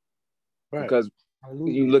 Right. Because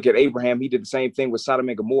you look at Abraham, he did the same thing with Sodom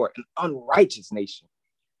and Gomorrah, an unrighteous nation.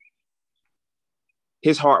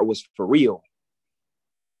 His heart was for real.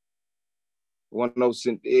 It wasn't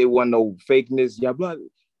no fakeness. Yeah, but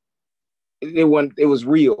it was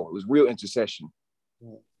real. It was real intercession.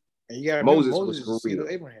 Yeah. And you gotta Moses was for real.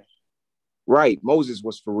 Abraham. Right. Moses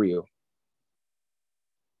was for real.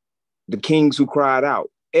 The kings who cried out,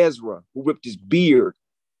 Ezra, who ripped his beard,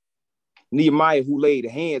 Nehemiah, who laid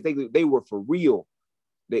hands, they were for real.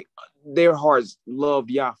 Their hearts loved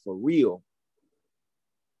Yah for real.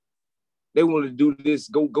 They wanted to do this,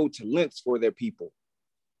 go to lengths for their people.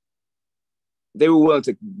 They were willing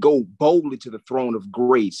to go boldly to the throne of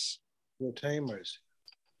grace. No tamers.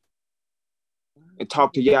 And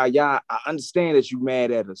talk to Yah. Yah, I understand that you're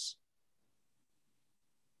mad at us.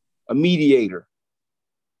 A mediator.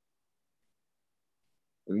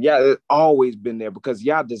 Yah has always been there because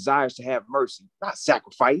Yah desires to have mercy, not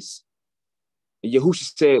sacrifice. And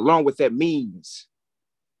Yahusha said, along with that means,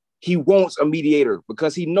 he wants a mediator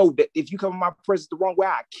because he knows that if you come in my presence the wrong way,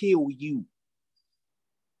 I kill you.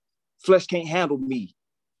 Flesh can't handle me.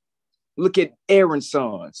 Look at Aaron's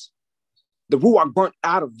sons. The Ruach burnt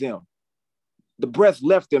out of them. The breath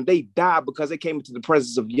left them. They died because they came into the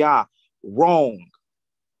presence of Yah wrong.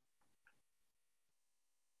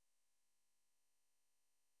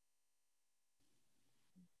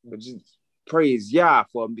 But just praise Yah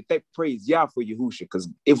for me. Praise Yah for Yahusha. Because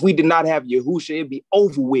if we did not have Yahusha, it'd be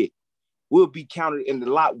over with. We'll be counted in the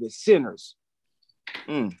lot with sinners.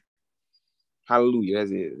 Hallelujah.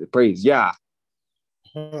 That's it. Praise Yah.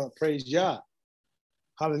 Praise Yah.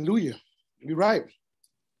 Hallelujah. You're right.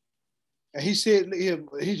 And he said, look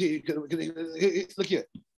here.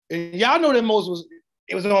 And y'all know that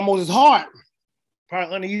it was on Moses' heart.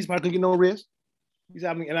 Probably uneasy, probably couldn't get no rest. He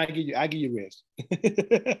said, and I give you rest.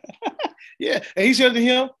 Yeah. And he said to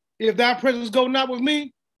him, if thy presence go not with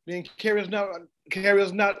me, then carry us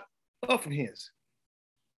not up from hence.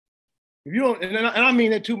 If you don't, and I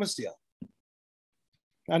mean that to myself.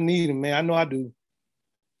 I need him, man. I know I do.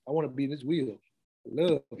 I want to be in his will.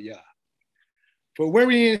 Love Yah. For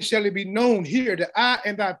wherein shall it be known here that I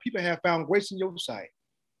and thy people have found grace in your sight?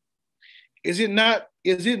 Is it not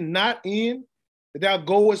in that thou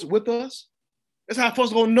goest with us? That's how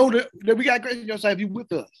folks are going to know that we got grace in your sight if you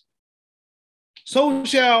with us. So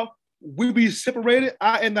shall we be separated,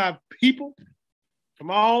 I and thy people,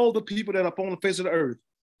 from all the people that are upon the face of the earth.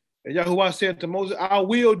 And Yahuwah said to Moses, I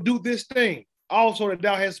will do this thing also that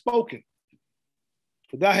thou hast spoken.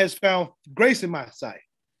 For thou hast found grace in my sight.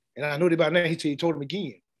 And I know that by now he told him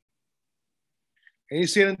again. And he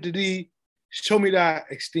said unto thee, show me thy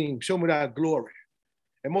esteem, show me thy glory.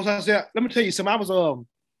 And Moses said, let me tell you something. I was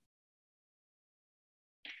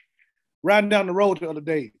riding down the road the other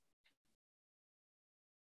day.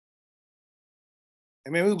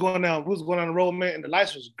 And man, we was going down the road, man, and the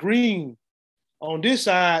lights was green on this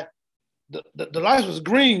side. The lights was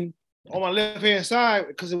green on my left-hand side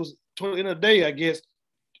because it was toward the end of the day, I guess.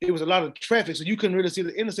 It was a lot of traffic, so you couldn't really see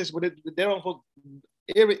the intersection, but they don't put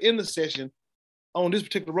every intersection on this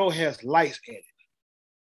particular road has lights in it.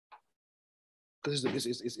 Because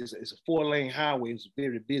it's a 4-lane highway, it's a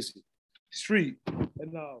very busy street.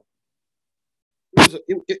 And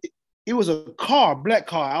it was a car, black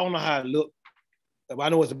car. I don't know how it looked, but I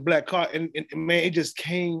know it's a black car. And man, it just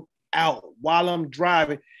came out while I'm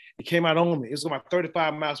driving. It came out on me. It was about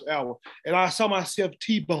 35 miles per hour. And I saw myself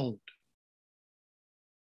T-boned.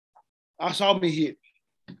 I saw me hit.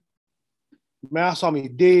 Man, I saw me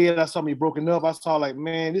dead. I saw me broken up. I saw like,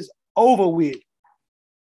 man, this over with.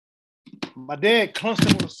 My dad clutched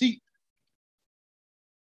him on the seat.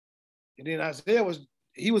 And then Isaiah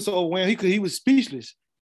he was so overwhelmed, he was speechless.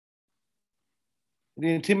 And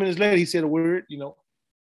then 10 minutes later, he said a word, you know.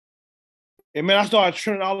 And man, I started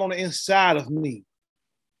turning all on the inside of me.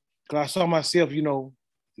 Because I saw myself, you know,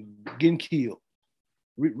 getting killed.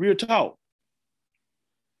 Real talk.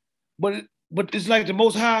 But it's like the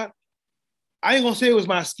Most High, I ain't gonna say it was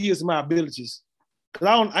my skills and my abilities.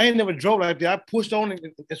 Because I ain't never drove like that. I pushed on and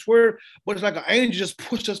swear, but it's like an angel just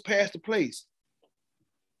pushed us past the place.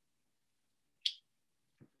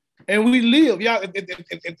 And we live. Y'all,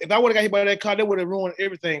 if I would have got hit by that car, that would have ruined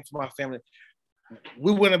everything for my family.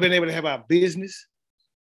 We wouldn't have been able to have our business.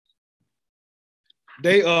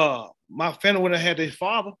 My family wouldn't have had their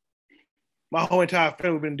father. My whole entire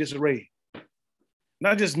family would have been in disarray.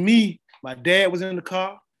 Not just me, my dad was in the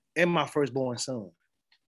car, and my firstborn son.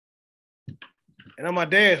 And I'm my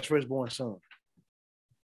dad's firstborn son.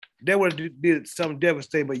 That would have did something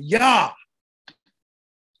devastating, but Yah,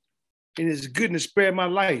 in his goodness, spared my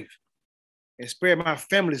life and spared my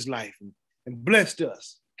family's life and blessed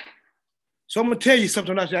us. So I'm gonna tell you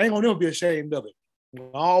something I ain't gonna never be ashamed of it.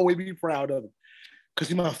 I'll always be proud of it. Because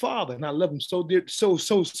he's my father and I love him so dear, so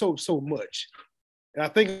much. And I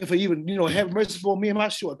thank him for even, you know, having mercy for me and my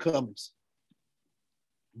shortcomings.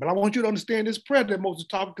 But I want you to understand this prayer that Moses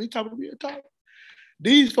talking, he's talking to me.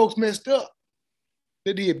 These folks messed up.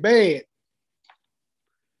 They did bad.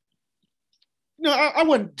 You know, I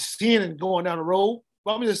wasn't sinning going down the road,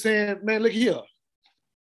 but I'm just saying, man, look here.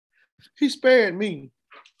 He spared me.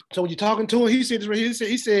 So when you're talking to him, he said,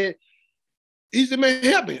 man,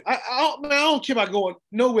 help me. I don't care about going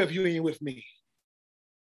nowhere if you ain't with me.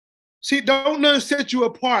 See, don't nothing set you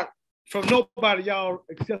apart from nobody, y'all,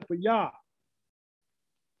 except for y'all.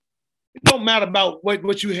 It don't matter about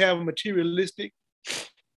what you have materialistic.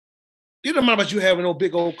 It don't matter about you having no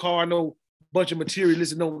big old car, no bunch of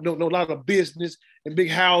materialistic, no lot of business and big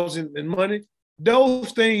house and money.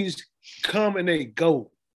 Those things come and they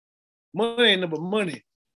go. Money ain't nothing but money.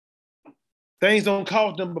 Things don't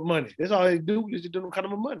cost them but money. That's all they do, is they don't cost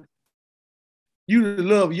them but money. You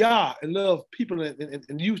love Yah and love people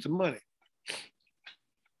and use the money.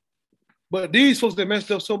 But these folks that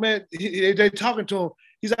messed up so mad, they talking to him.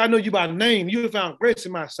 He said, I know you by name. You have found grace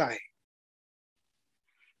in my sight.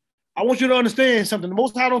 I want you to understand something. The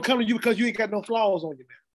Most High don't come to you because you ain't got no flaws on you,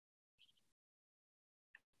 man.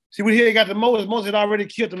 See, when he got to Moses had already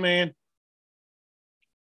killed the man.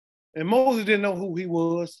 And Moses didn't know who he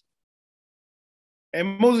was.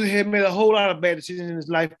 And Moses had made a whole lot of bad decisions in his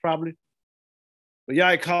life, probably. But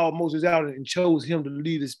Yah called Moses out and chose him to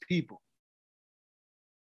lead his people.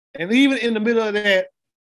 And even in the middle of that,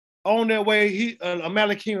 on their way,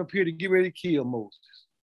 Amalekite appeared to get ready to kill Moses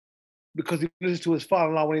because he listened to his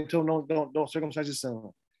father-in-law when he told him, don't circumcise his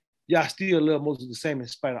son. Yah still loved Moses the same in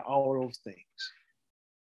spite of all those things.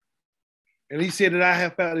 And he said that I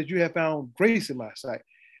have found that you have found grace in my sight.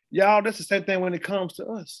 Y'all, that's the same thing when it comes to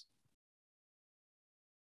us.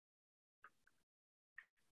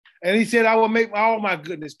 And he said, I will make all my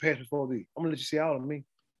goodness pass before thee. I'm gonna let you see all of me.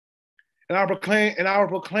 And I will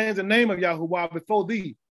proclaim the name of Yahuwah before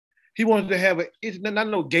thee. He wanted to have not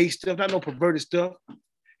no gay stuff, not no perverted stuff.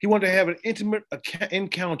 He wanted to have an intimate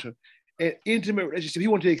encounter, an intimate relationship. He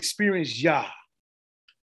wanted to experience Yah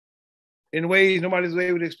in ways nobody's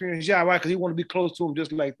able to experience Yah, right? Because he wanted to be close to him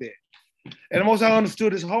just like that. And the Most High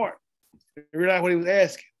understood his heart and realized what he was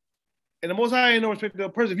asking. And the Most High ain't no respect to a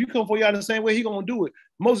person. If you come for Yah in the same way, he gonna do it.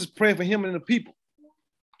 Moses prayed for him and the people.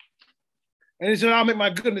 And he said, I'll make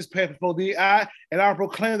my goodness pass before thee, and I'll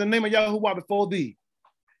proclaim the name of Yahuwah before thee.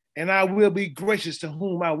 And I will be gracious to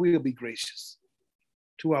whom I will be gracious,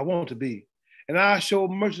 to who I want to be. And I show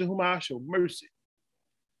mercy to whom I show mercy.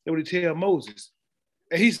 That's what he tell Moses.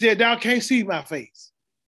 And he said, thou can't see my face.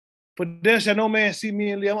 For there shall no man see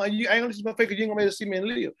me and live. I ain't gonna see my face because you ain't gonna be able to see me and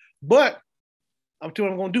live. But I'm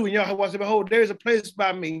telling you what I'm gonna do. And Yahuwah said, behold, there is a place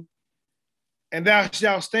by me, and thou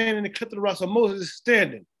shalt stand in the cleft of the rock. So Moses is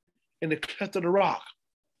standing in the cleft of the rock.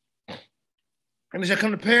 And it shall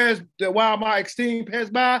come to pass that while my extreme pass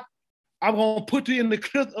by, I'm gonna put thee in the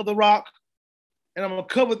cleft of the rock, and I'm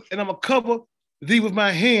gonna cover thee with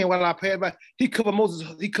my hand while I pass by. He covered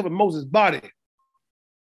Moses' body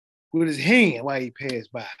with his hand while he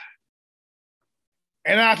passed by.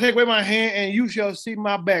 And I'll take away my hand, and you shall see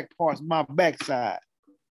my back parts, my backside.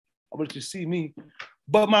 I want you to see me,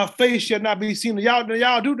 but my face shall not be seen. Y'all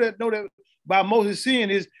do that. Know that by Moses seeing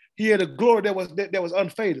this, he had a glory that was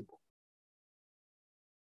unfadable.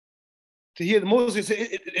 To hear Moses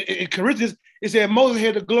in Corinthians, it said Moses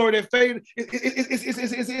had the glory that faded.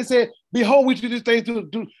 It said, behold, we do this thing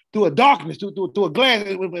through a darkness, through a glass.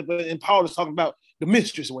 And Paul is talking about the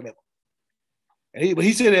mistress or whatever. But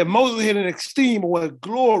he said that Moses had an esteem or a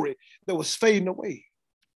glory that was fading away.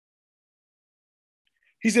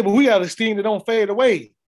 He said, but we got esteem that don't fade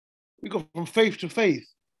away. We go from faith to faith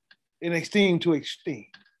and esteem to esteem.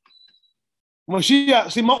 When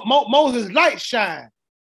Moses' light shine.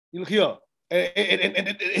 You look here.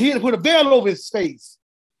 And he had to put a veil over his face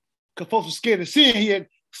because folks were scared of sin. He had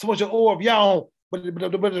so much of awe of Yah. But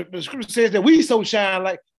the scripture says that we so shine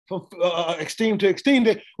like from esteem to esteem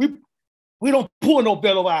that we don't pull no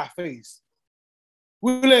veil over our face.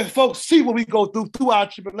 We let folks see what we go through our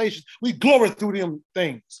tribulations. We glory through them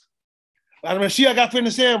things. And when Mashiach got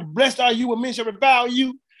finished saying, blessed are you when men shall revile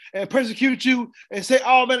you and persecute you and say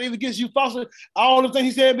all men even against you falsely, all the things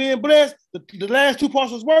he said being blessed, the last two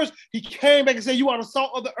parts was worse. He came back and said, you are the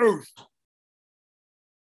salt of the earth.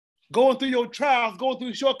 Going through your trials, going through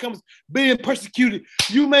your shortcomings, being persecuted,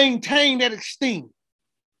 you maintain that esteem.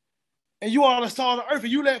 And you are the salt of the earth,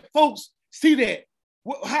 and you let folks see that.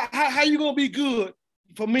 How you gonna be good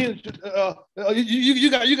for men?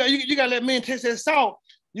 You got to let men taste that salt.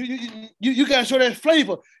 You got to show that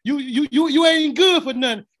flavor. You ain't good for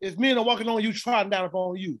nothing if men are walking on you, trotting down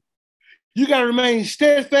upon you. You got to remain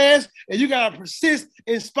steadfast, and you got to persist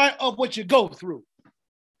in spite of what you go through.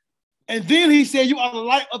 And then he said, you are the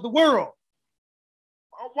light of the world.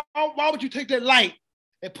 Why would you take that light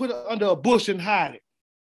and put it under a bush and hide it?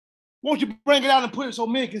 Won't you bring it out and put it so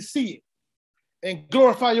men can see it and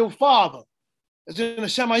glorify your Father? It's in the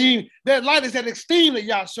Shamayim. That light is that esteem that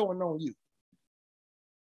y'all showing on you.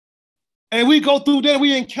 And we go through that,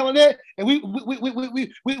 we encounter that, and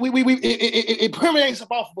it permeates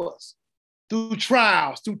up off of us through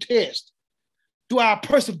trials, through tests, through our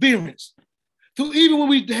perseverance, through even when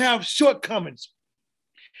we have shortcomings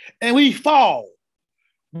and we fall.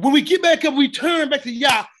 When we get back up, we turn back to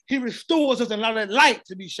Yah, he restores us and allow that light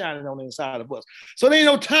to be shining on the inside of us. So there ain't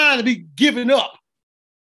no time to be giving up.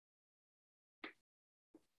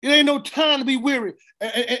 It ain't no time to be weary.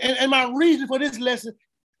 And my reason for this lesson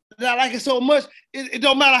that I like it so much, it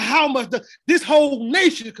don't matter how much this whole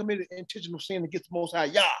nation committed intentional sin against the Most High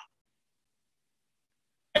Yah.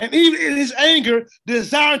 And even in his anger,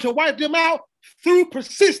 desiring to wipe them out through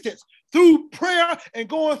persistence, through prayer and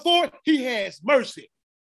going forward, he has mercy.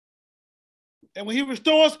 And when he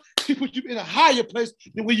restores, he puts you in a higher place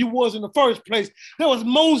than where you was in the first place. That was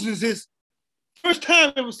Moses' first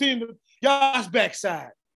time ever seeing Yah's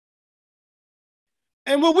backside.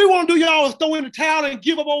 And what we want to do, y'all, is throw in the towel and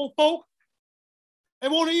give up on folk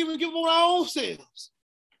and want to even give up on our own selves.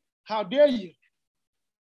 How dare you?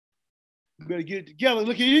 You better get it together.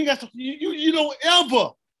 Look, you ain't got to, you don't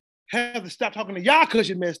ever have to stop talking to Yah because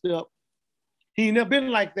you messed up. He ain't never been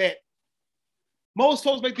like that. Most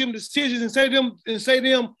folks make them decisions and say them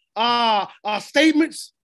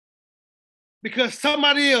statements because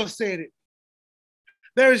somebody else said it.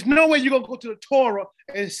 There is no way you're gonna go to the Torah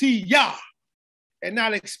and see Yah and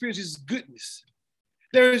not experience his goodness.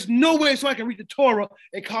 There is no way so I can read the Torah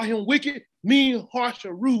and call him wicked, mean, harsh,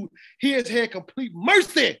 or rude. He has had complete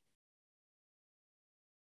mercy.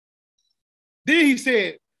 Then he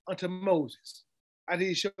said unto Moses, I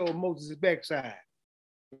did show Moses' backside.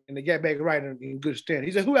 And they got back right in good standing.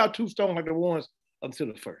 He said, who out two stones like the ones until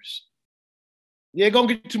the first? Yeah, gonna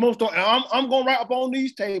get two more stones. And I'm gonna write up on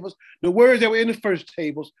these tables the words that were in the first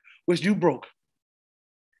tables, which you broke.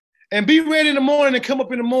 And be ready in the morning and come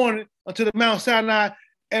up in the morning unto the Mount Sinai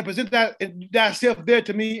and present thyself there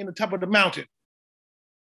to me in the top of the mountain.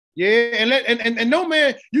 Yeah, and no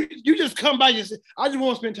man, you just come by yourself. I just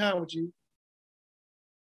want to spend time with you.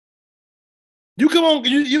 You come on,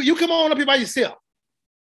 you come on up here by yourself.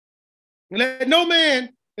 And let no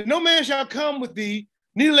man shall come with thee,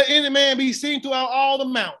 neither let any man be seen throughout all the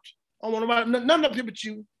mount. I don't want none of them but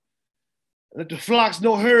you. Let the flocks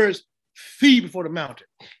nor herds feed before the mountain.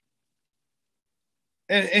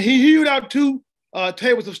 And he hewed out two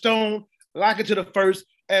tables of stone, like it to the first.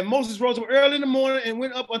 And Moses rose up early in the morning and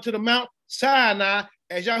went up unto the Mount Sinai,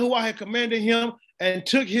 as Yahuwah had commanded him, and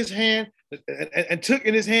took in his hand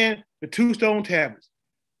the two stone tablets.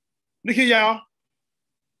 Look here, y'all.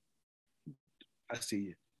 I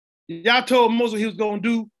see you. Y'all told Moses what he was going to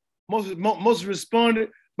do. Moses responded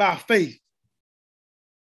by faith.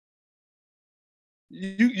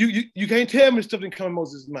 You can't tell me stuff didn't come in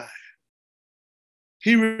Moses' mind.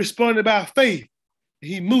 He responded by faith.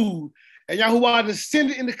 He moved. And Yahuwah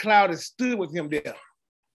descended in the cloud and stood with him there.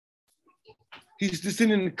 He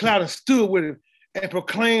descended in the cloud and stood with him and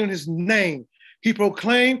proclaimed his name. He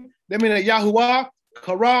proclaimed, that means that Yahuwah,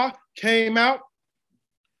 Kara, came out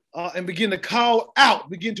and began to call out,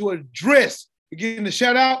 begin to address, begin to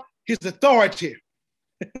shout out his authority.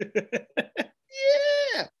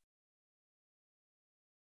 Yeah.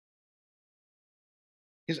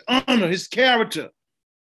 His honor, his character.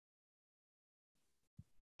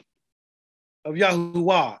 of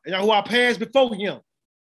Yahuwah. And Yahuwah passed before him.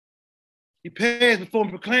 He passed before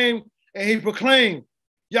him, he proclaimed,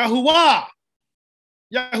 Yahuwah,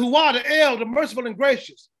 Yahuwah, the El, the merciful and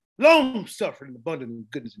gracious, long-suffering, abundant in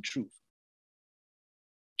goodness and truth.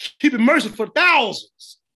 Keeping mercy for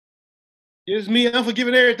thousands. Gives me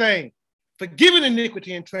unforgiving everything, forgiving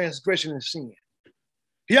iniquity and transgression and sin.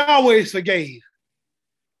 He always forgave.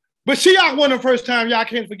 But Shiach wasn't the first time y'all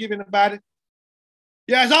can't forgive anybody.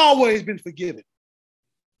 Yeah, it's always been forgiven.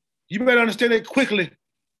 You better understand it quickly.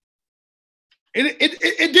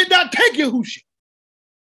 It did not take Yahushua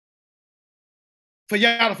for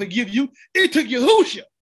y'all to forgive you. It took Yahushua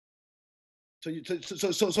so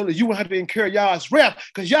that you wouldn't have to incur y'all's wrath,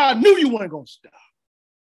 because y'all knew you weren't going to stop.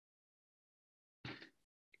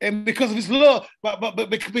 And because of his love, but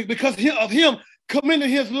because of him commending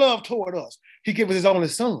his love toward us, he gave us his only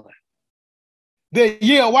son. That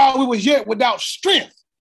while we was yet without strength,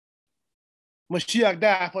 Mashiach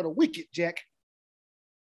died for the wicked, Jack.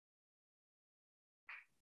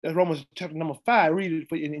 That's Romans chapter number 5. Read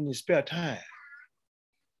it in your spare time.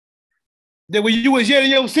 That when you was yet in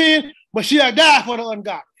your sin, Mashiach died for the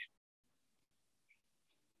ungodly.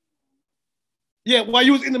 Yeah, while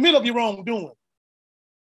you was in the middle of your wrongdoing.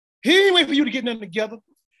 He ain't wait for you to get nothing together.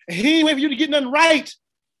 And he ain't wait for you to get nothing right.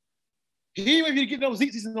 He ain't wait for you to get no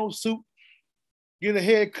zeets and no suit, get a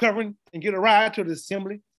head covering, and get a ride to the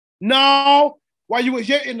assembly. No, while you was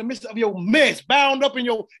yet in the midst of your mess, bound up in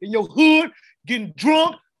your hood, getting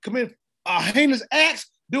drunk, committing heinous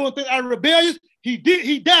acts, doing things out of rebellious,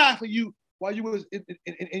 he died for you while you was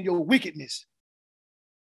in your wickedness.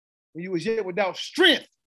 When you was yet without strength,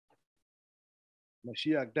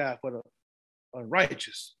 Mashiach died for the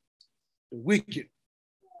unrighteous, the wicked.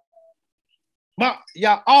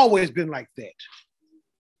 Y'all always been like that.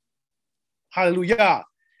 Hallelujah.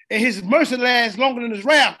 And his mercy lasts longer than his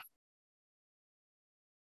wrath.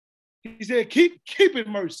 He said, keeping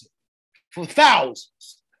mercy for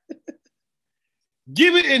thousands.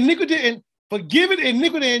 Giving iniquity and forgiving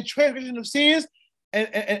iniquity and transgression of sins,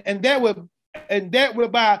 and that will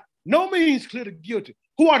by no means clear the guilty.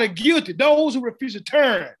 Who are the guilty? Those who refuse to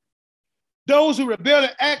turn. Those who rebel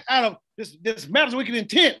and act out of this matters of wicked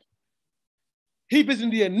intent. He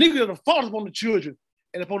visited the iniquity of the fathers upon the children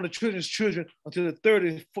and upon the children's children until the third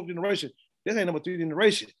and fourth generation. This ain't number 3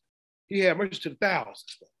 generation. He had mercy to the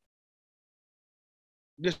thousands.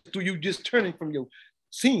 Just through you just turning from your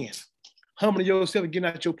sins, humbling yourself and getting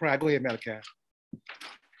out your pride. Go ahead, Malachi. I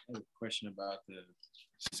have a question about the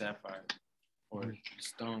sapphire or the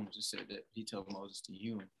stone. Just said that he told Moses to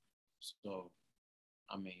hew him. So,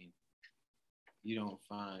 I mean, you don't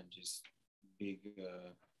find just big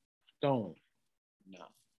stone. No.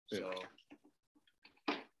 So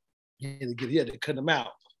he had to cut them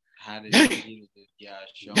out. How did he get it?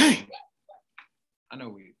 Show him? I know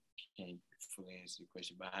we can't fully answer the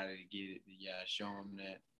question, but how did he get it? Did show him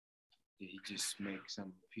that? Did he just make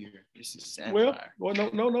something appear? This is sapphire. Well,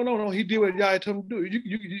 no. He did what Yah told him to do.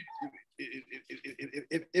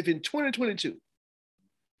 If in 2022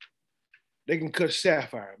 they can cut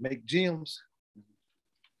sapphire, make gems,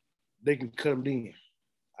 they can cut them in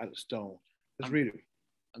out of stone. Let's read it.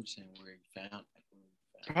 I'm just saying where he found it.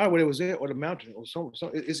 Probably where it was at, or the mountain, or something.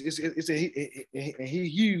 He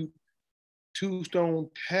hewed 2 stone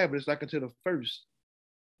tablets like unto the first.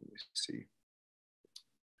 Let me see.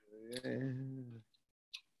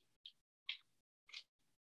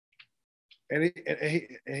 And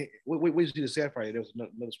we see the sapphire. There was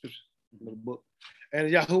another scripture, another book.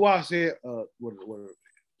 And Yahuwah said, what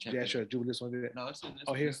Jasher, do this one? No, it's in this.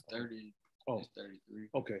 Oh, here? 30. Oh, it's 33.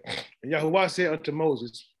 Okay. And Yahuwah said unto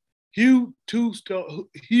Moses, hew 2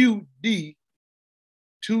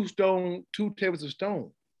 tables of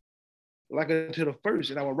stone, like unto the first,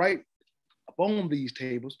 and I will write upon these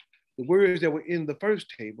tables the words that were in the first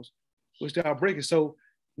tables, which thou breakest. So,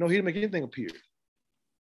 no, he didn't make anything appear.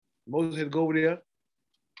 Moses had to go over there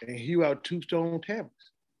and hew out 2 stone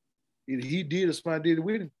tablets. Either he did or somebody did it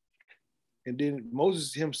with him. And then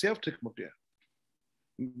Moses himself took him up there.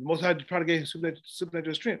 Most High probably gave him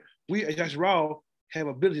supernatural strength. We as Yasharal have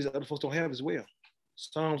abilities that other folks don't have as well.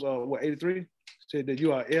 Psalms 83 said that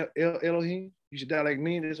you are Elohim. You should die like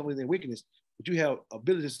me. There's only in wickedness, but you have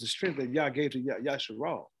abilities and strength that Yah gave to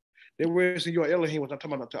Yasharal. They were saying you are Elohim was not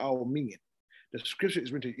talking about to all men. The scripture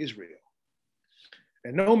is written to Israel.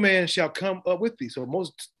 And no man shall come up with thee. So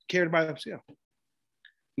Moses carried by himself.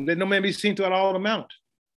 Let no man be seen throughout all the mount.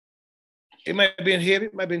 It might have been heavy,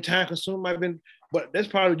 it might have been time consuming, might have been, but that's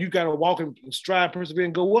probably you got to walk and strive, persevere,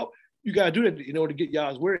 and go up. You got to do that in order to get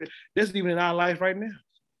y'all's word. That's even in our life right now.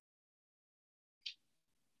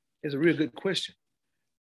 It's a real good question.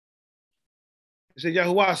 It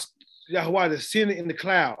said Yahuwah descended in the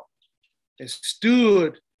cloud and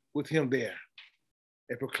stood with him there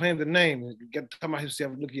and proclaimed the name. And got to talk about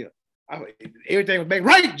himself. Look here. Everything was made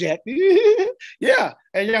right, Jack. Yeah.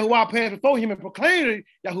 And Yahuwah passed before him and proclaimed,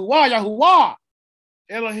 Yahuwah,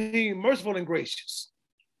 Elohim, merciful and gracious.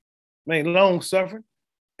 Man, long suffering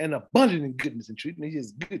and abundant in goodness and truth. And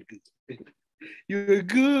he's just good. You're a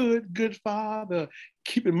good Father,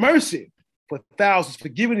 keeping mercy for thousands,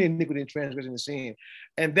 forgiving the iniquity and transgression and sin.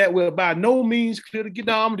 And that will by no means clear to get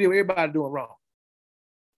down. I'm gonna deal with everybody doing wrong.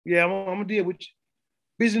 Yeah, I'm gonna deal with you.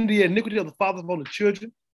 Visiting the iniquity of the fathers upon the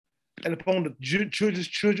children and upon the children's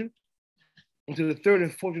children into the third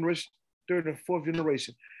and fourth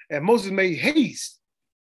generation. And Moses made haste.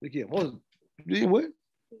 Look here, Moses did what?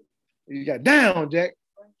 You got down, Jack.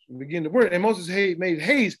 And begin to work. And Moses made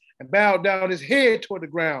haste and bowed down his head toward the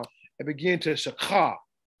ground and began to shakar.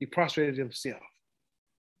 He prostrated himself,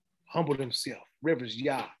 humbled himself, reverenced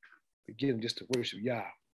Yah, beginning just to worship Yah.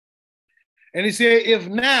 And he said, if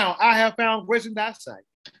now I have found grace in thy sight,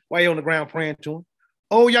 while you're on the ground praying to him,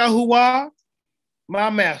 O Yahuwah, my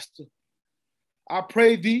master, I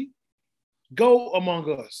pray thee, go among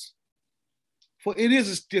us. For it is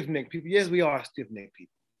a stiff-necked people. Yes, we are a stiff-necked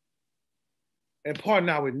people. And pardon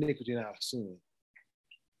our iniquity and our sin.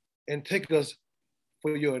 And take us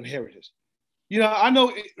for your inheritance. You know, I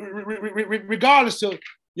know, regardless of,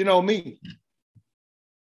 me,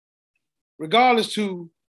 regardless to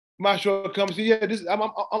my shortcomings, yeah,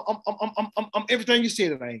 I'm everything you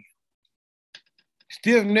said that I am.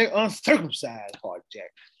 Stiff-necked, uncircumcised heart,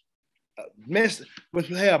 Jack. But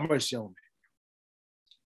have mercy on me.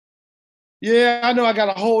 Yeah, I know I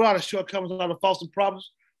got a whole lot of shortcomings, a lot of faults and problems,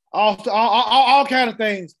 all kind of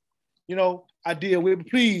things, I deal with. But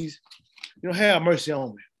please, have mercy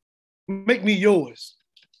on me. Make me yours.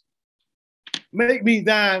 Make me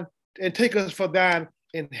thine and take us for thine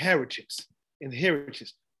inheritance.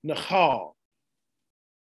 Nahal.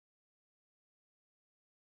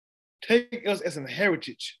 Take us as an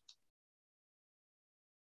heritage.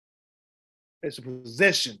 As a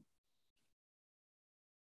possession.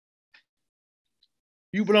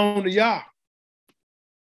 You belong to Yah.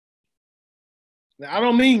 Now, I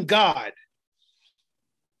don't mean God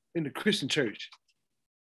in the Christian church.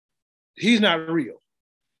 He's not real.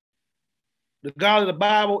 The God of the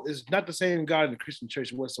Bible is not the same God in the Christian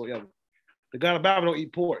church whatsoever. The God of the Bible don't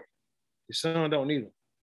eat pork. His son don't either.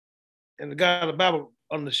 And the God of the Bible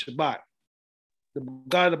on the Shabbat. The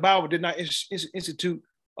God of the Bible did not institute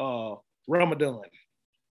Ramadan,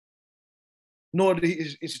 nor did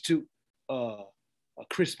he institute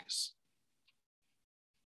Christmas.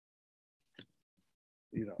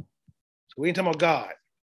 So we ain't talking about God.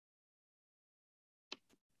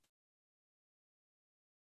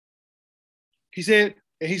 He said,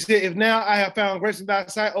 if now I have found grace in thy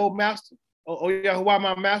sight, O master, O Yahuwah,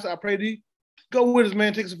 my master, I pray thee, go with us,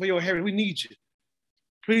 man, take us for your inheritance. We need you.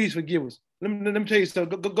 Please forgive us. Let me tell you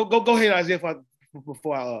something. Go ahead, Isaiah,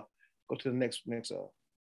 before I go to the next verse.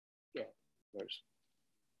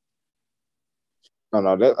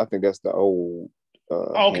 No, I think that's the old.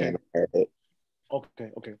 Okay.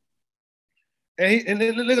 Okay. And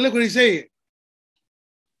look what he said.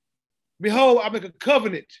 Behold, I make a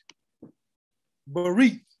covenant.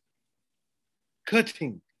 Barit.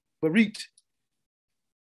 Cutting. Barit.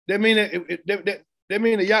 That means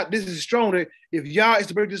that Yah, this is strong. That if Yah is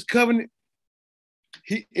to break this covenant,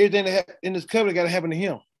 everything in this covenant got to happen to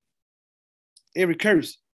him. Every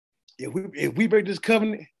curse. If we break this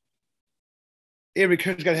covenant, every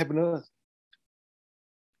curse got to happen to us.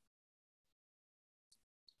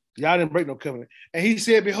 Y'all didn't break no covenant. And he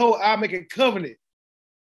said, behold, I'll make a covenant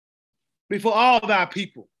before all thy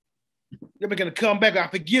people. They're going to come back. I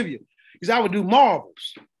forgive you. Because I would do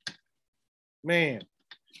marvels. Man,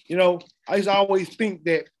 I used to always think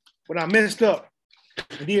that when I messed up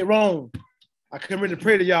and did wrong, I couldn't really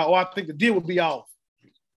pray to y'all, or I think the deal would be off.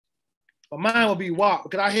 My mind would be wild.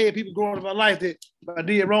 Because I had people growing up in my life that if I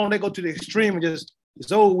did wrong, they go to the extreme and just,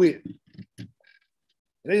 it's over with. And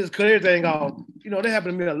they just cut everything off. That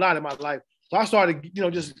happened to me a lot in my life. So I started,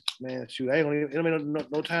 just, man, shoot, I ain't gonna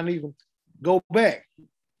no time to even go back.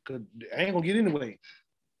 Because I ain't gonna get in the way.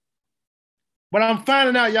 But I'm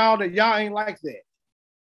finding out, y'all, that y'all ain't like that.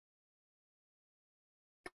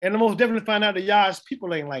 And I most definitely find out that y'all's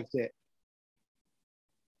people ain't like that.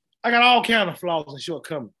 I got all kind of flaws and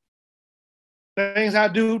shortcomings. Things I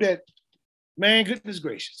do that, man, goodness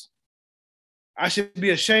gracious, I should be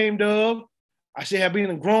ashamed of. I should have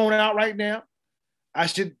been grown out right now. I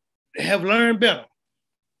should have learned better.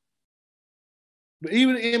 But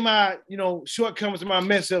even in my, shortcomings and my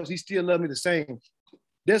mess ups, he still loved me the same.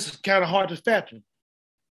 That's kind of hard to fathom.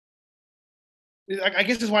 I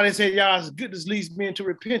guess that's why they say y'all's goodness leads men to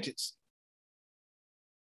repentance.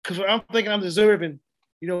 Because I'm thinking I'm deserving,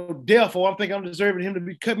 death, or I'm thinking I'm deserving him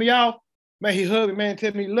to cut me off. Man, he hugged me, man,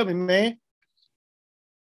 tell me he love me, man.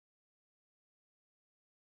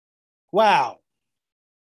 Wow.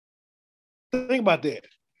 Think about that.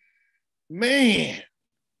 Man.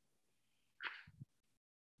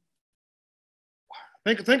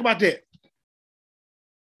 Think about that.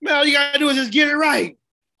 Man, all you gotta do is just get it right.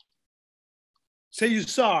 Say you're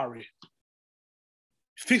sorry.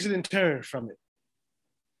 Fix it and turn from it.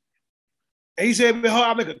 And he said, behold,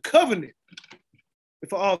 I'll make a covenant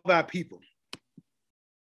for all thy people.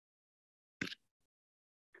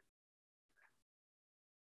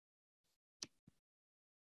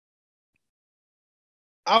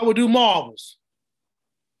 I will do marvels.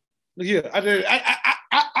 Look here, I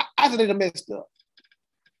think they messed up.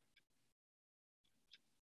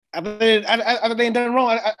 After they ain't done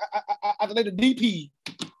wrong, after they the DP.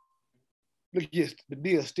 Look, yes, the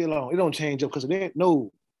deal's still on. It don't change up because of that.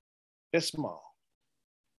 No, that's small.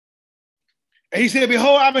 And he said,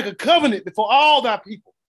 behold, I make a covenant before all thy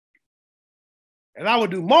people. And I will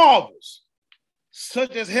do marvels,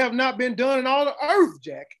 such as have not been done in all the earth,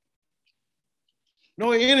 Jack,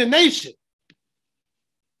 nor in any nation.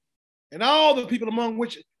 And all the people among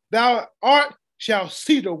which thou art shall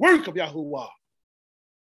see the work of Yahuwah.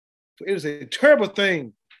 For it is a terrible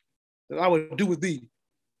thing that I will do with thee.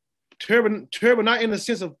 Terrible not in the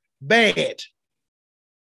sense of bad,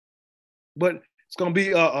 but it's gonna be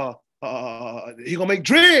he gonna make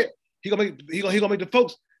dread. He gonna make the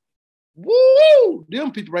folks, woo,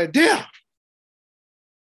 them people right there.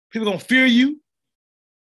 People gonna fear you.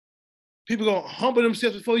 People gonna humble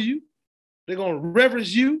themselves before you. They're gonna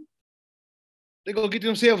reverence you. They're gonna get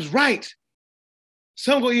themselves right.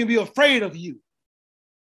 Some gonna even be afraid of you.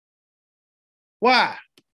 Why?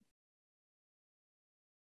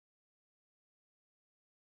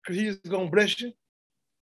 Because he's gonna bless you,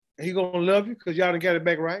 and he's gonna love you because y'all done got it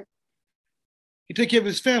back right. He take care of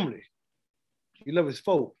his family. He love his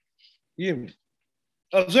folk. You hear me?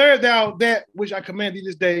 Observe thou that which I command thee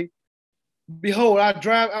this day. Behold, I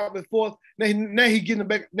drive out before. Now he getting them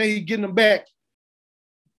back. Now he getting them back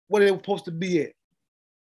where they were supposed to be at.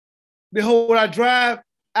 Behold, I drive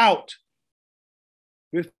out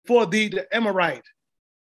before thee the Amorite.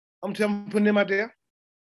 I'm putting them out there.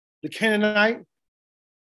 The Canaanite,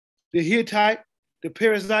 the Hittite, the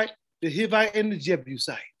Perizzite, the Hivite, and the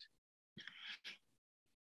Jebusite.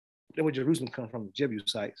 That's where Jerusalem comes from, the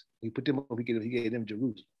Jebusites. He put them up, he gave them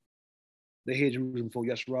Jerusalem. They had Jerusalem before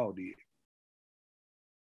Yeshua did.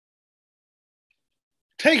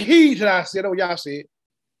 Take heed to thyself, that's what y'all said.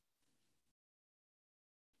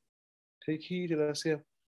 Take heed to thyself.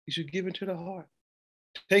 You should give into the heart.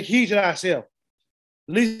 Take heed to thyself.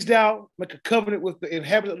 Lest thou make a covenant with the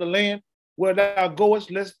inhabitants of the land where thou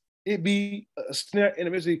goest, lest it be a snare in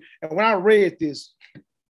the midst of thee. And when I read this,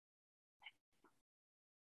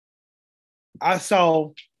 I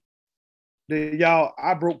saw that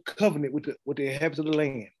I broke covenant with the inhabitants of the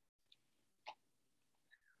land.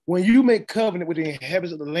 When you make covenant with the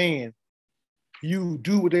inhabitants of the land, you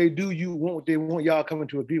do what they do, you want what they want, y'all come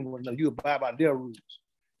into agreement with them. You abide by their rules.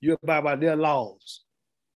 You abide by their laws.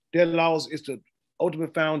 Their laws is the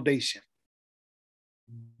ultimate foundation.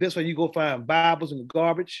 That's why you go find Bibles in the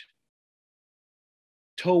garbage,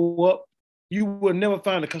 toe up. You will never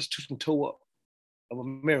find the Constitution toe up of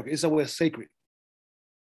America. It's somewhere sacred.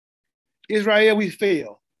 Israel, we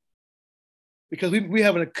fail because we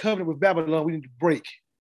having a covenant with Babylon we need to break.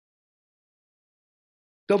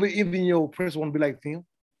 Don't be envying your oppressor, want to be like them.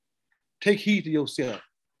 Take heed to yourself.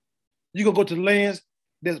 You gonna go to the lands,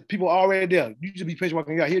 there's people already there. You just be patient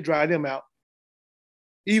walking out here, dry them out.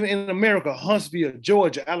 Even in America, Huntsville,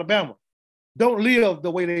 Georgia, Alabama, don't live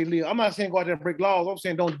the way they live. I'm not saying go out there and break laws. I'm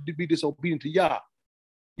saying don't be disobedient to Yah.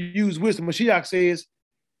 You use wisdom. Mashiach says,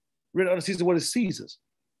 really unto Caesar what is Caesar's.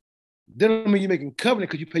 That don't mean you're making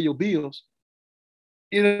covenant because you pay your bills.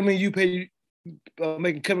 It doesn't mean you pay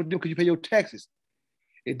making covenant with them because you pay your taxes.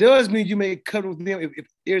 It does mean you make covenant with them if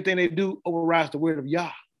everything they do overrides the word of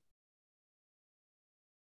Yah.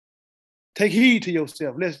 Take heed to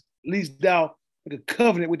yourself, lest thou make a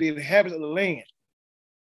covenant with the inhabitants of the land.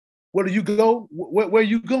 Where do you go? Where are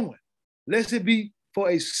you going? Lest it be for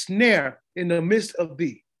a snare in the midst of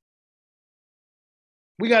thee.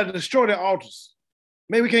 We got to destroy their altars.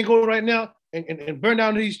 Maybe we can't go right now and burn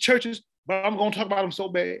down these churches, but I'm going to talk about them so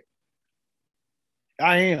bad.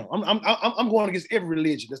 I am. I'm going against every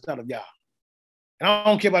religion that's not of Yah. And I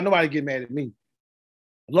don't care about nobody getting mad at me.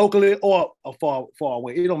 Locally or far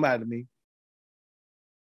away. It don't matter to me.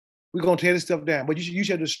 We're going to tear this stuff down. But you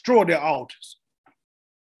should destroy their altars.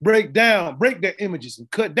 break their images and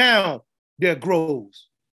cut down their groves.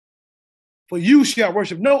 For you shall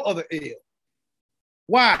worship no other El.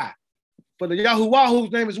 Why? For the Yahuwah,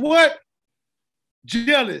 whose name is what?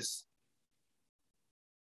 Jealous.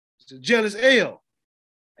 It's a jealous El.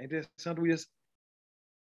 Ain't that something we just...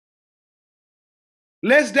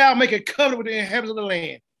 Lest thou make a covenant with the inhabitants of the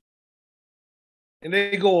land. And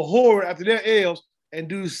they go whore after their Els and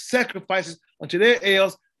do sacrifices unto their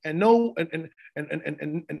Els, and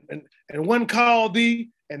one call thee,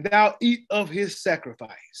 and thou eat of his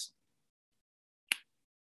sacrifice.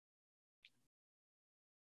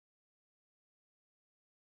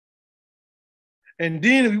 And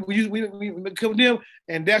then we come to them,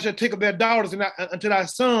 and thou shalt take up their daughters unto thy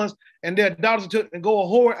sons, and their daughters and go a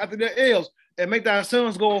whore after their Els, and make thy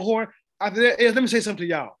sons go a whore after their Els. Let me say something to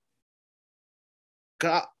y'all.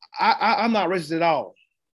 Because I'm not racist at all.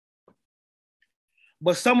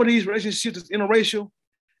 But some of these relationships is interracial.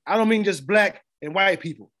 I don't mean just black and white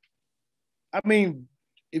people. I mean,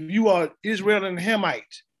 if you are Israel and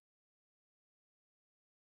Hamite,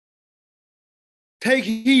 take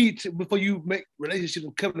heed before you make relationships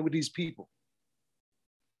and covenant with these people.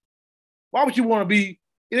 Why would you want to be,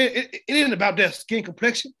 it isn't about their skin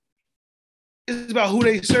complexion. It's about who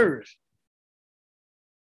they serve.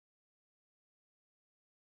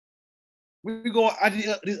 We go out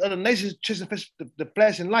these other nations chasing the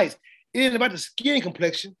flashing lights. It ain't about the skin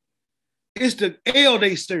complexion. It's the ale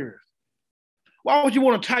they serve. Why would you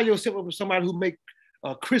want to tie yourself up with somebody who make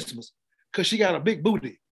Christmas because she got a big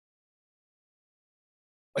booty?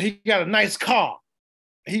 Or he got a nice car.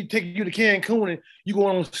 He taking you to Cancun and you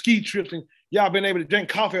going on ski trips and y'all been able to drink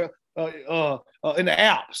coffee in the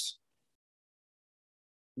Alps.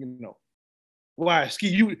 You know. Why? Ski,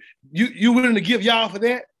 you willing to give y'all for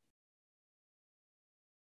that?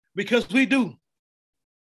 Because we do.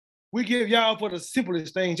 We give y'all for the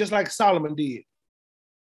simplest things, just like Solomon did.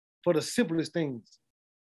 For the simplest things.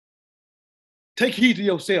 Take heed to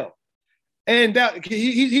yourself. And that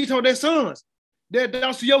he told their sons,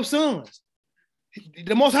 that's to your sons.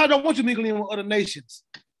 The Most High don't want you mingling with other nations.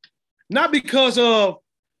 Not because of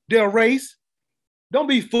their race. Don't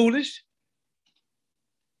be foolish.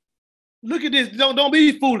 Look at this. Don't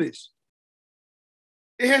be foolish.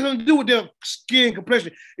 It has nothing to do with their skin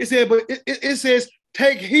complexion. It said, but it says,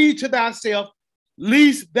 take heed to thyself,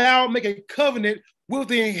 lest thou make a covenant with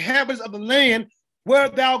the inhabitants of the land where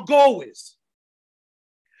thou goest.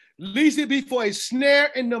 Lest it be for a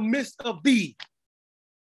snare in the midst of thee.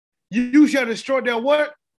 You shall destroy their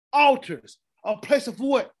what? Altars, a place of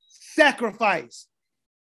what? Sacrifice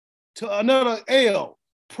to another El,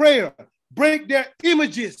 prayer, break their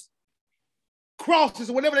images,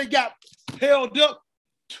 crosses, or whatever they got held up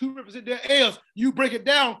to represent their Els. You break it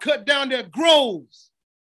down, cut down their groves.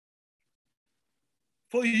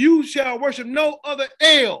 For you shall worship no other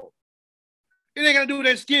El. It ain't got to do with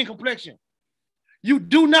their skin complexion. You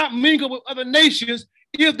do not mingle with other nations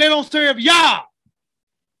if they don't serve Yah.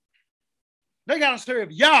 They got to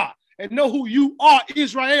serve Yah and know who you are,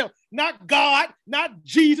 Israel, not God, not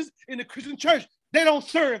Jesus in the Christian church. They don't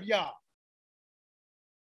serve Yah.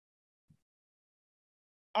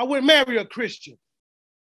 I wouldn't marry a Christian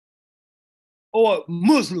or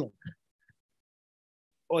Muslim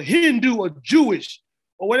or Hindu or Jewish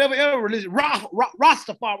or whatever other religion,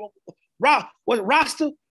 Rastafari, what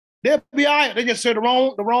Rasta? They'll be all right. They just serve the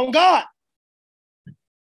wrong God.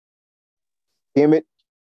 Kemet.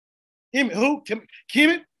 Who?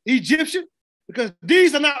 Kemet, Egyptian? Because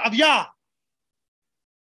these are not of Yah.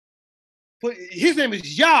 For his name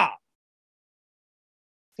is Yah.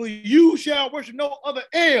 For you shall worship no other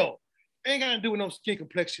El. Ain't got to do with no skin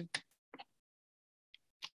complexion.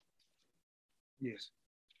 Yes.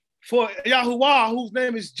 For Yahuwah, whose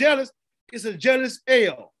name is jealous, is a jealous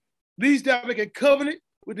El. These that make a covenant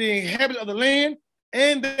with the inhabitants of the land,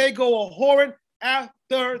 and they go a whoring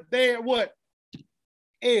after their what?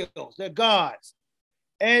 Els, their gods,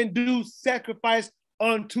 and do sacrifice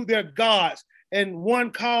unto their gods. And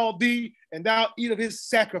one call thee, and thou eat of his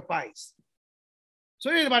sacrifice.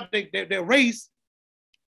 So it ain't about their race.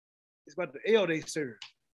 It's about the El they serve.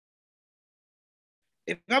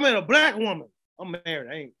 If I'm in a black woman, I'm married.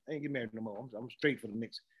 I ain't getting married no more. I'm straight for the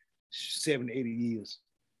next 70, 80 years.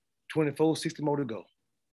 24, 60 more to go.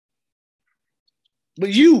 But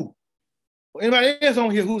you, or anybody else on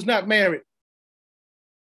here who's not married,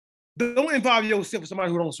 don't involve yourself with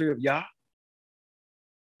somebody who don't serve Yah.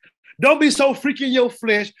 Don't be so freaky in your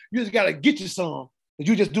flesh, you just gotta get you some, that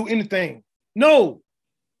you just do anything. No.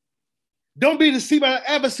 Don't be deceived by the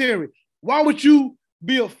adversary. Why would you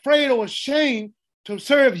be afraid or ashamed to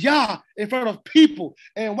serve Yah in front of people.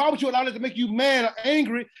 And why would you allow it to make you mad or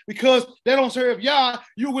angry because they don't serve Yah?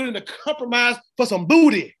 You're willing to compromise for some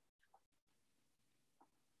booty,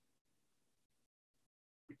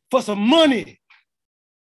 for some money,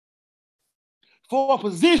 for a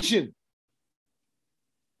position,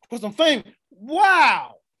 for some fame.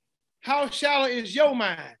 Wow. How shallow is your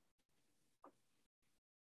mind?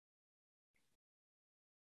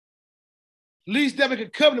 Least they make a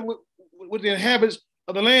covenant with the inhabitants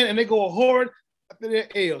of the land, and they go a whoring after their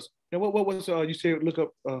heirs. And what was you said? Look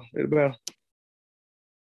up about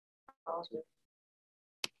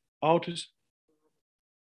altars.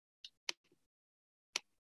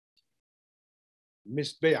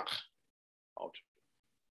 Mizbeach altar.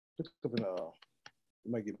 Look up in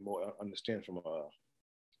you might get more understanding from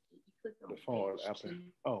the phone after.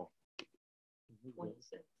 Oh,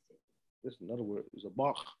 this is another word. It's a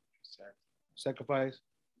bach. Sacrifice,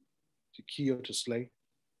 to kill, to slay,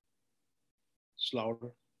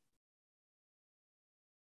 slaughter.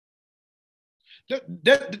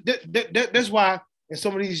 That's why in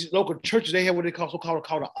some of these local churches they have what they call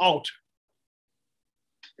an altar.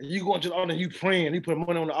 And you go into the altar and you praying, and you put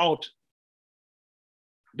money on the altar.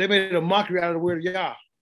 They made a mockery out of the word Yah.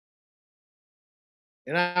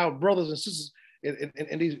 And our brothers and sisters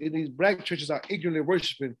in these black churches are ignorantly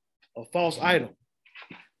worshiping a false idol,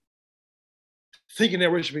 thinking they're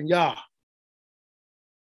worshiping Yah.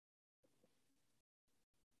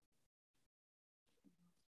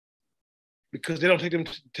 Because they don't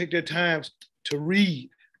take their times to read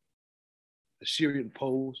the Syrian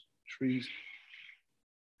poles, trees,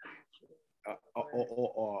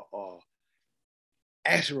 or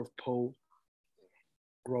Asherah pole,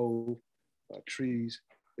 grove, trees.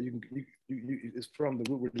 It's from the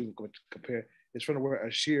root we're going to compare. It's from the word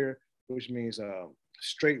Asher, which means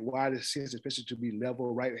straight, wide, sense, especially to be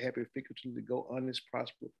level, right, happy, figuratively go, honest,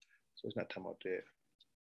 prosper. So it's not talking about that.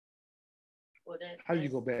 Well, how do you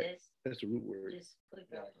go back? That's the root word.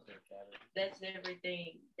 That's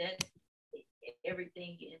everything. That's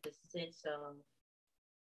everything in the sense of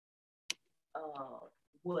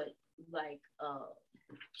what that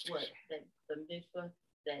the mitzvah,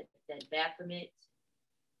 that Baphomet,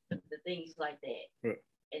 the things like that. Right.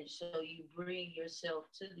 And so you bring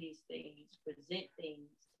yourself to these things, present things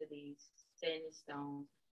to these standing stones,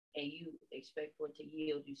 and you expect for it to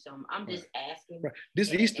yield you something. I'm just asking. Right.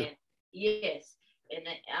 This Easter. Yes. And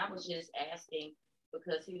I was just asking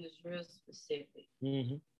because he was real specific.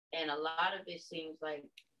 Mm-hmm. And a lot of it seems like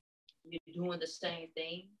you're doing the same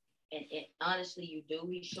thing. And honestly, you do.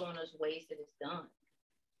 He's showing us ways that it's done.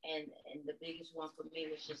 And the biggest one for me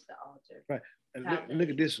was just the altar. Right. And look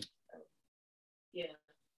at this one. Yeah.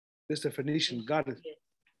 This is the Phoenician goddess. Yes.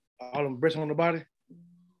 All them breasts on the body.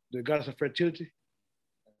 Mm-hmm. The goddess of fertility.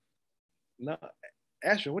 No,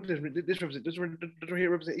 Asher, what does this represent? Does it here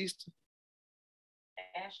represent Easter?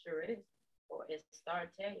 Asher is, or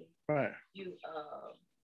Astarte. Right. You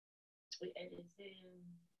it is in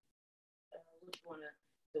which one?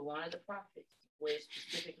 The one of the prophets, where it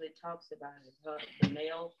specifically talks about it, the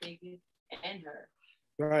male figure and her.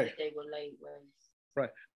 Right. That they were laid waste. Right.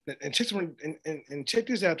 And check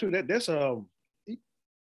this out too. That's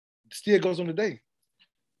still goes on today.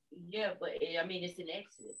 Yeah, but I mean it's in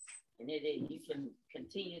Exodus, and you can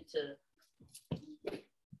continue to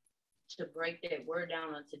break that word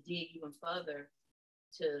down and to dig even further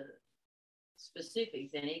to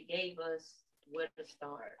specifics, and it gave us where to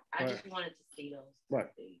start. I just wanted to see those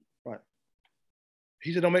things. Right.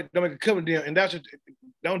 He said, "Don't make a covenant deal, and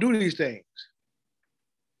don't do these things."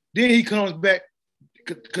 Then he comes back,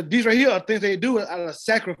 because these right here are things they do out of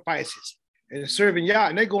sacrifices and serving Yah,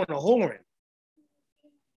 and they go into whoring.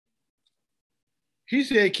 He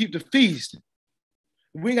said, "Keep the feast."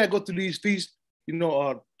 We ain't got to go through these feasts,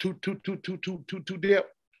 too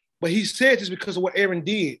depth. But he said this because of what Aaron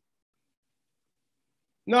did.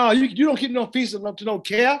 No, you don't keep no feast up to no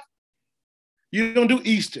calf. You don't do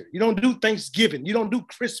Easter. You don't do Thanksgiving. You don't do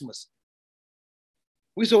Christmas.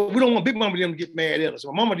 We don't want Big Mama them to get mad at us.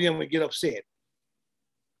 My mama them would get upset.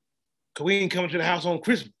 Because we ain't coming to the house on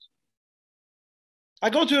Christmas. I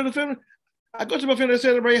go to my family that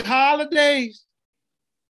celebrate holidays.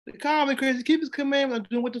 They call me crazy. Keep his commandments. I'm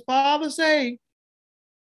doing what the Father say.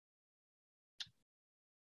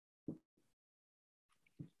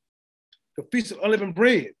 The feast of unleavened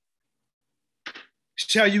bread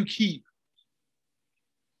shall you keep.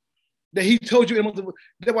 That he told you.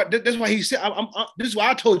 That's why he said, this is what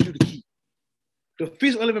I told you to keep. The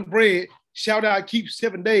feast of unleavened bread shall thou keep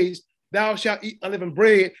 7 days. Thou shalt eat unleavened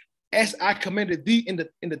bread as I commanded thee in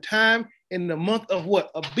the time, in the month of what?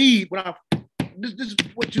 Abib. This is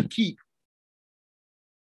what you keep.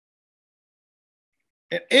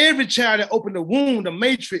 And every child that opened the womb, the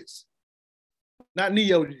matrix, not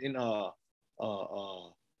Neo in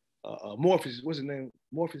Morpheus, what's his name?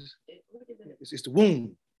 Morpheus? It's the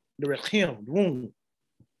womb, the Rechem, the womb.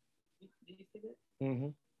 Mm-hmm.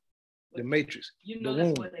 The matrix. You know the that's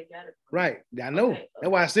womb. where they got it from. Right, I know. Okay.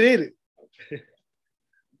 That's why I said it. That's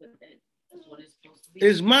what it's supposed to be.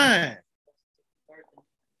 It's mine.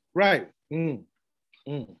 Right. Mm.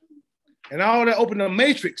 Mm. And all that open the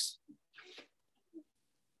matrix.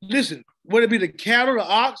 Listen, whether it be the cattle, the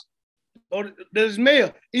ox, or the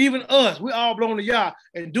male, even us, we all belong to Yah.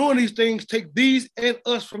 And doing these things take these and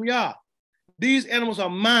us from Yah. These animals are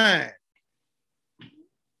mine.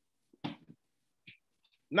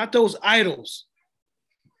 Not those idols.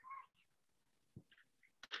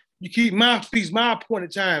 You keep my feast, my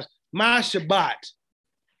appointed times, my Shabbat,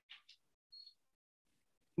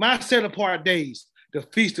 my set apart days, the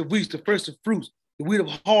feast of weeks, the first of fruits, the wheat of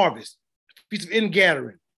harvest, the feast of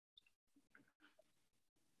ingathering.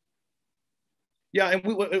 Yeah, and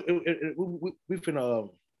we finna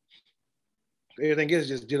everything else is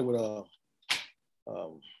just dealing with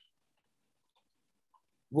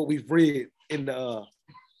what we've read in the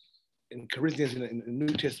in Corinthians in the New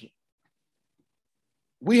Testament.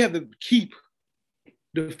 We have to keep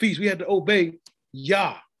the feast. We have to obey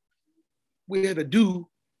Yah. We have to do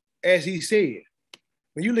as he said.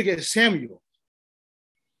 When you look at Samuel,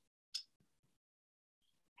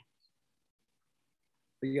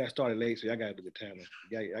 you got started late, so I got to do the time.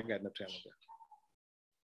 I got enough time on that.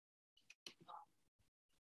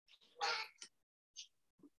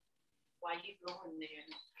 While you going there,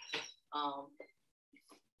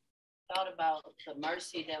 thought about the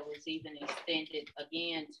mercy that was even extended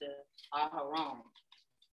again to Ahava,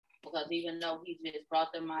 because even though he just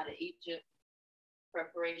brought them out of Egypt,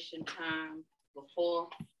 preparation time before,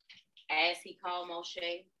 as he called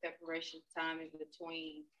Moshe, preparation time in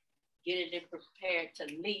between getting them prepared to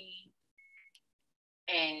leave,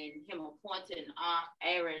 and him appointing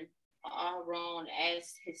Aaron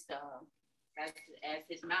as his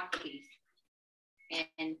mouthpiece,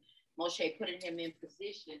 and Moshe putting him in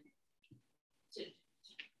position to.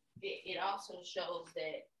 It also shows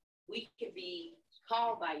that we can be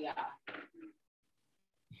called by Yah,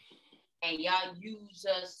 and Yah use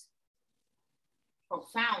us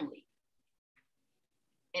profoundly,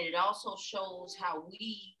 and it also shows how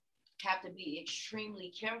we have to be extremely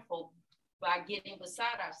careful by getting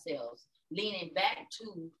beside ourselves, leaning back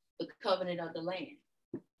to the covenant of the land,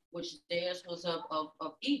 which theirs was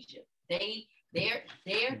of Egypt.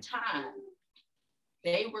 Their time,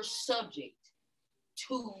 they were subject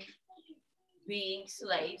to being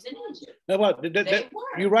slaves in Egypt.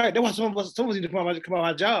 You're right. That's why some of us need to come out of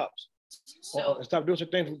our jobs. So, stop doing some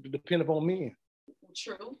things to depend upon men.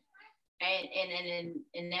 True.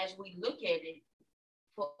 And as we look at it,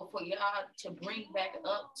 for Yah to bring back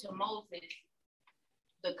up to Moses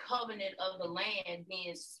the covenant of the land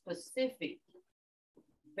being specific,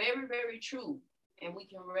 very, very true. And we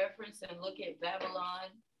can reference and look at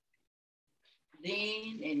Babylon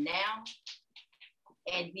then and now,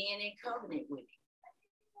 and being in covenant with it.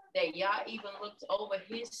 That Yah even looked over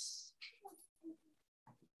his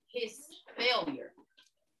failure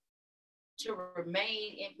to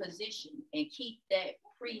remain in position and keep that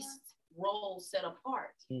priest role set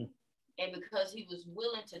apart. And because he was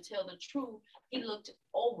willing to tell the truth, he looked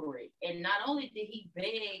over it. And not only did he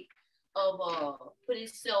beg put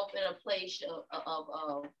himself in a place of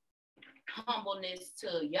humbleness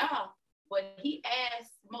to Yah, but he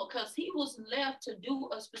asked, because he was left to do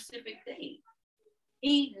a specific thing.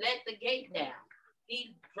 He let the gate down.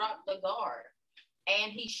 He dropped the guard.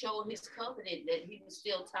 And he showed his covenant that he was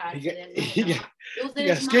still tied to that land. It was in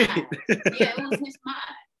his mind. Yeah, it was his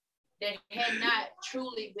mind that had not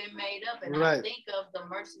truly been made up. And right. I think of the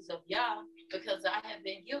mercies of Yah because I have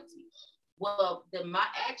been guilty. Well, my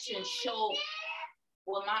actions showed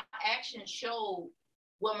what my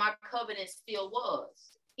covenant still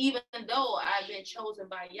was. Even though I've been chosen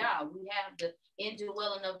by Yah, we have the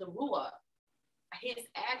indwelling of the Ruach. His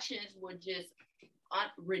actions were just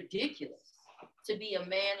ridiculous to be a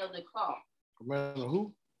man of the cloth. A man of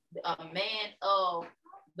who? A man of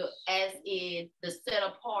as in the set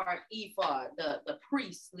apart ephod, the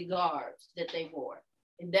priestly garbs that they wore.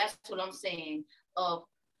 And that's what I'm saying of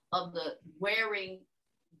the wearing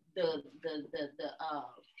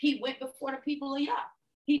he went before the people of Yah.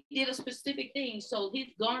 He did a specific thing. So his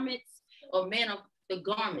garments, or man of the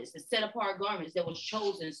garments, the set apart garments that was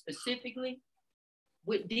chosen specifically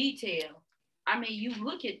with detail. I mean, you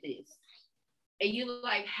look at this and you're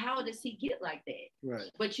like, how does he get like that?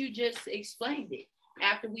 Right. But you just explained it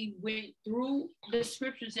after we went through the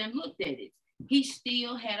scriptures and looked at it. he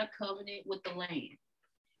still had a covenant with the land.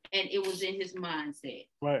 And it was in his mindset.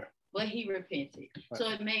 Right. But he repented. Right. So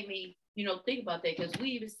it made me, think about that, because we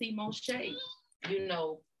even see Moshe,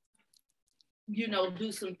 do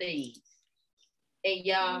some things. And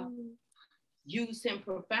y'all use him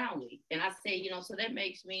profoundly. And I say, so that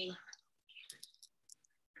makes me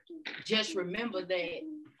just remember that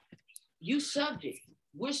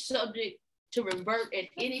we're subject to revert at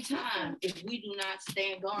any time if we do not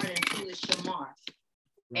stand guard into the shamar.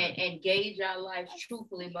 Right. And gauge our lives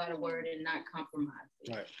truthfully by the word and not compromise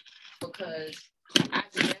it. Right. Because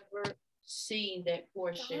I've never seen that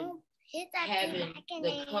portion having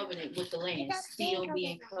the covenant with the land, still be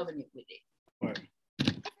in covenant with it. Right.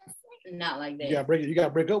 Not like that. You gotta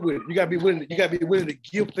break up with it. You gotta be willing to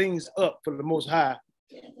give things up for the Most High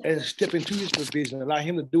and step into his provision, allow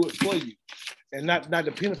him to do it for you and not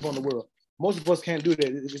depend upon the world. Most of us can't do that.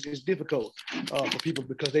 It's difficult for people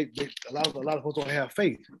because a lot of folks don't have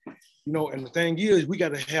faith, And the thing is, we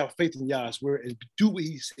got to have faith in Yah's word and do what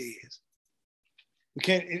He says.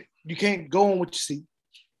 You can't go on what you see.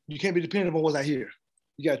 You can't be dependent on what's out here.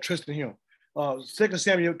 You got to trust in Him. 2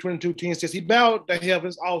 Samuel 22:10 says, He bowed the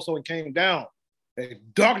heavens also and came down, and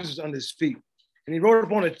darkness was under His feet, and He rode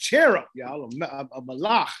upon a cherub, y'all, a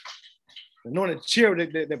malach, anointed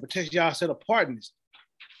cherub that protects y'all set apartness.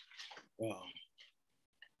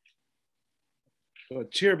 So a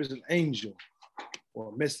cherub is an angel or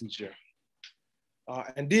a messenger,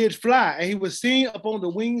 and did fly, and he was seen upon the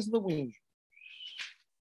wings of the wind.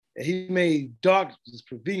 And he made dark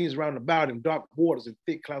pavilions round about him, dark waters and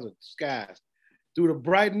thick clouds of skies. Through the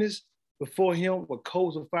brightness before him were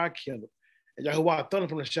coals of fire kindled. And Yahuwah thundered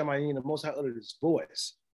from the Shemayim, the Most High uttered his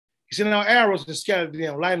voice. He sent out arrows and scattered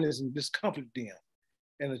them, lightnings and discomfited them.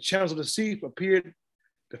 And the channels of the sea appeared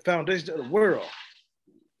the foundation of the world.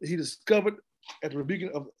 He discovered at the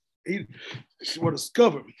rebuking of the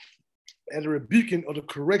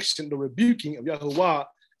correction, the rebuking of Yahuwah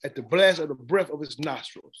at the blast of the breath of his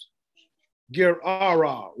nostrils.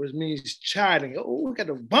 Gerara, which means chiding. Oh, we got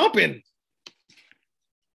the bumping.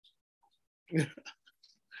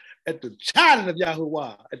 At the chiding of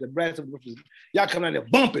Yahuwah, at the blast of the breath of his, y'all coming out there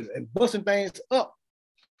bumping and busting things up.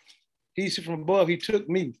 He said from above, he took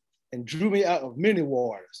me and drew me out of many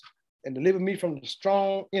waters and delivered me from the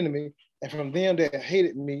strong enemy and from them that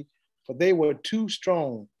hated me, for they were too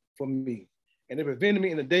strong for me. And they prevented me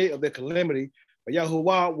in the day of their calamity, but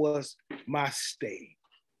Yahuwah was my stay.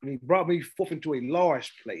 And he brought me forth into a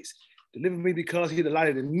large place, delivered me because he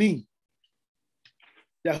delighted in me.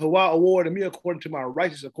 Yahuwah awarded me according to my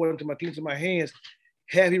righteousness, according to my cleanness of my hands,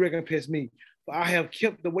 have he recompensed me. For I have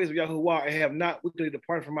kept the ways of Yahuwah and have not wickedly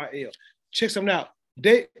departed from my ill. Check something out.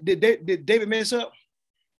 Did David mess up?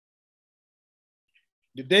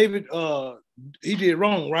 Did David, he did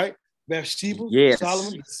wrong, right? Bathsheba, yes.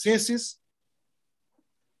 Solomon, the census.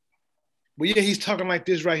 But yeah, he's talking like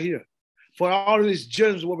this right here. For all of his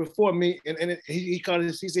judgments were before me, and he called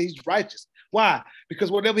it, he said he's righteous. Why?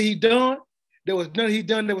 Because whatever he done, there was nothing he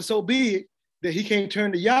done that was so big that he can't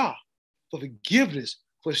turn to Yah for forgiveness,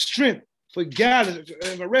 for strength, for guidance,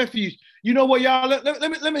 and for refuge. You know what, y'all? Let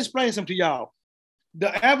me explain something to y'all.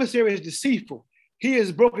 The adversary is deceitful. He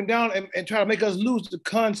is broken down and trying to make us lose the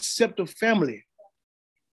concept of family.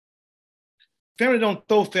 Family don't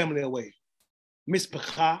throw family away.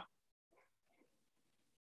 Mispachah.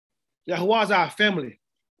 Yahuwah is our family.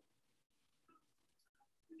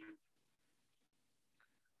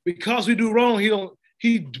 Because we do wrong,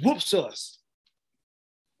 he whoops us.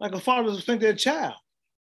 Like a father doesn't think they're a child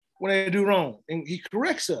when they do wrong, and he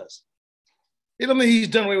corrects us. It don't mean he's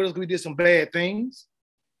done away with us because we did some bad things.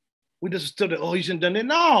 We just stood there, oh, he shouldn't have done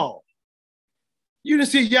that. No. You didn't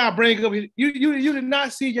see Yah bring up, you did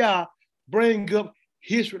not see Yah bring up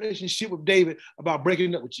his relationship with David about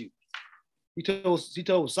breaking up with you. He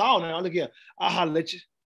told Saul, now look here, I'll holler at you.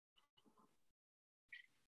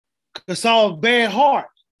 Because Saul's bad heart,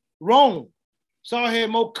 wrong. Saul had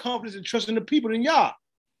more confidence and trust in the people than Yah.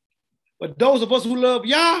 But those of us who love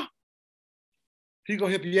Yah, he's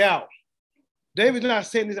gonna help you out. David's not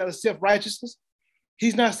saying this out of self-righteousness.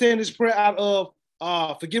 He's not saying this prayer out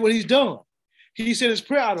of forget what he's done. He said this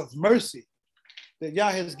prayer out of mercy, that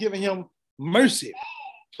Yah has given him mercy.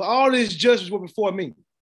 For all his judgments were before me.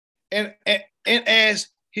 And as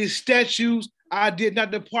his statutes, I did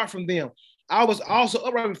not depart from them. I was also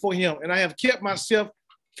upright before him, and I have kept myself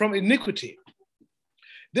from iniquity.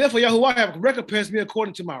 Therefore, Yahuwah have recompensed me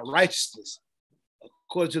according to my righteousness,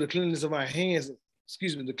 according to the cleanness of my hands,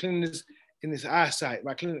 the cleanness in his eyesight,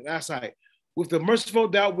 my cleanness eyesight. With the merciful,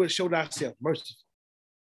 thou wilt show thyself merciful.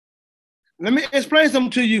 Let me explain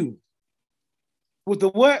something to you. With the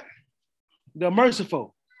what? The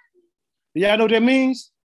merciful. Do y'all know what that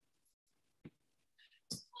means?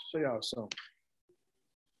 Show y'all something.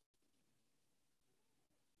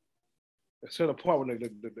 Set apart with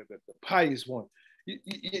the pious one. Do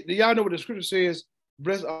y'all know what the scripture says?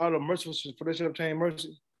 Blessed are the merciful, for they shall obtain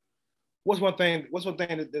mercy. What's one thing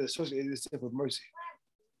that associates itself with mercy?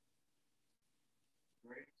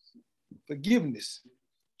 Forgiveness.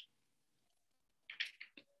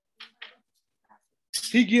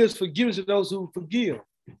 He gives forgiveness to those who forgive,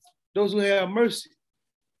 those who have mercy.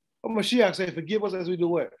 What Mashiach say? Forgive us as we do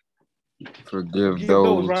what? Forgive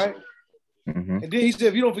those, right? Mm-hmm. And then he said,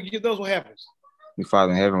 if you don't forgive those, what happens? Your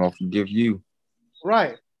Father in heaven will forgive you.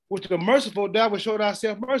 Right. With the merciful, thou will show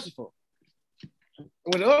thyself merciful.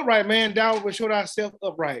 And with the upright man, thou will show thyself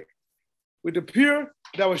upright. With the pure,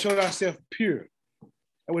 thou will show thyself pure.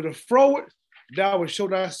 And with the froward, thou will show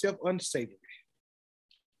thyself unsavory.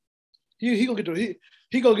 He gonna get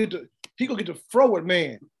the froward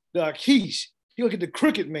man, the Akish. He gonna get the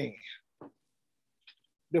crooked man,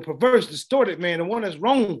 the perverse, distorted man, the one that's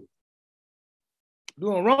wrong,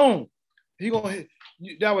 doing wrong.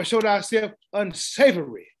 That will show thyself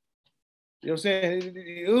unsavory. You know what I'm saying?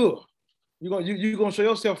 You're gonna show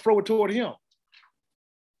yourself froward toward him.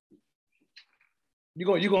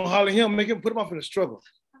 You're gonna holler him, make him put him off in the struggle.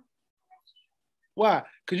 Why?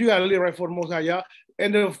 Because you gotta live right for the Most High, y'all.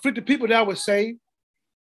 And the 50 people that was saved,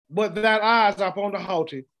 but that eyes are upon the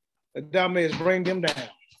haughty, that thou mayest bring them down.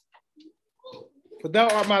 For thou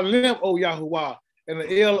art my lamp, O Yahuwah, and the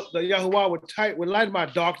Yahuwah will light my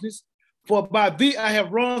darkness. For by thee I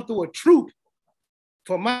have run through a troop.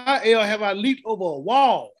 For my El have I leaped over a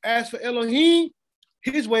wall. As for Elohim,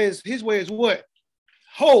 his way is what?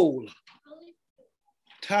 Whole.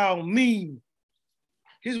 Talmim.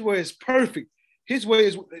 His way is perfect. His way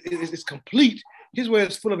is complete. His way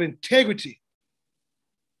is full of integrity.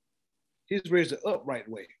 His way is the upright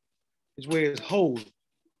way. His way is whole.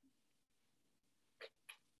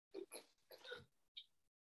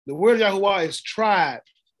 The word of Yahuwah is tried.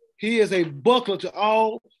 He is a buckler to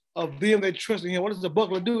all of them that trust in him. What does the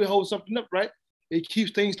buckler do? It holds something up, right? It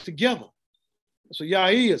keeps things together. So Yah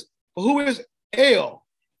is. But who is El?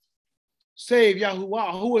 Save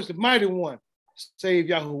Yahuwah. Who is the mighty one? Save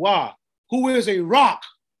Yahuwah. Who is a rock?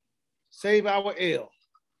 Save our El.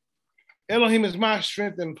 Elohim is my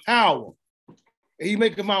strength and power. And he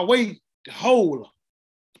maketh my way whole.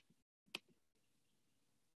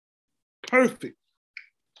 Perfect.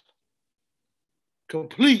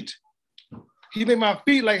 Complete. He made my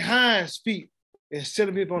feet like hinds' feet and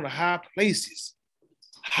set me up on the high places.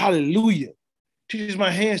 Hallelujah. Teaches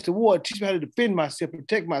my hands to war. Teach me how to defend myself,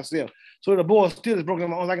 protect myself. So the boy still is broken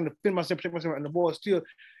in my arms. I can defend myself, protect myself, and the boy still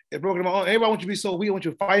is broken in my arms. Everybody wants you to be so weak. I want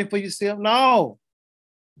you fighting for yourself. No.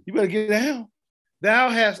 You better get down. Thou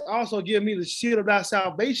hast also given me the shield of thy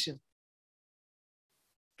salvation.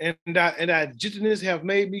 And thy gentleness have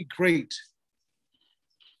made me great.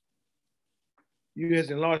 You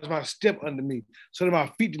have enlarged my step under me, so that my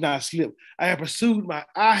feet did not slip. I have pursued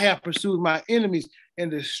my enemies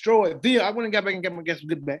and destroyed them. I went and got back and got some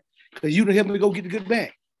good back, because you done helped me go get the good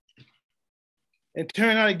back. And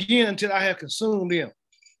turn out again until I have consumed them.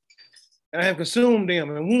 And I have consumed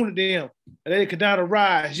them and wounded them, and they could not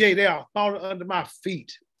arise. Yea, they are fallen under my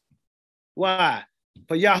feet. Why?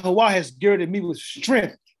 For Yahuwah has girded me with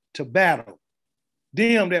strength to battle.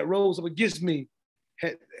 Them that rose up against me,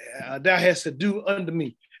 thou hast subdued under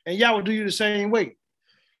me. And y'all will do you the same way.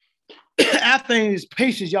 Our thing is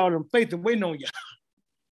patience, y'all, and faith and waiting on y'all.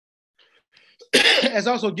 Has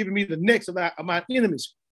also given me the necks of my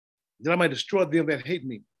enemies, that I might destroy them that hate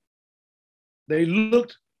me. They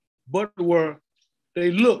looked, but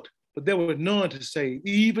there were none to save,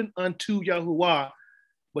 even unto Yahuwah,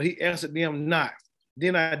 but he answered them not.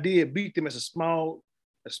 Then I did beat them as a small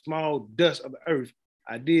dust of the earth.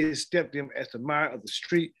 I did step them as the mire of the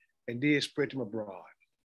street, and did spread them abroad.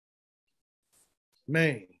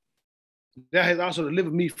 Man, that has also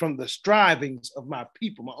delivered me from the strivings of my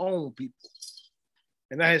people, my own people.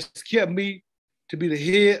 And that has kept me to be the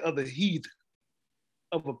head of the heathen,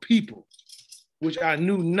 of a people which I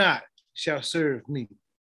knew not shall serve me.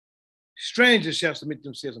 Strangers shall submit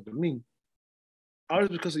themselves unto me. All this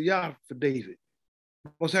because of Yah for David.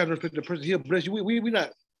 Most have to respect the person, he'll bless you. We're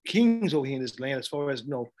not kings over here in this land as far as,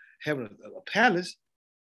 having a palace,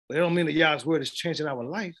 but it don't mean that Yah's word is changing our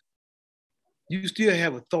life. You still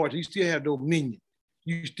have authority. You still have dominion.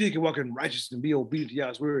 You still can walk in righteousness and be obedient to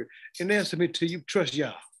Yah's word, and then submit to you, trust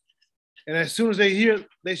Yah. And as soon as they hear,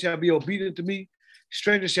 they shall be obedient to me.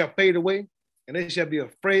 Strangers shall fade away, and they shall be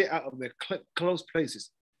afraid out of their close places.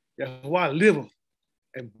 Yahuwah liveth,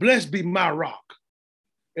 and blessed be my rock.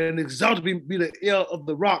 and exalted be the El of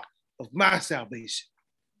the rock of my salvation.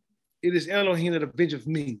 It is Elohim that avengeth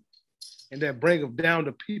me, and that bringeth down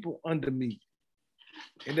the people under me,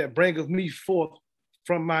 and that bringeth me forth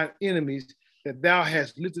from mine enemies, that thou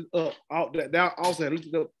hast lifted up, that thou also hast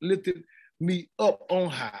lifted me up on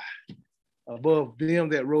high, above them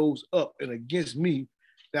that rose up, and against me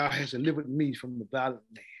thou hast delivered me from the violent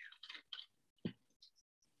man.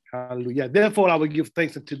 Hallelujah. Therefore I will give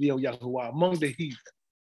thanks unto thee, O Yahuwah, among the heathen,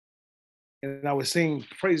 and I will sing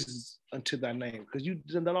praises unto thy name, because you've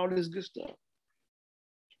done all this good stuff.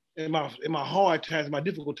 In my hard times, in my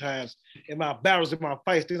difficult times, in my battles, in my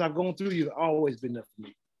fights, things I've gone through, you've always been there for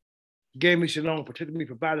me. Gave me shalom, protected me,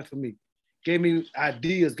 provided for me, gave me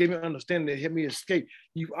ideas, gave me understanding that helped me escape.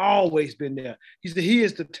 You've always been there. He said he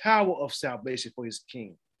is the tower of salvation for his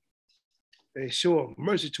king. They show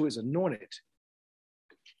mercy to his anointed.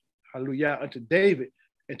 Hallelujah, unto David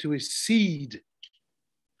and to his seed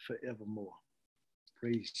forevermore.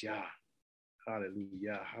 Praise Yah.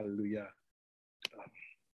 Hallelujah, hallelujah.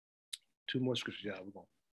 Two more scriptures, y'all. We're going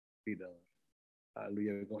to be done.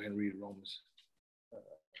 Hallelujah. We'll go ahead and read Romans 9.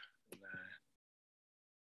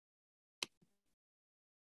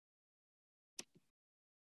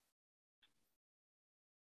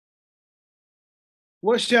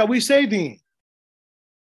 What shall we say then?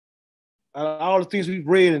 All the things we've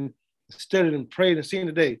read and studied and prayed and seen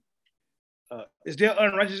today. Is there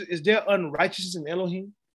unrighteousness in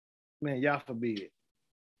Elohim? Man, Yah forbid.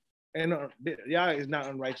 And Yah is not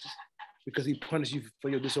unrighteous because he punished you for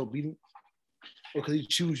your disobedience, or because he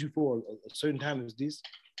choose you for a certain time as this,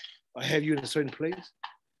 or have you in a certain place.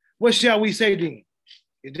 What shall we say then?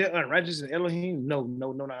 Is there unrighteousness in Elohim? No,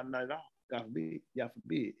 not at all. God forbid, Yah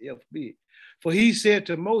forbid, Yah forbid. For he said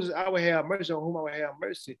to Moses, I will have mercy on whom I will have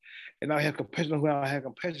mercy, and I will have compassion on whom I will have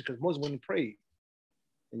compassion, because Moses went and prayed.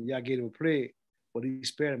 And Yah gave him a plague, but he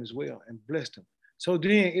spared him as well and blessed him. So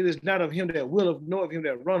then it is not of him that willeth, nor of him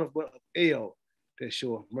that runneth, but of El that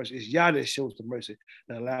showeth mercy. It's Yah that shows the mercy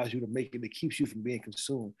that allows you to make it, that keeps you from being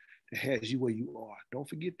consumed, that has you where you are. Don't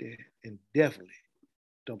forget that, and definitely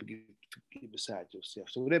don't forget beside yourself.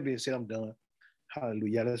 So with that being said, I'm done.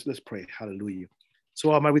 Hallelujah. Let's pray. Hallelujah.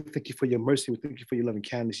 So Almighty, we thank you for your mercy. We thank you for your loving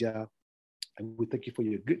kindness, Yah. And we thank you for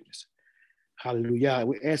your goodness. Hallelujah.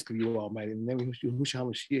 We ask of you, Almighty, in the name of Yahushua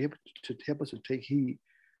HaMashiach, to help us to take heed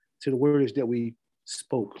to the words that we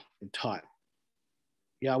spoke and taught.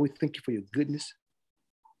 Yah, we thank you for your goodness.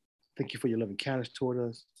 Thank you for your loving kindness toward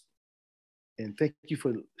us. And thank you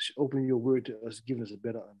for opening your word to us, giving us a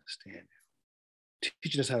better understanding.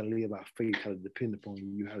 Teaching us how to live by faith, how to depend upon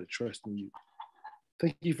you, how to trust in you.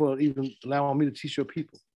 Thank you for even allowing me to teach your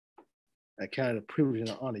people. I count it a privilege and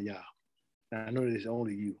an honor, Yah. And I know that it's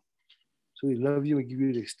only you. So we love you and give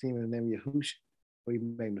you the esteem in the name of Yahushua. We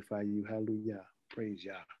magnify you. Hallelujah. Praise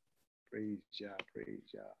Yah. Praise Yah.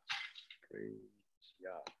 Praise Yah. Praise Yah.